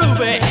 old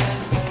Ruby.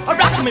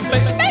 Rock me,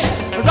 baby.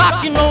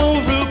 Rockin'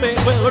 old Ruby.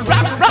 Well,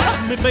 rock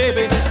me,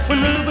 baby.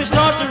 When Ruby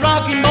starts to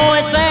rockin', boy,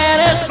 it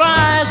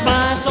satisfies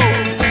my soul.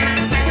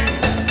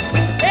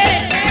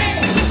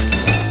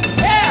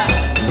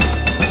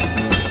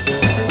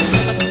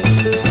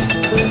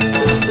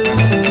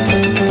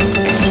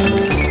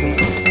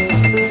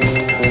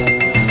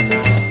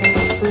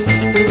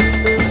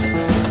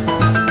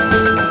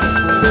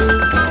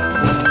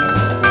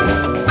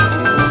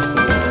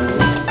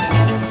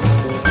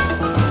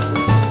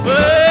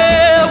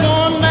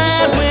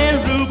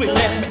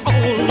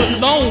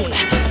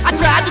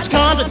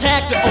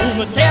 On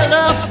the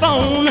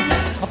telephone,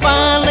 I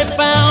finally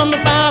found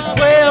about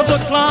 12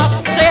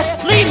 o'clock.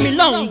 Said, leave me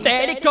alone,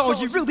 Daddy,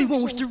 cause your Ruby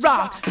wants to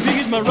rock.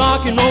 She's my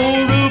rockin'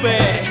 old Ruby.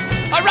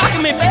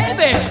 Rockin' me,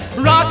 baby.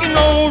 Rockin'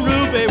 old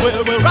Ruby.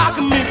 Well,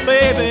 rockin' me,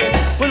 baby.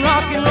 When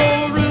rockin'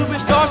 old Ruby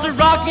starts to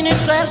rockin', it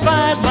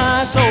satisfies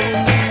my soul.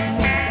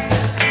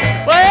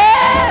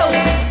 Well,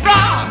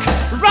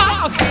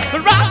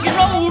 rockin'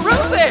 old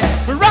Ruby.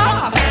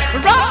 Rock,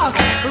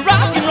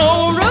 rockin'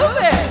 old Ruby.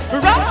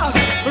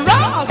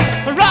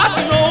 Rockin'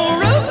 old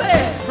Ruby,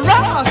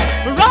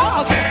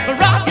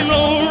 rockin'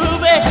 old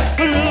Ruby.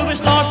 When Ruby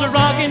starts to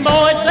rockin',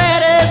 boy, it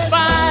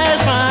satisfies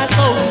my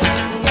soul.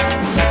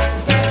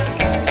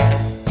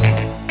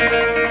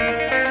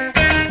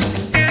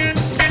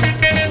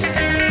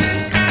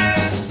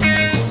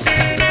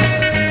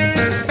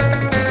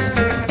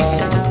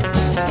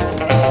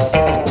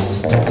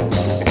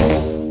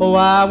 Oh,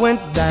 I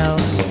went down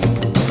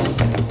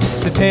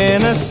to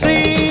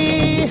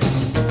Tennessee.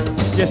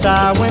 Yes,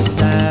 I went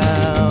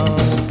down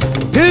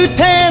to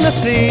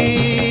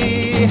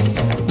Tennessee.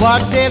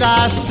 What did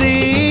I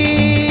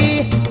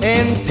see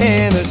in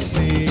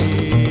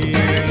Tennessee?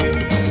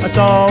 I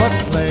saw a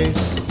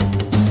place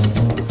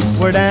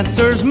where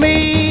dancers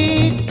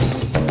meet.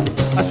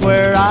 I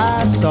swear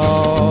I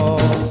saw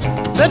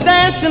the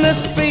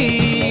dancingest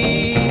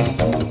feet.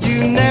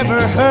 You never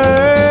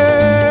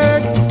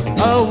heard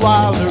a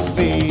wilder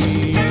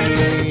beat.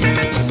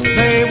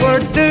 They were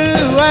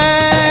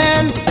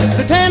doing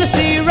the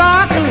Tennessee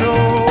rock and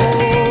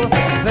roll.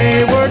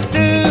 They were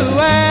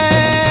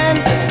doing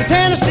the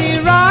Tennessee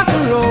rock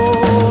and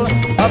roll.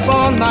 Up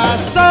on my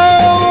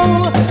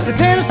soul, the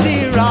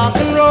Tennessee rock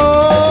and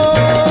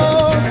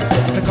roll.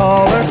 The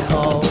caller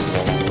called,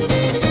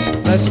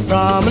 let's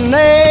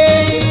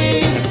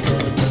promenade.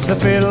 The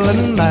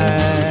fiddling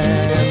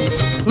man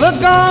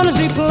looked on as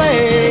he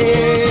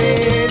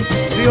played.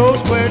 The old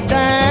square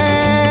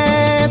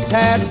dance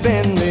had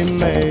been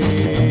remade.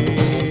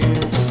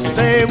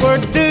 They were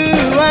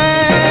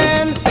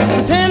doing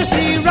the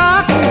Tennessee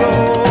rock and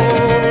roll.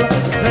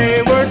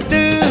 They were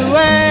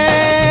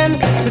doing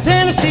the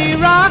Tennessee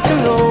rock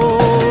and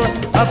roll.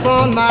 Up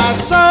on my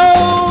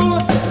soul,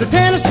 the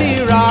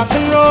Tennessee rock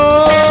and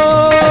roll.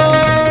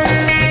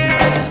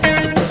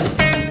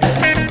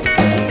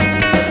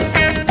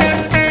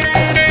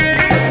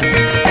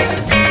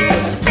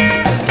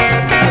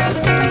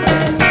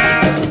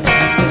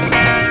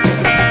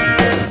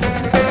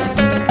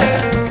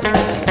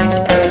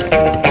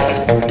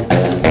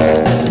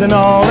 Then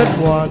all at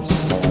once,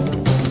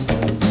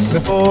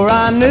 before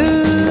I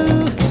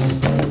knew,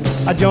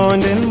 I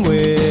joined in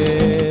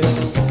with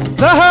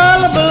the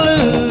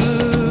hullabaloo.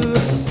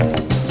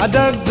 I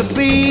dug the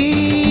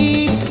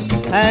beat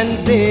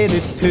and did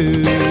it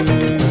too.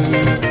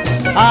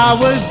 I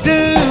was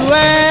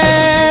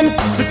doing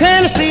the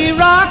Tennessee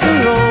rock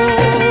and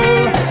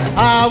roll.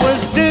 I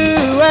was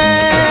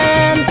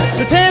doing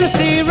the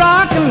Tennessee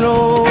rock and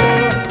roll.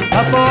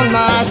 Up on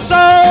my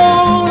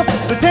soul,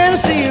 the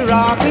Tennessee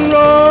rock and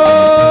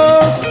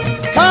roll.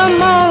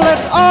 Come on,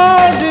 let's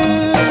all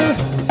do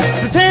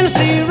the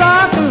Tennessee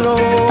rock and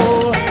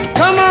roll.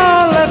 Come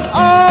on, let's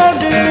all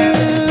do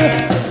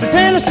the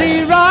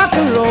Tennessee rock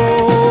and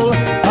roll.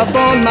 Up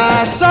on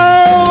my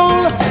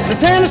soul, the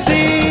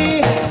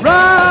Tennessee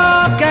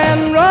rock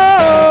and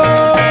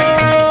roll.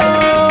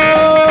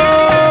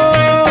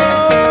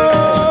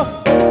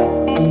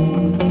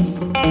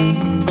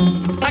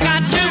 I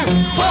got 2,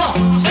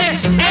 4,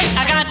 6, 8.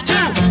 I got 2,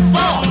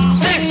 4,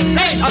 6, 8.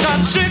 I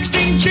got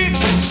 16 chicks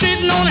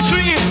sitting on a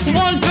tree.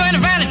 One turned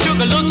around and took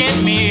a look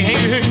at me. Hey,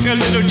 hey,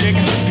 little chick,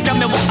 tell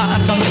me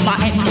what's on your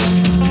mind.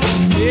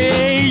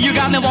 Hey, you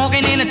got me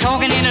walking in and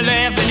talking and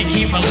laughing and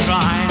keep on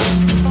crying.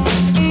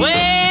 Well,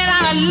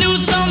 I knew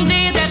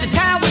someday that the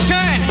time would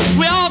turn.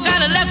 We all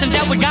got a lesson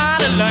that we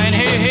gotta learn.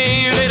 Hey,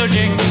 hey, little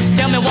chick,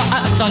 tell me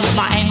what's on your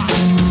mind.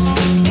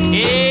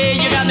 Yeah,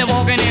 you got me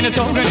walking in and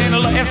talking and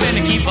laughing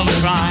and keep on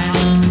crying.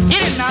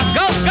 Get it now,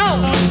 go, go.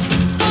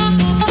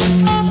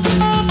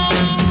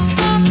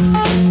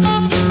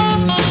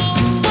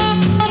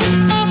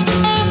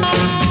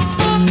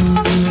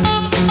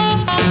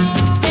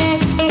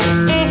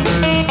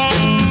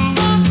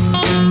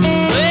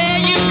 Well,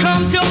 you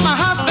come to my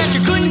house, but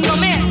you couldn't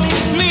come in.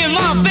 Me and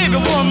my baby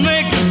wanna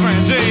make you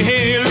friends. Hey,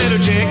 hey, little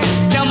chick,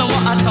 tell me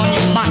what's on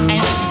your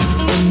mind.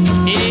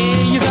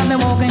 Yeah, you got me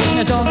walking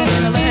and talking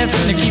and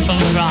laughing and keep on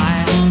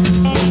crying.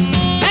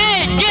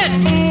 Hey, get!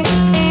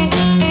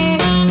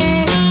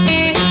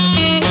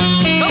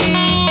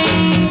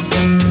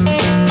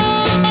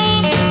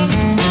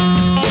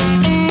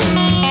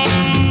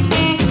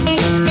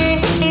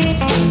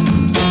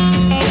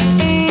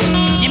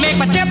 You make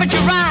my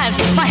temperature rise,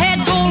 my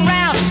head go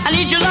round. I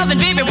need your loving,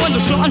 baby, when the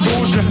sun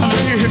goes down.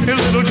 Hey,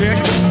 little chick,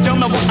 tell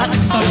me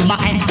what's on your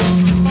mind.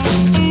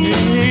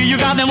 Yeah, you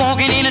got me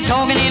walking in and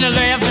talking in and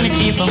laughing and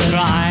keep on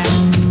crying.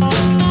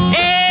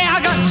 Hey, I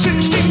got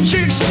 16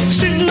 chicks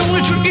sitting on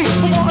a tree.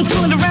 One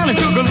turned around and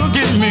took a look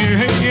at me.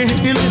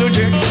 Hey, little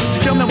chick,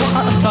 tell me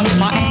what's on your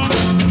mind.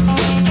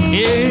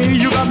 Yeah,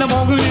 you got me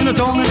walking in and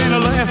talking in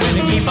and laughing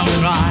and keep on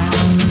crying.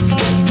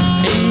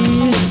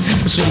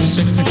 Hey,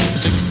 16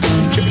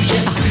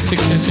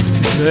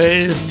 chicks.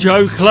 There's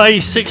Joe Clay,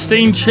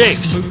 16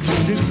 Chicks.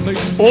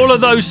 All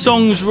of those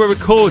songs were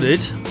recorded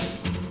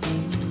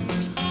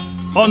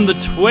on the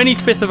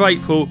 25th of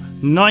April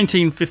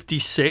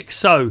 1956.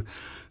 So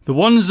the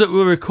ones that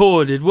were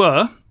recorded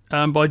were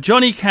by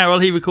Johnny Carroll.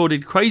 He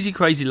recorded Crazy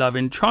Crazy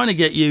Lovin', Trying to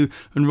Get You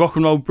and Rock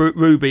and Roll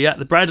Ruby at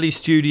the Bradley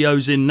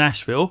Studios in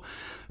Nashville.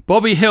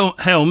 Bobby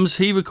Helms,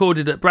 he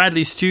recorded at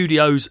Bradley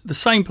Studios, the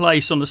same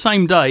place on the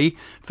same day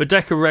for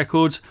Decca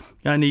Records,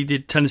 and he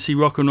did Tennessee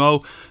Rock and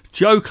Roll.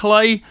 Joe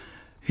Clay,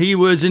 he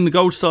was in the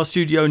Gold Star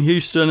Studio in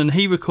Houston, and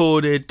he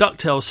recorded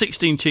DuckTales,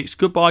 16 Chicks,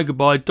 Goodbye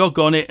Goodbye,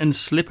 Doggone It, and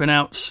Slipping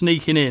Out,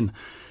 Sneaking In.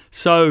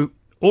 So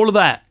all of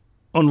that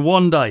on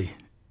one day.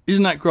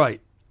 Isn't that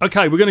great?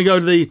 Okay, we're going to go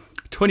to the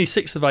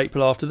 26th of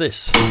April after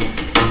this.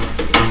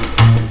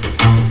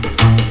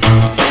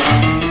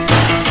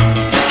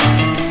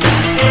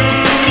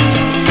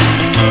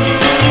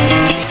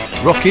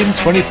 Rockin'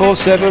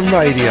 24/7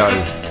 radio.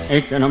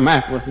 Ain't gonna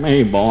mess with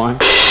me, boy.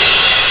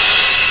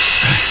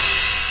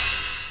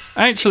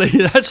 Actually,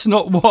 that's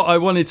not what I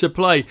wanted to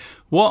play.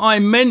 What I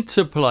meant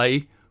to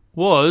play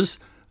was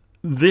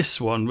this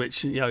one,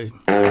 which, you know,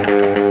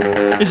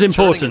 is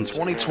important.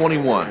 Turning in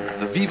 2021,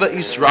 the Viva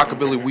East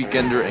Rockabilly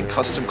Weekender and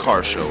Custom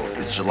Car Show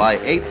is July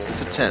 8th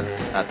to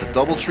 10th at the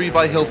Doubletree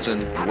by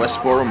Hilton in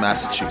Westboro,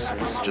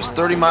 Massachusetts, just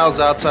 30 miles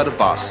outside of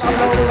Boston.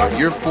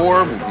 Year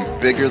 4 will be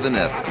bigger than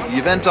ever. The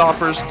event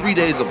offers 3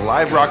 days of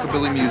live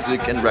rockabilly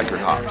music and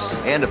record hops,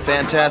 and a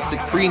fantastic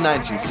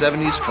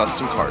pre-1970s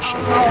custom car show.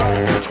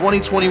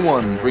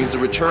 2021 brings the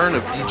return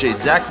of DJ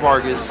Zach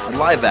Vargas and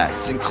live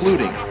acts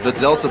including the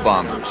Delta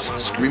Bombers,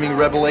 Screaming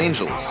Rebel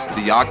Angels,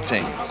 the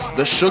Octanes,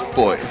 the Shook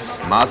Boys,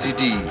 Mozzie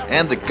D,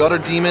 and the Gutter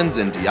Demons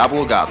and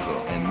Diablo Gato,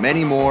 and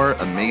many more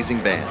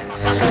amazing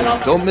bands.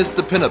 Don't miss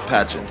the pinup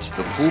pageant,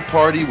 the pool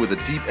party with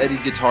a Deep Eddy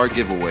guitar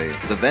giveaway,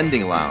 the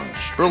vending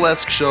lounge,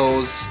 burlesque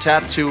shows,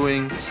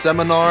 tattooing,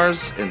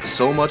 seminars, and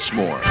so much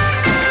more.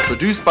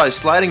 Produced by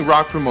Sliding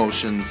Rock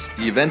Promotions,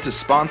 the event is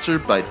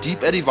sponsored by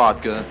Deep Eddy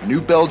Vodka, New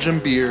Belgium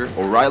Beer,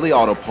 O'Reilly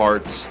Auto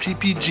Parts,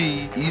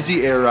 PPG,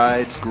 Easy Air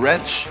Ride,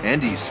 Gretsch,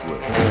 and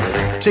Eastwood.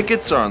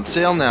 Tickets are on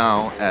sale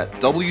now at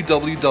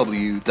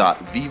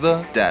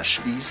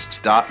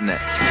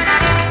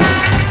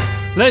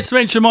www.viva-east.net. Let's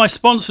mention my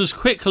sponsors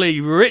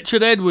quickly.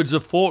 Richard Edwards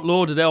of Fort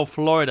Lauderdale,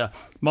 Florida.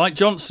 Mike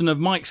Johnson of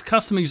Mike's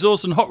Custom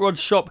Exhaust and Hot Rod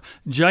Shop,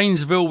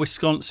 Janesville,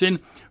 Wisconsin.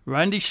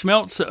 Randy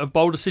Schmeltzer of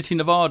Boulder City,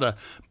 Nevada.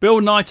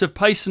 Bill Knight of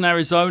Payson,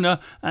 Arizona.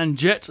 And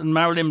Jet and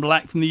Marilyn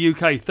Black from the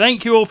UK.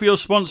 Thank you all for your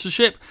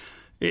sponsorship.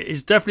 It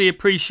is definitely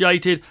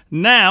appreciated.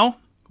 Now,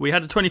 we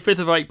had the 25th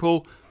of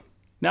April.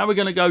 Now we're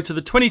going to go to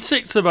the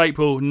 26th of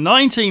April,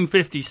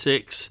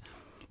 1956.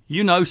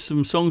 You know,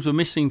 some songs were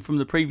missing from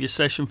the previous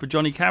session for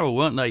Johnny Carroll,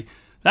 weren't they?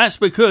 That's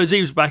because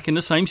he was back in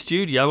the same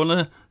studio on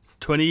the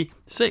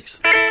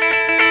 26th.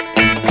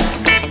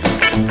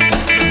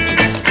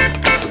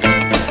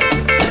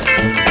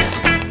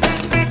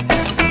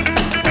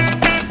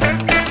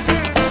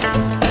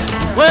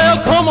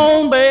 Well, come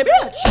on, baby,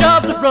 let's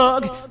shove the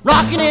rug.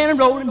 Rocking and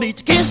rolling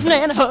beats, kissing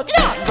and hugging.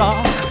 Hot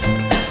rock,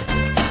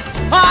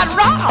 hot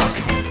rock,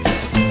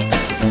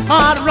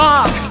 hot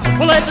rock.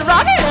 Well, let's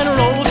rock and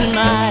roll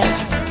tonight.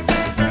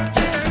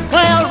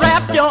 Well,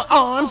 wrap your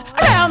arms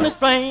around this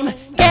frame.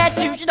 Can't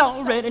you should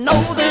already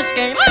know this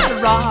game.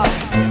 Hot rock,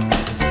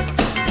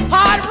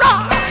 hot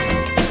rock,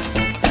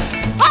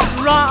 hot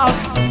rock.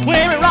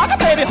 When we rock,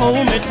 baby,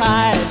 hold me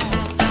tight.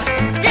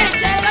 Get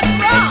it down,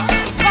 let's rock.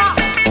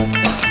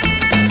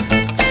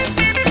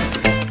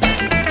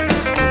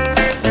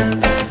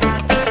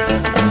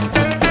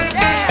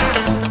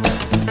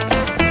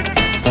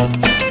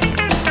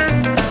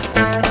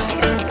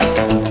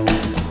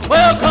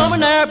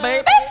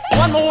 Baby,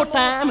 one more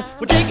time.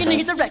 We're taking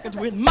these records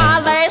with my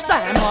last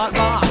time. Hot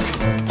rock,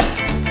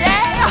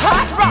 yeah,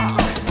 hot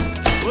rock.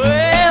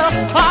 Well,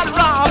 hot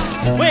rock.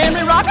 When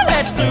we rock it,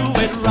 let's do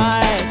it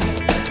right.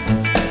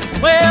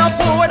 Well,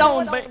 pour it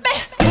on, baby,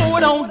 pour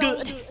it on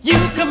good. You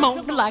come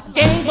on like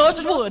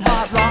gangbusters would.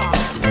 Hot rock,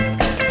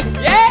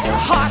 yeah,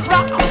 hot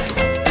rock,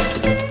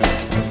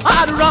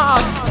 hot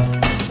rock.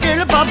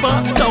 Scared of my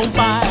butt, don't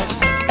bite.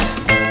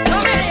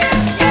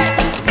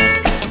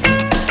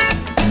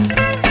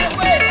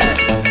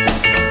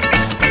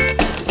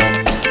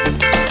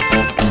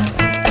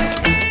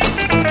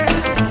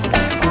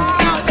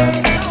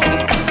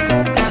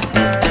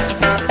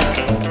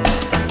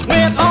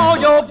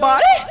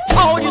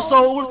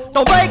 Soul,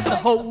 don't break the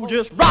hold,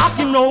 just rock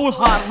and roll.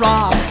 Hot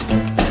rock,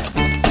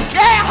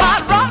 yeah,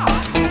 hot rock,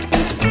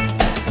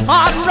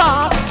 hot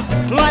rock.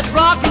 Let's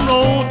rock and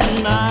roll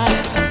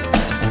tonight.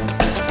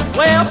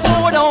 Well,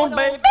 pour it on,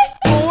 baby,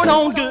 pour it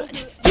on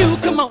good. You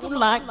come on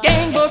like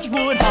gangbusters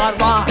would. Hot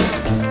rock,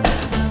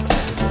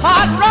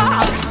 hot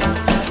rock,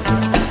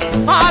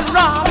 hot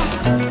rock.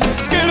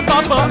 Scared of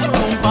my butt,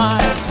 don't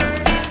bite.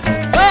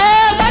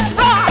 Well, let's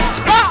rock,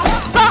 rock,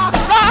 rock,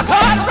 rock,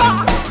 hot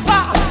rock.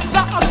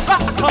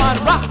 Hot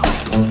rock,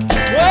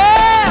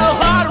 well,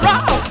 hot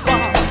rock,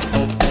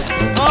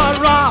 hot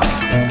rock.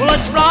 Well,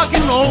 let's rock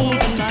and roll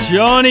tonight.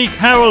 Johnny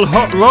Carroll,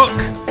 Hot Rock,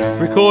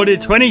 recorded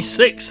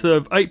 26th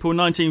of April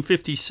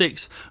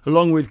 1956,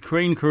 along with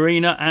Queen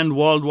Karina and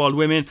Wild Wild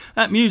Women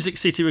at Music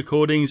City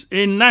Recordings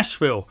in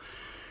Nashville.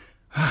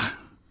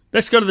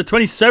 Let's go to the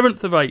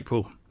 27th of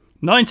April.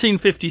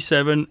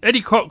 1957,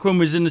 Eddie Cochran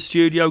was in the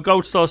studio,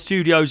 Gold Star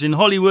Studios in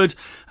Hollywood,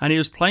 and he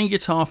was playing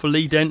guitar for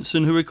Lee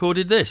Denson, who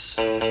recorded this.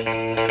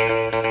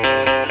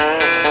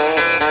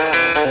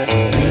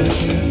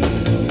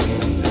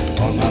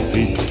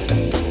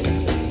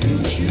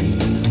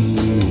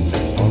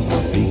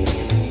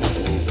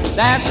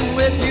 Dancing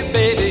with you,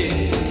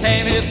 baby,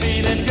 came here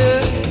feeling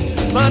good.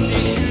 But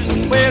these shoes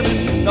I'm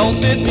wearing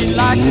don't fit me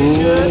like they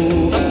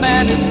should. The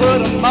man who put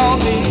them on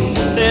me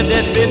said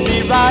they fit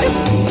me right.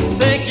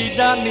 Think he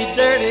done me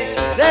dirty,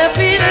 they're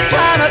feeling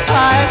kinda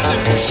tight.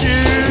 New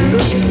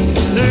shoes,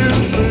 new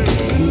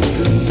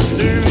blues,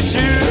 new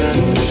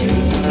shoes,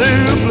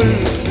 new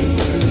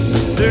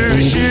blues,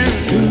 new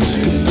shoes.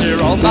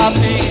 They're on my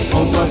feet,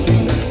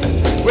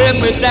 when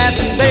we're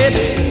dancing,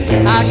 baby,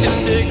 I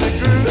can dig the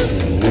groove.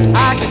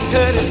 I can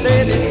cut it,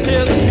 baby,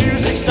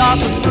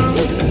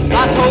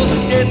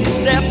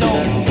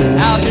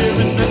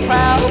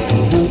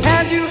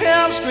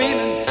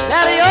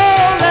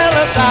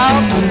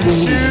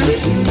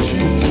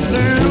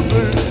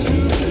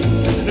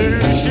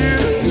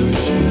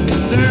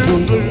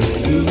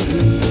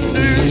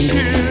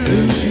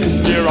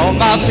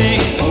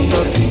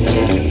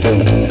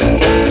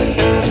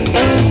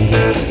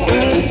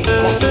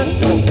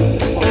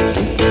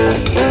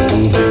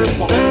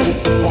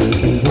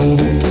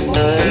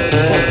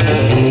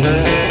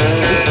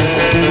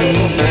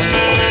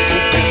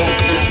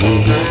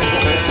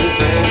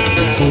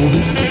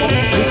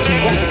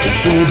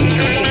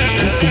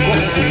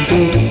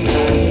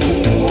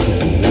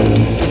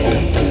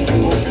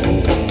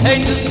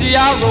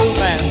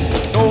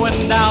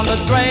 down the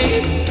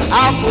drain.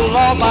 I'll pull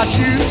off my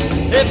shoes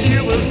if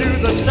you will do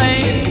the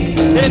same.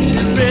 If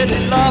you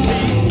really love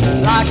me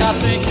like I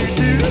think you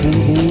do,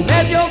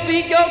 let your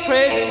feet go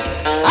crazy,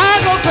 I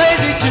go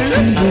crazy too.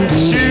 Blue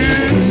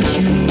shoes,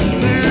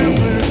 blue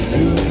blues,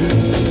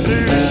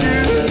 blue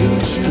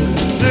shoes,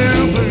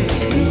 blue blues,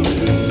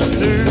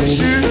 blue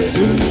shoes,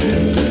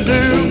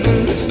 blue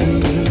blues,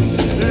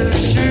 blue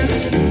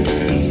shoes,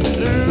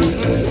 blue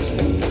blues,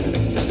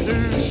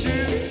 blue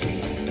shoes.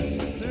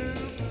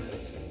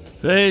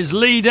 There's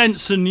Lee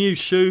Denson, New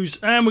Shoes,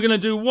 and we're going to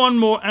do one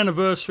more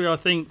anniversary, I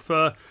think,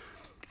 for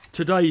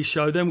today's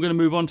show. Then we're going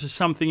to move on to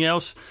something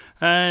else.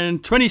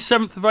 And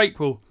 27th of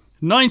April,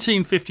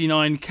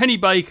 1959, Kenny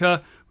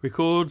Baker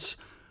records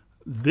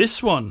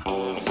this one. I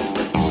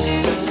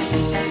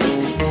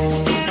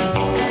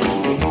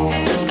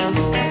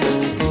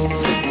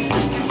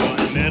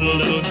met a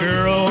little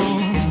girl,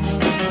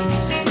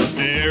 a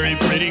very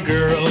pretty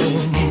girl.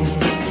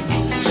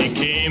 She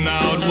came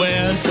out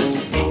west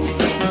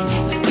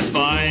to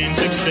find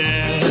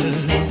success.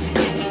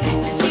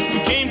 We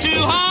came to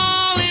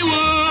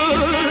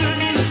Hollywood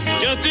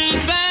just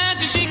as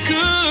fast as she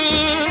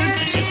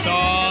could. She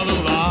saw the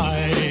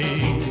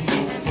light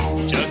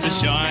just as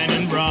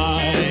shining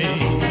bright.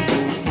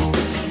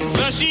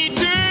 Well, she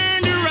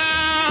turned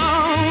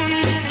around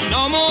and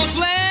almost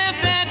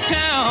left that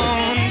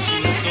town. She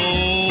was so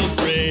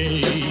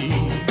afraid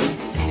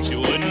she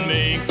wouldn't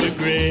make the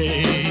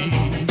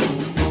grade.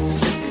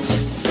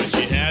 But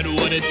she had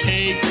what it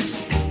takes.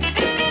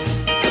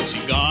 She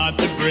got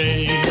the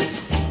breaks.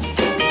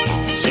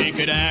 She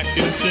could act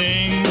and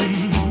sing.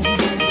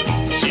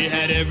 She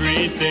had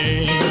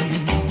everything.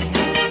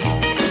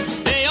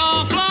 They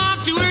all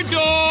flocked to her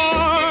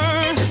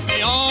door.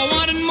 They all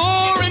wanted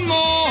more and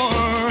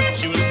more.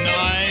 She was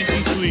nice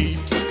and sweet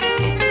to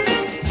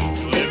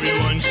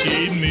everyone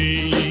she'd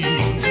meet.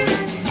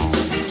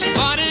 She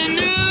bought a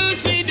new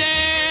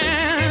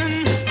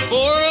sedan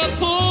for a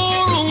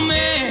poor old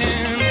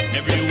man.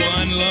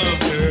 Everyone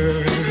loved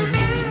her,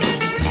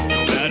 no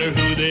matter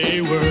who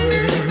they were.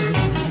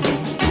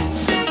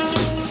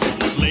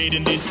 Late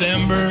in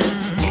December,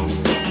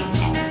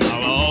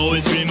 I'll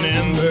always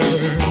remember.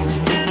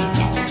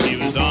 She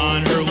was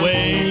on her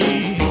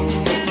way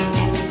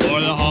for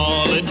the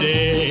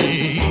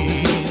holiday.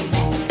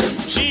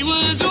 She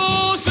was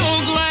oh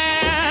so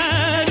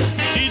glad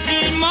she'd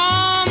seen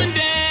Mom and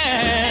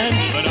Dad,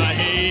 but I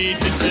hate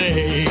to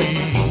say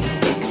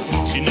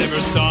she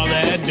never saw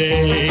that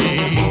day.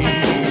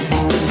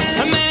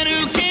 A man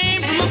who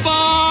came from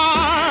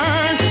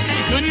afar,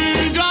 he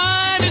couldn't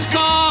drive his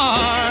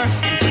car,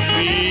 he couldn't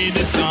read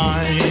the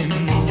signs,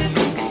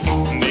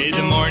 made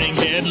the morning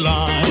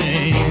headline.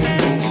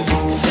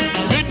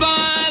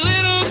 Goodbye,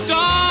 little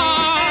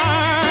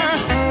star,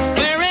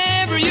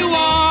 wherever you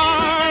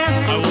are,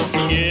 I won't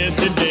forget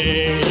the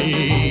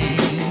day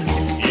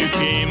you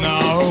came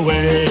our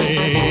way.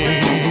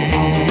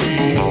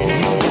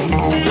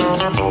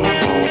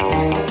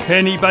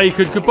 Kenny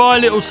Baker, Goodbye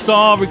Little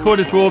Star,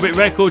 recorded for Orbit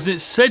Records.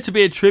 It's said to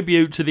be a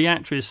tribute to the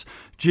actress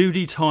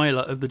Judy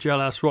Tyler of the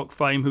Jailhouse Rock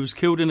fame, who was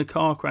killed in a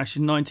car crash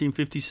in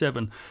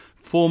 1957,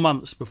 4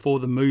 months before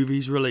the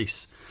movie's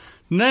release.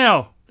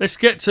 Now, let's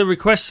get to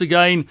requests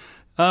again.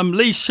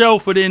 Lee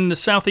Shelford in the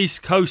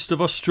southeast coast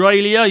of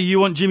Australia. You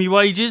want Jimmy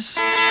Wages?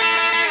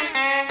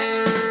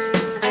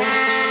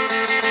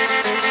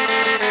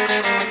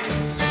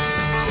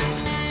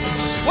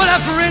 Well, a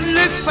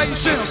friendly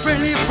face in a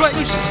friendly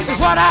place is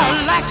what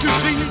I like to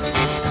see.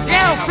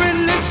 Yeah, a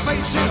friendly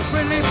face in a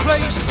friendly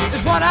place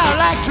is what I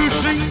like to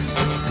see.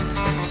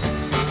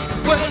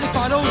 Well, if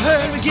I don't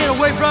hurry to get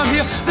away from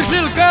here, this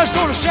little girl's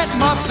gonna set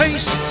my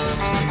pace.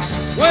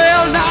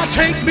 Well, now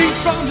take me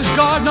from this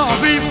garden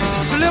of evil,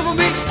 deliver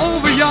me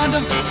over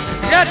yonder.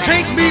 Yeah,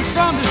 take me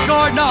from this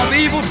garden of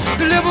evil,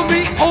 deliver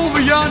me over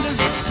yonder.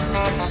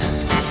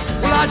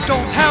 Well, I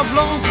don't have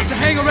long to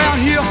hang around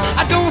here,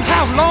 I don't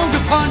have long to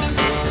ponder.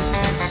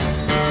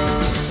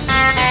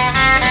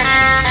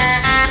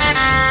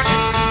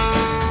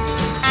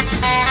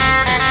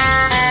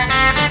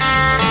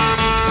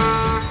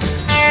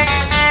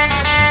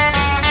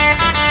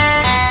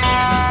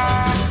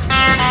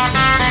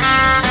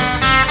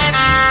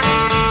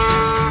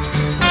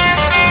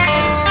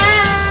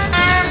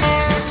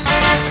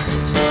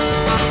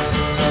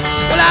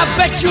 I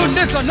bet you a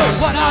nickel I know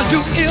what I'll do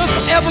if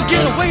I ever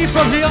get away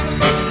from here.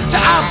 So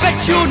I bet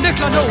you a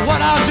nickel I know what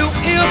I'll do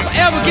if I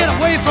ever get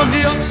away from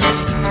here.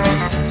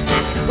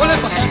 Well,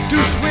 if I have to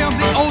swim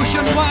the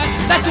ocean wide,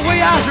 that's the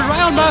way I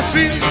drown my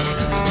fears.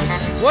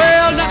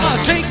 Well,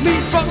 now take me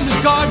from this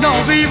garden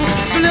of evil,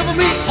 deliver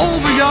me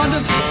over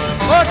yonder.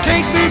 Or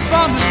take me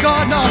from this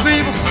garden of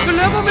evil,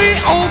 deliver me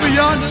over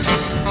yonder.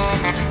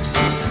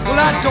 Well,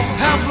 I don't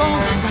have long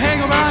to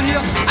hang around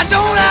here, I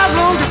don't have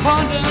long to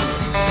ponder.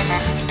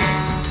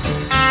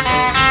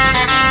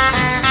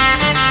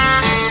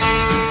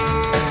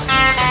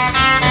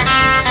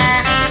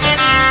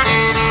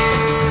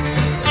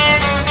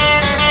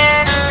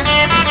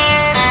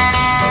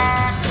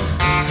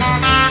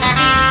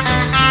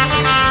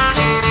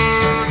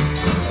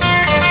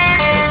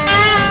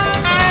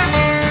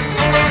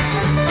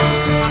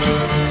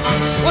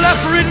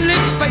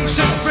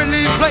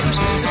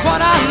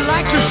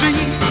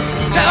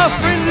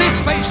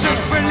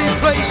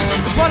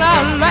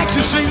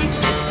 see.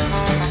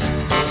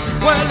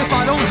 Well, if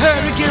I don't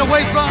hurry, get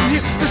away from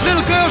here, this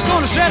little girl's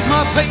gonna set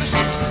my pace.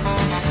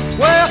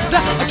 Well,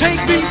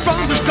 take me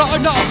from this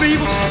garden of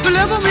evil,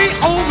 deliver me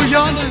over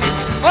yonder.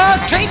 Oh,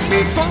 take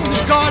me from this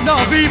garden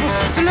of evil,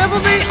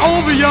 deliver me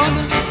over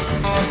yonder.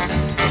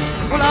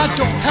 Well, I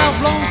don't have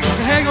long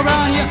to hang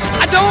around here,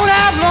 I don't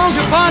have long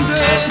to ponder.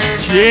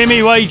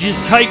 Jimmy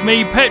Wage's Take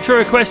Me. Petra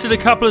requested a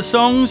couple of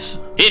songs.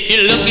 If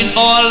you're looking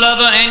for a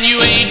lover and you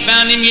ain't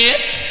found him yet,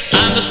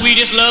 I'm the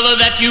sweetest lover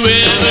that you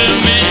ever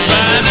met.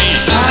 Try me,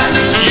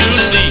 you'll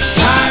see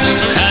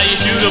how you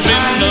should have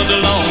been loved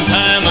a long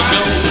time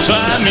ago.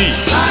 Try me,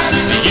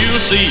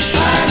 you'll see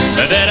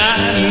that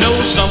I know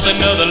something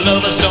other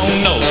lovers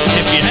don't know.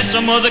 If you had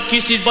some other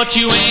kisses but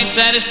you ain't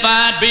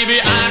satisfied, baby,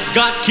 I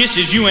got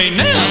kisses you ain't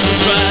never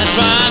tried.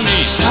 Try me,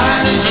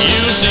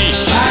 you'll see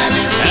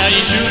how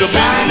you should have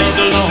been loved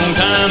a long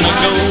time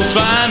ago.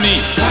 Try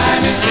me,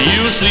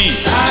 you'll see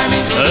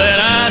that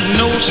I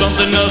know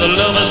something other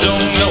lovers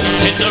don't know.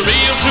 It's a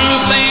real true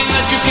thing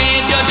that you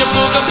can't judge a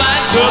book by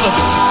its cover.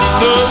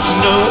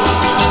 No,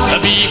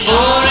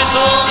 before it's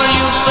over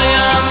you'll say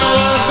I'm the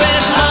world's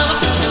best lover.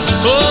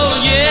 Oh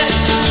yeah,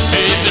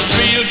 if it's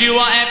thrills you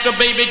are after,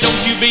 baby,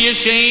 don't you be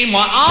ashamed.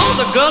 Why, all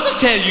the girls will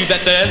tell you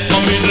that that's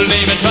my middle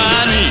name. And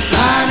try me,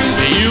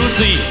 you'll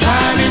see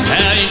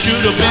how you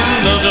should have been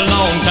loved a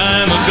long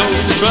time ago.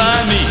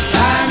 Try me,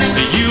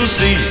 you'll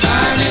see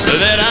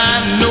that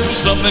I know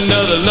something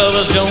other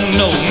lovers don't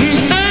know.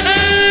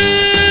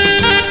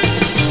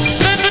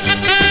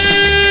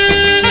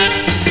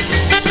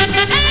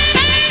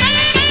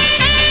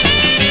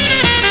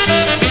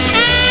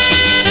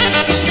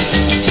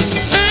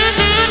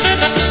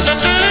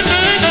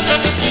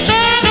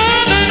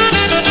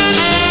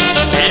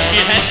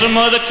 Some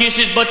other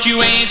kisses, but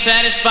you ain't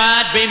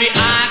satisfied, baby,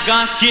 I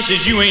got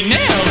kisses you ain't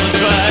never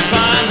tried.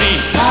 Try me,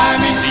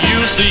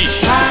 you'll see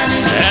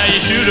how you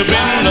should have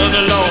been loved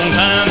a long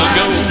time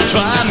ago.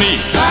 Try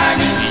me,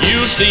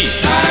 you'll see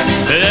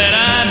that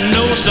I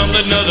know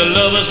something other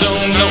lovers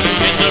don't know.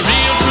 It's a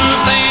real true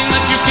thing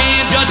that you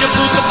can't judge a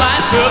book by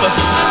its cover.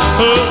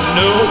 Oh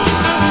no,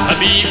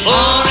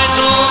 before it's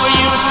over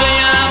you'll say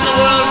I'm the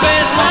world's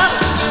best lover.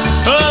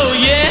 Oh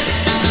yeah.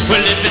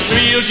 Well, if it's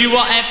thrills you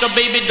are after,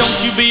 baby, don't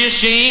you be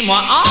ashamed.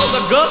 Why, all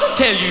the girls will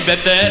tell you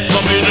that that's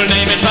my middle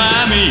name. And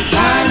try me,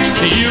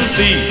 you'll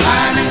see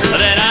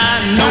that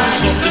I know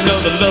something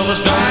other lovers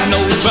don't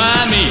know.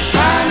 Try me,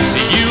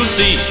 you'll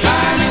see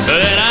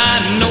that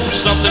I know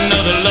something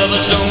other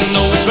lovers don't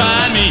know.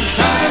 Try me,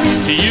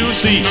 you'll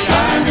see.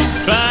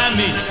 Try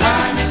me,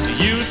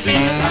 you'll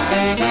see.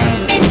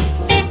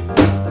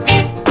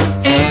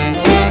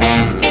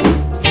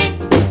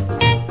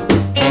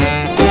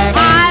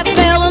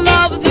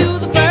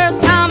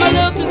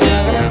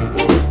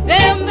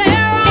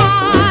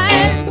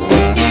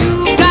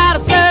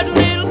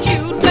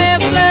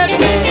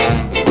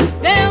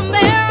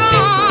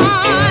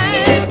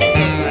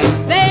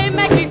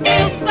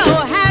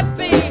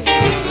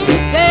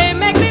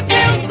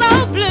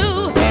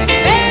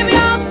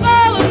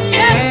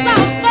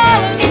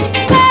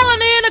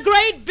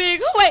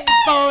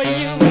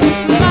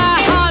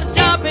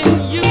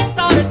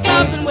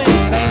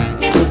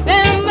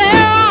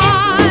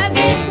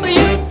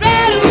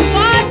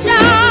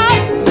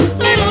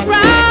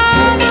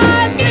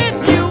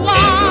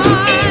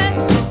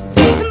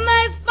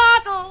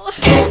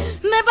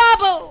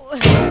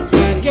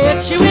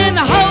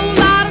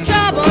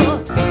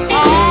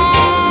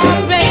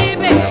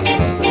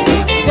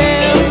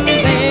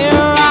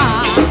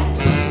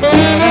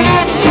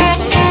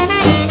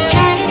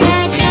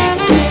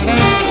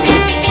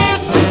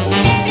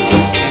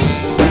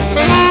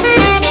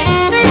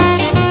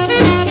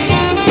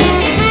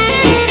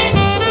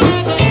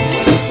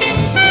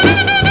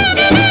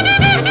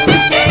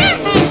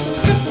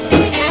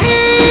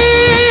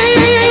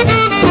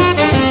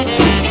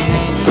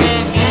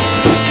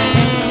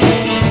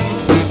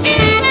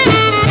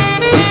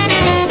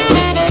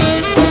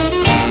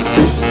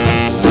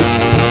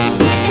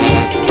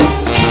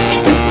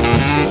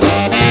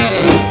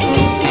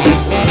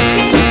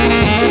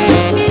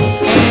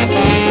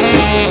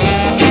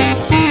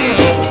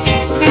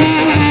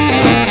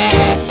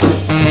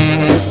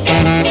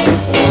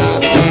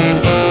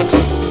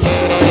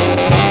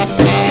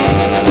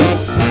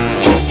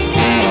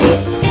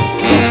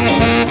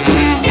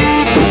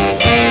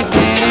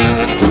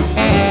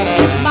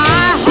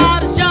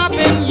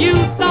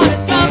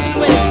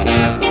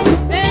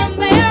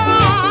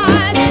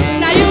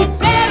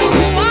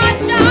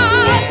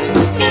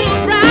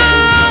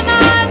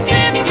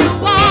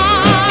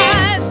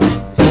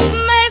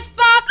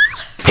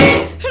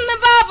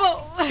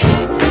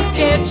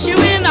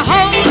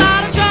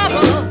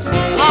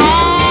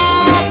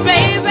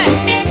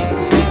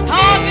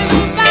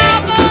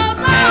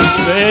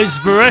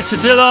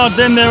 Veretta Dillard,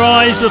 Them Their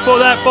Eyes. Before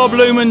that, Bob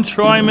Luman,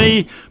 Try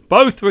Me.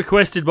 Both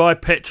requested by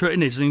Petra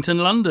in Islington,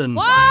 London.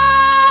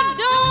 Why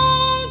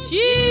don't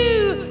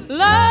you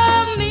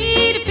love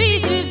me to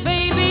pieces,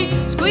 baby?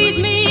 Squeeze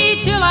me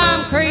till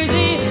I'm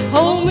crazy.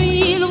 Hold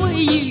me the way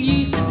you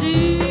used to do.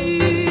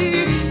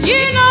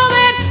 You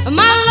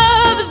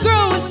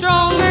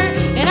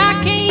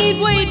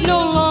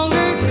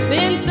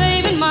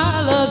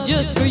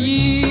just for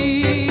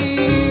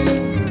you.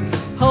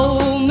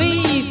 Hold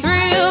me,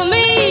 thrill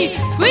me,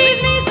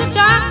 squeeze me so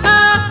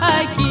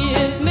tight,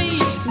 kiss me,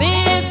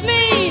 miss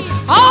me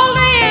all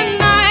day and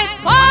night.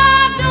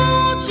 Why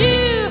don't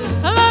you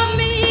love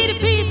me to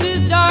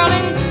pieces,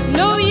 darling?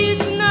 No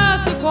use in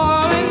us a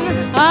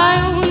quarreling.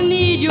 I only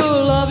need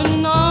your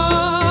loving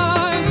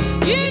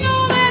arms. You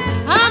know that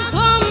I'm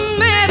plumb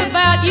mad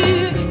about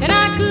you, and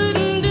I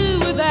couldn't do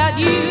without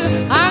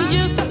you. I'm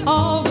just a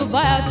hog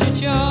about your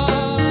charm.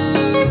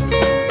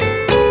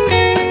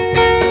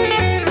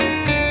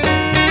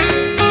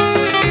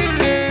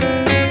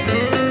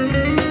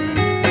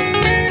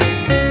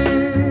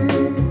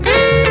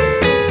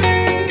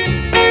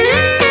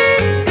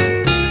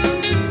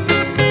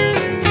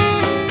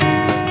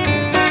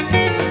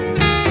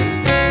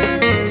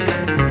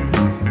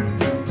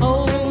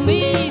 Hold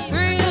me,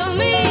 thrill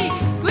me,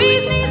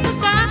 squeeze me so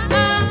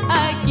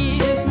tight,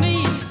 kiss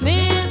me,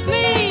 miss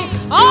me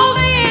all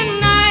day and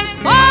night.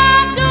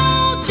 Why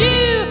don't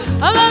you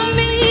love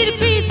me to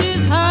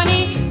pieces,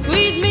 honey?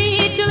 Squeeze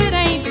me till it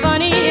ain't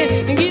funny,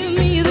 and give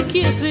me the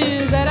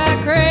kisses that I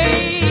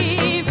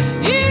crave.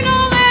 You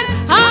know that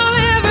I'll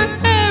never,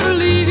 ever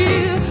leave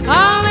you.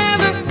 I'll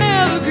never,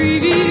 ever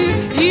grieve you.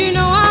 You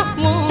know I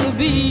wanna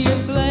be your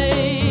slave.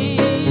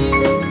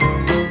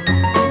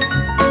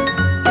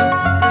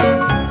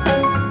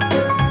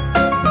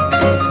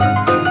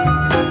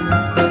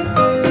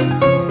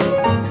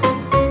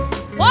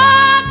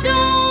 Why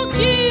don't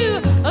you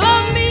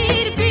love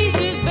me to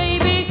pieces,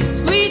 baby?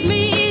 Squeeze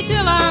me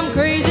till I'm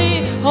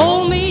crazy.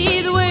 Hold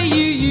me the way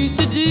you used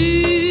to do.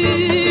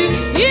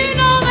 You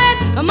know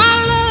that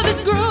my love is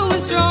growing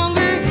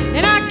stronger,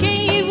 and I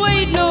can't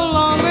wait no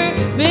longer.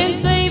 Been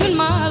saving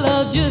my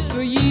love just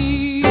for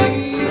you.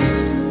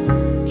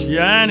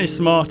 Janice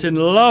Martin,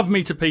 Love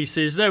Me to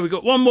Pieces. There we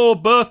got one more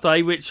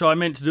birthday, which I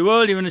meant to do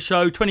earlier in the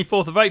show.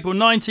 24th of April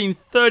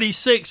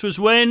 1936 was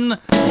when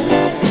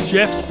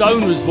Jeff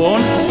Stone was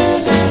born.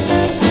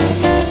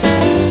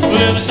 Well,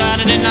 every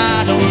Saturday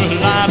night where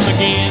life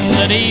begins,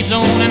 at Eve's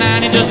on and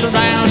 90 just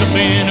around the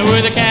bend,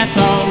 where the cats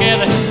all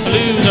gather,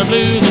 blues are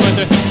blues with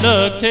their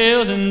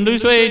ducktails and blue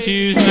suede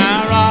shoes.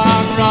 Now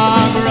rock,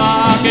 rock,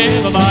 rock,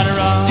 everybody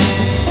rock.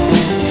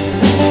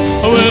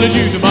 Well, the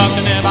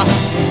jukebox never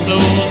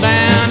slows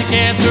down, the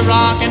cats are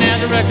rocking as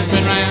the record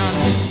spin round,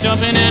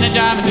 jumping and a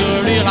jiving to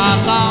a real hot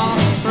song,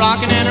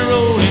 rocking and a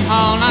rolling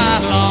all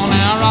night long.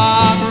 Now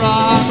rock,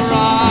 rock,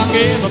 rock,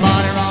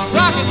 everybody rock,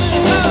 rock it,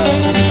 little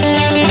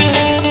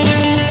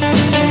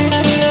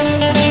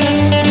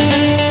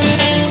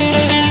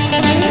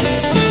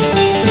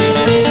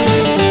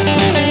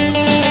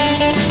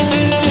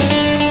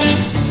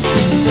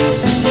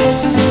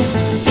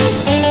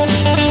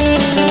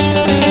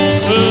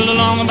Well,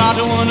 along about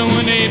the one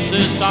when Abe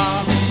says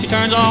stop, he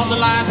turns off the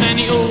lights and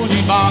the old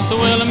jukebox.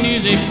 Well, the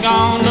music's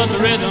gone, but the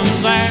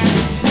rhythm's there.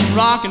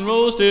 Rock and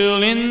roll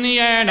still in the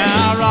air.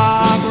 Now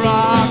rock,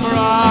 rock,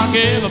 rock,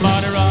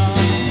 everybody rock.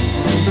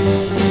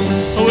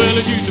 Well,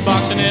 the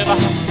jukebox never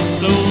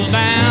slows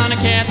down, the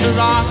cats are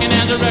rocking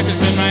as the record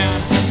spin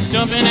round,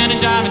 jumping and a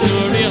jiving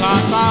to a real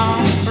hot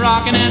song,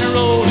 rocking and a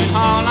rolling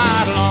all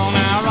night long.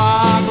 Now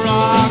rock,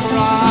 rock,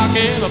 rock,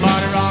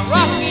 everybody rock,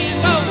 rock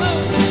again, go, go.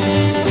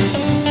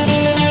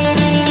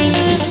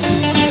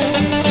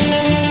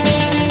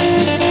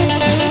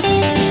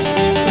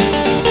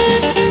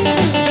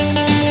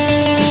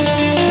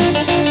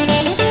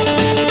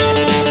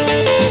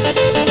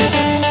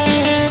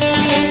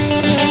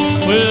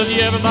 Well, if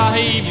you ever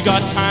behave, you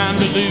got time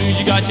to lose.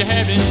 You got your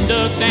having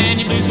ducks and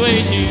your blue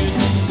suede shoes.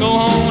 Go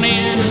on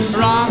in,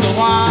 rock a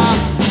while,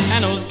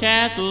 and those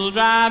cats will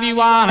drive you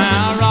wild.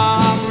 Now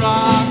rock,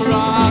 rock,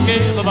 rock,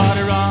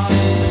 everybody rock.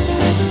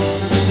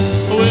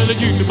 Well, the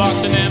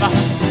jukebox never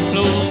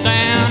slows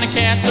down, the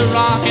cats are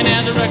rocking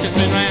as the record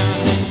spin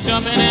round,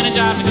 jumping and a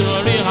jiving to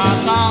a real hot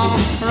song,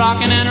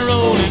 rocking and a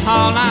rolling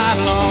all night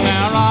long.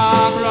 Now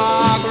rock,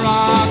 rock,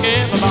 rock,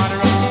 everybody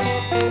rock.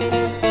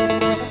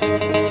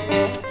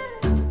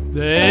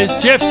 There's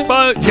Jeff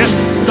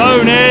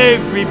Stone,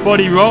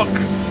 everybody rock.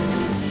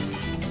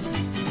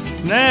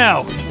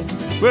 Now,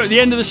 we're at the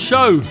end of the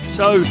show,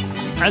 so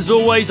as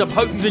always, I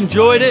hope you've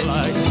enjoyed it.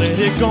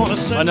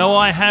 I know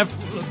I have.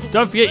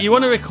 Don't forget, you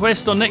want a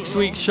request on next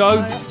week's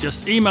show,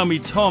 just email me,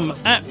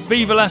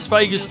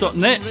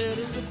 tom@vivalasvegas.net,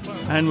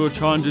 and we'll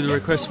try and do the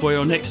request for you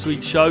on next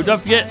week's show.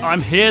 Don't forget,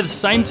 I'm here the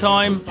same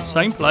time,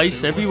 same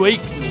place, every week,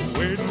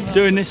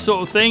 doing this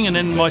sort of thing, and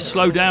then my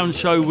Slow Down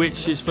show,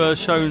 which is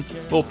first shown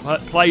or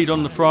played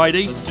on the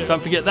Friday.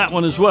 Don't forget that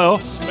one as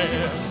well.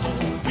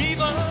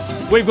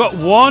 We've got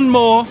one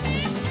more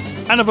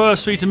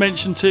anniversary to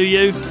mention to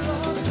you.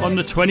 On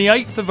the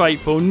 28th of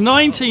April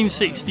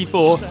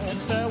 1964,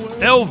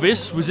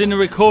 Elvis was in the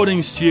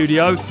recording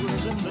studio,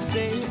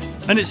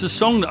 and it's a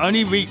song that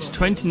only reached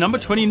number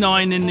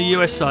 29 in the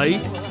USA,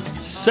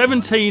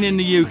 17 in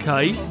the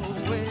UK.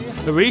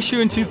 The reissue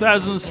in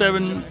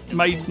 2007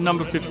 made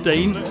number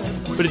 15,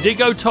 but it did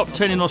go top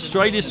 10 in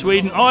Australia,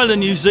 Sweden, Ireland,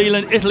 New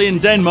Zealand, Italy and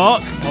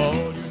Denmark,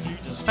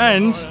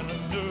 and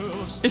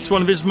it's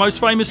one of his most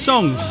famous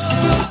songs.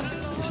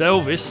 It's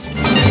Elvis.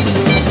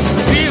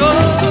 Viva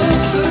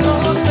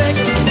Las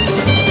Vegas.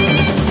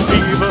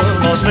 Viva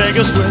Las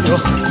Vegas with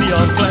your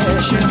neon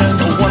flashing and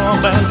the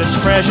one-armed bandits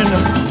crashing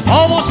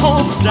almost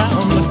holds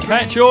down the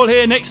track. Catch you all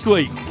here next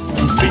week.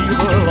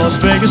 Viva Las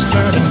Vegas,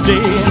 turning day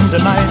into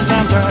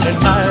nighttime, turning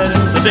night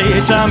into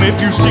daytime.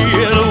 If you see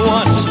it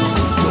once,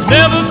 you'll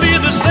never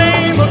be the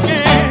same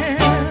again.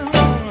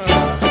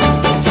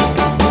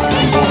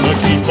 I'm gonna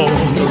keep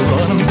on the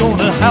run, I'm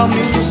gonna have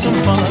me some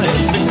fun.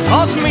 It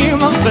cost me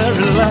my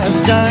very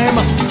last dime.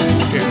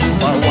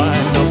 If I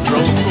wind up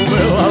broke,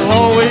 well, I'll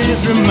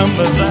always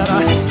remember that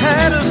I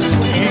had a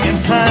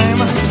swinging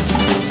time.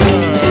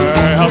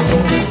 I'm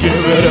gonna give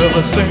it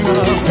everything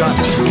I've got.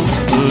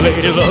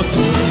 Lady luck,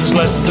 please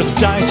let the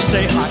dice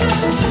stay hot.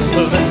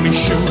 Let me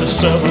shoot a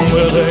 7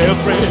 with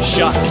every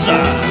shot.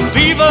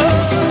 Viva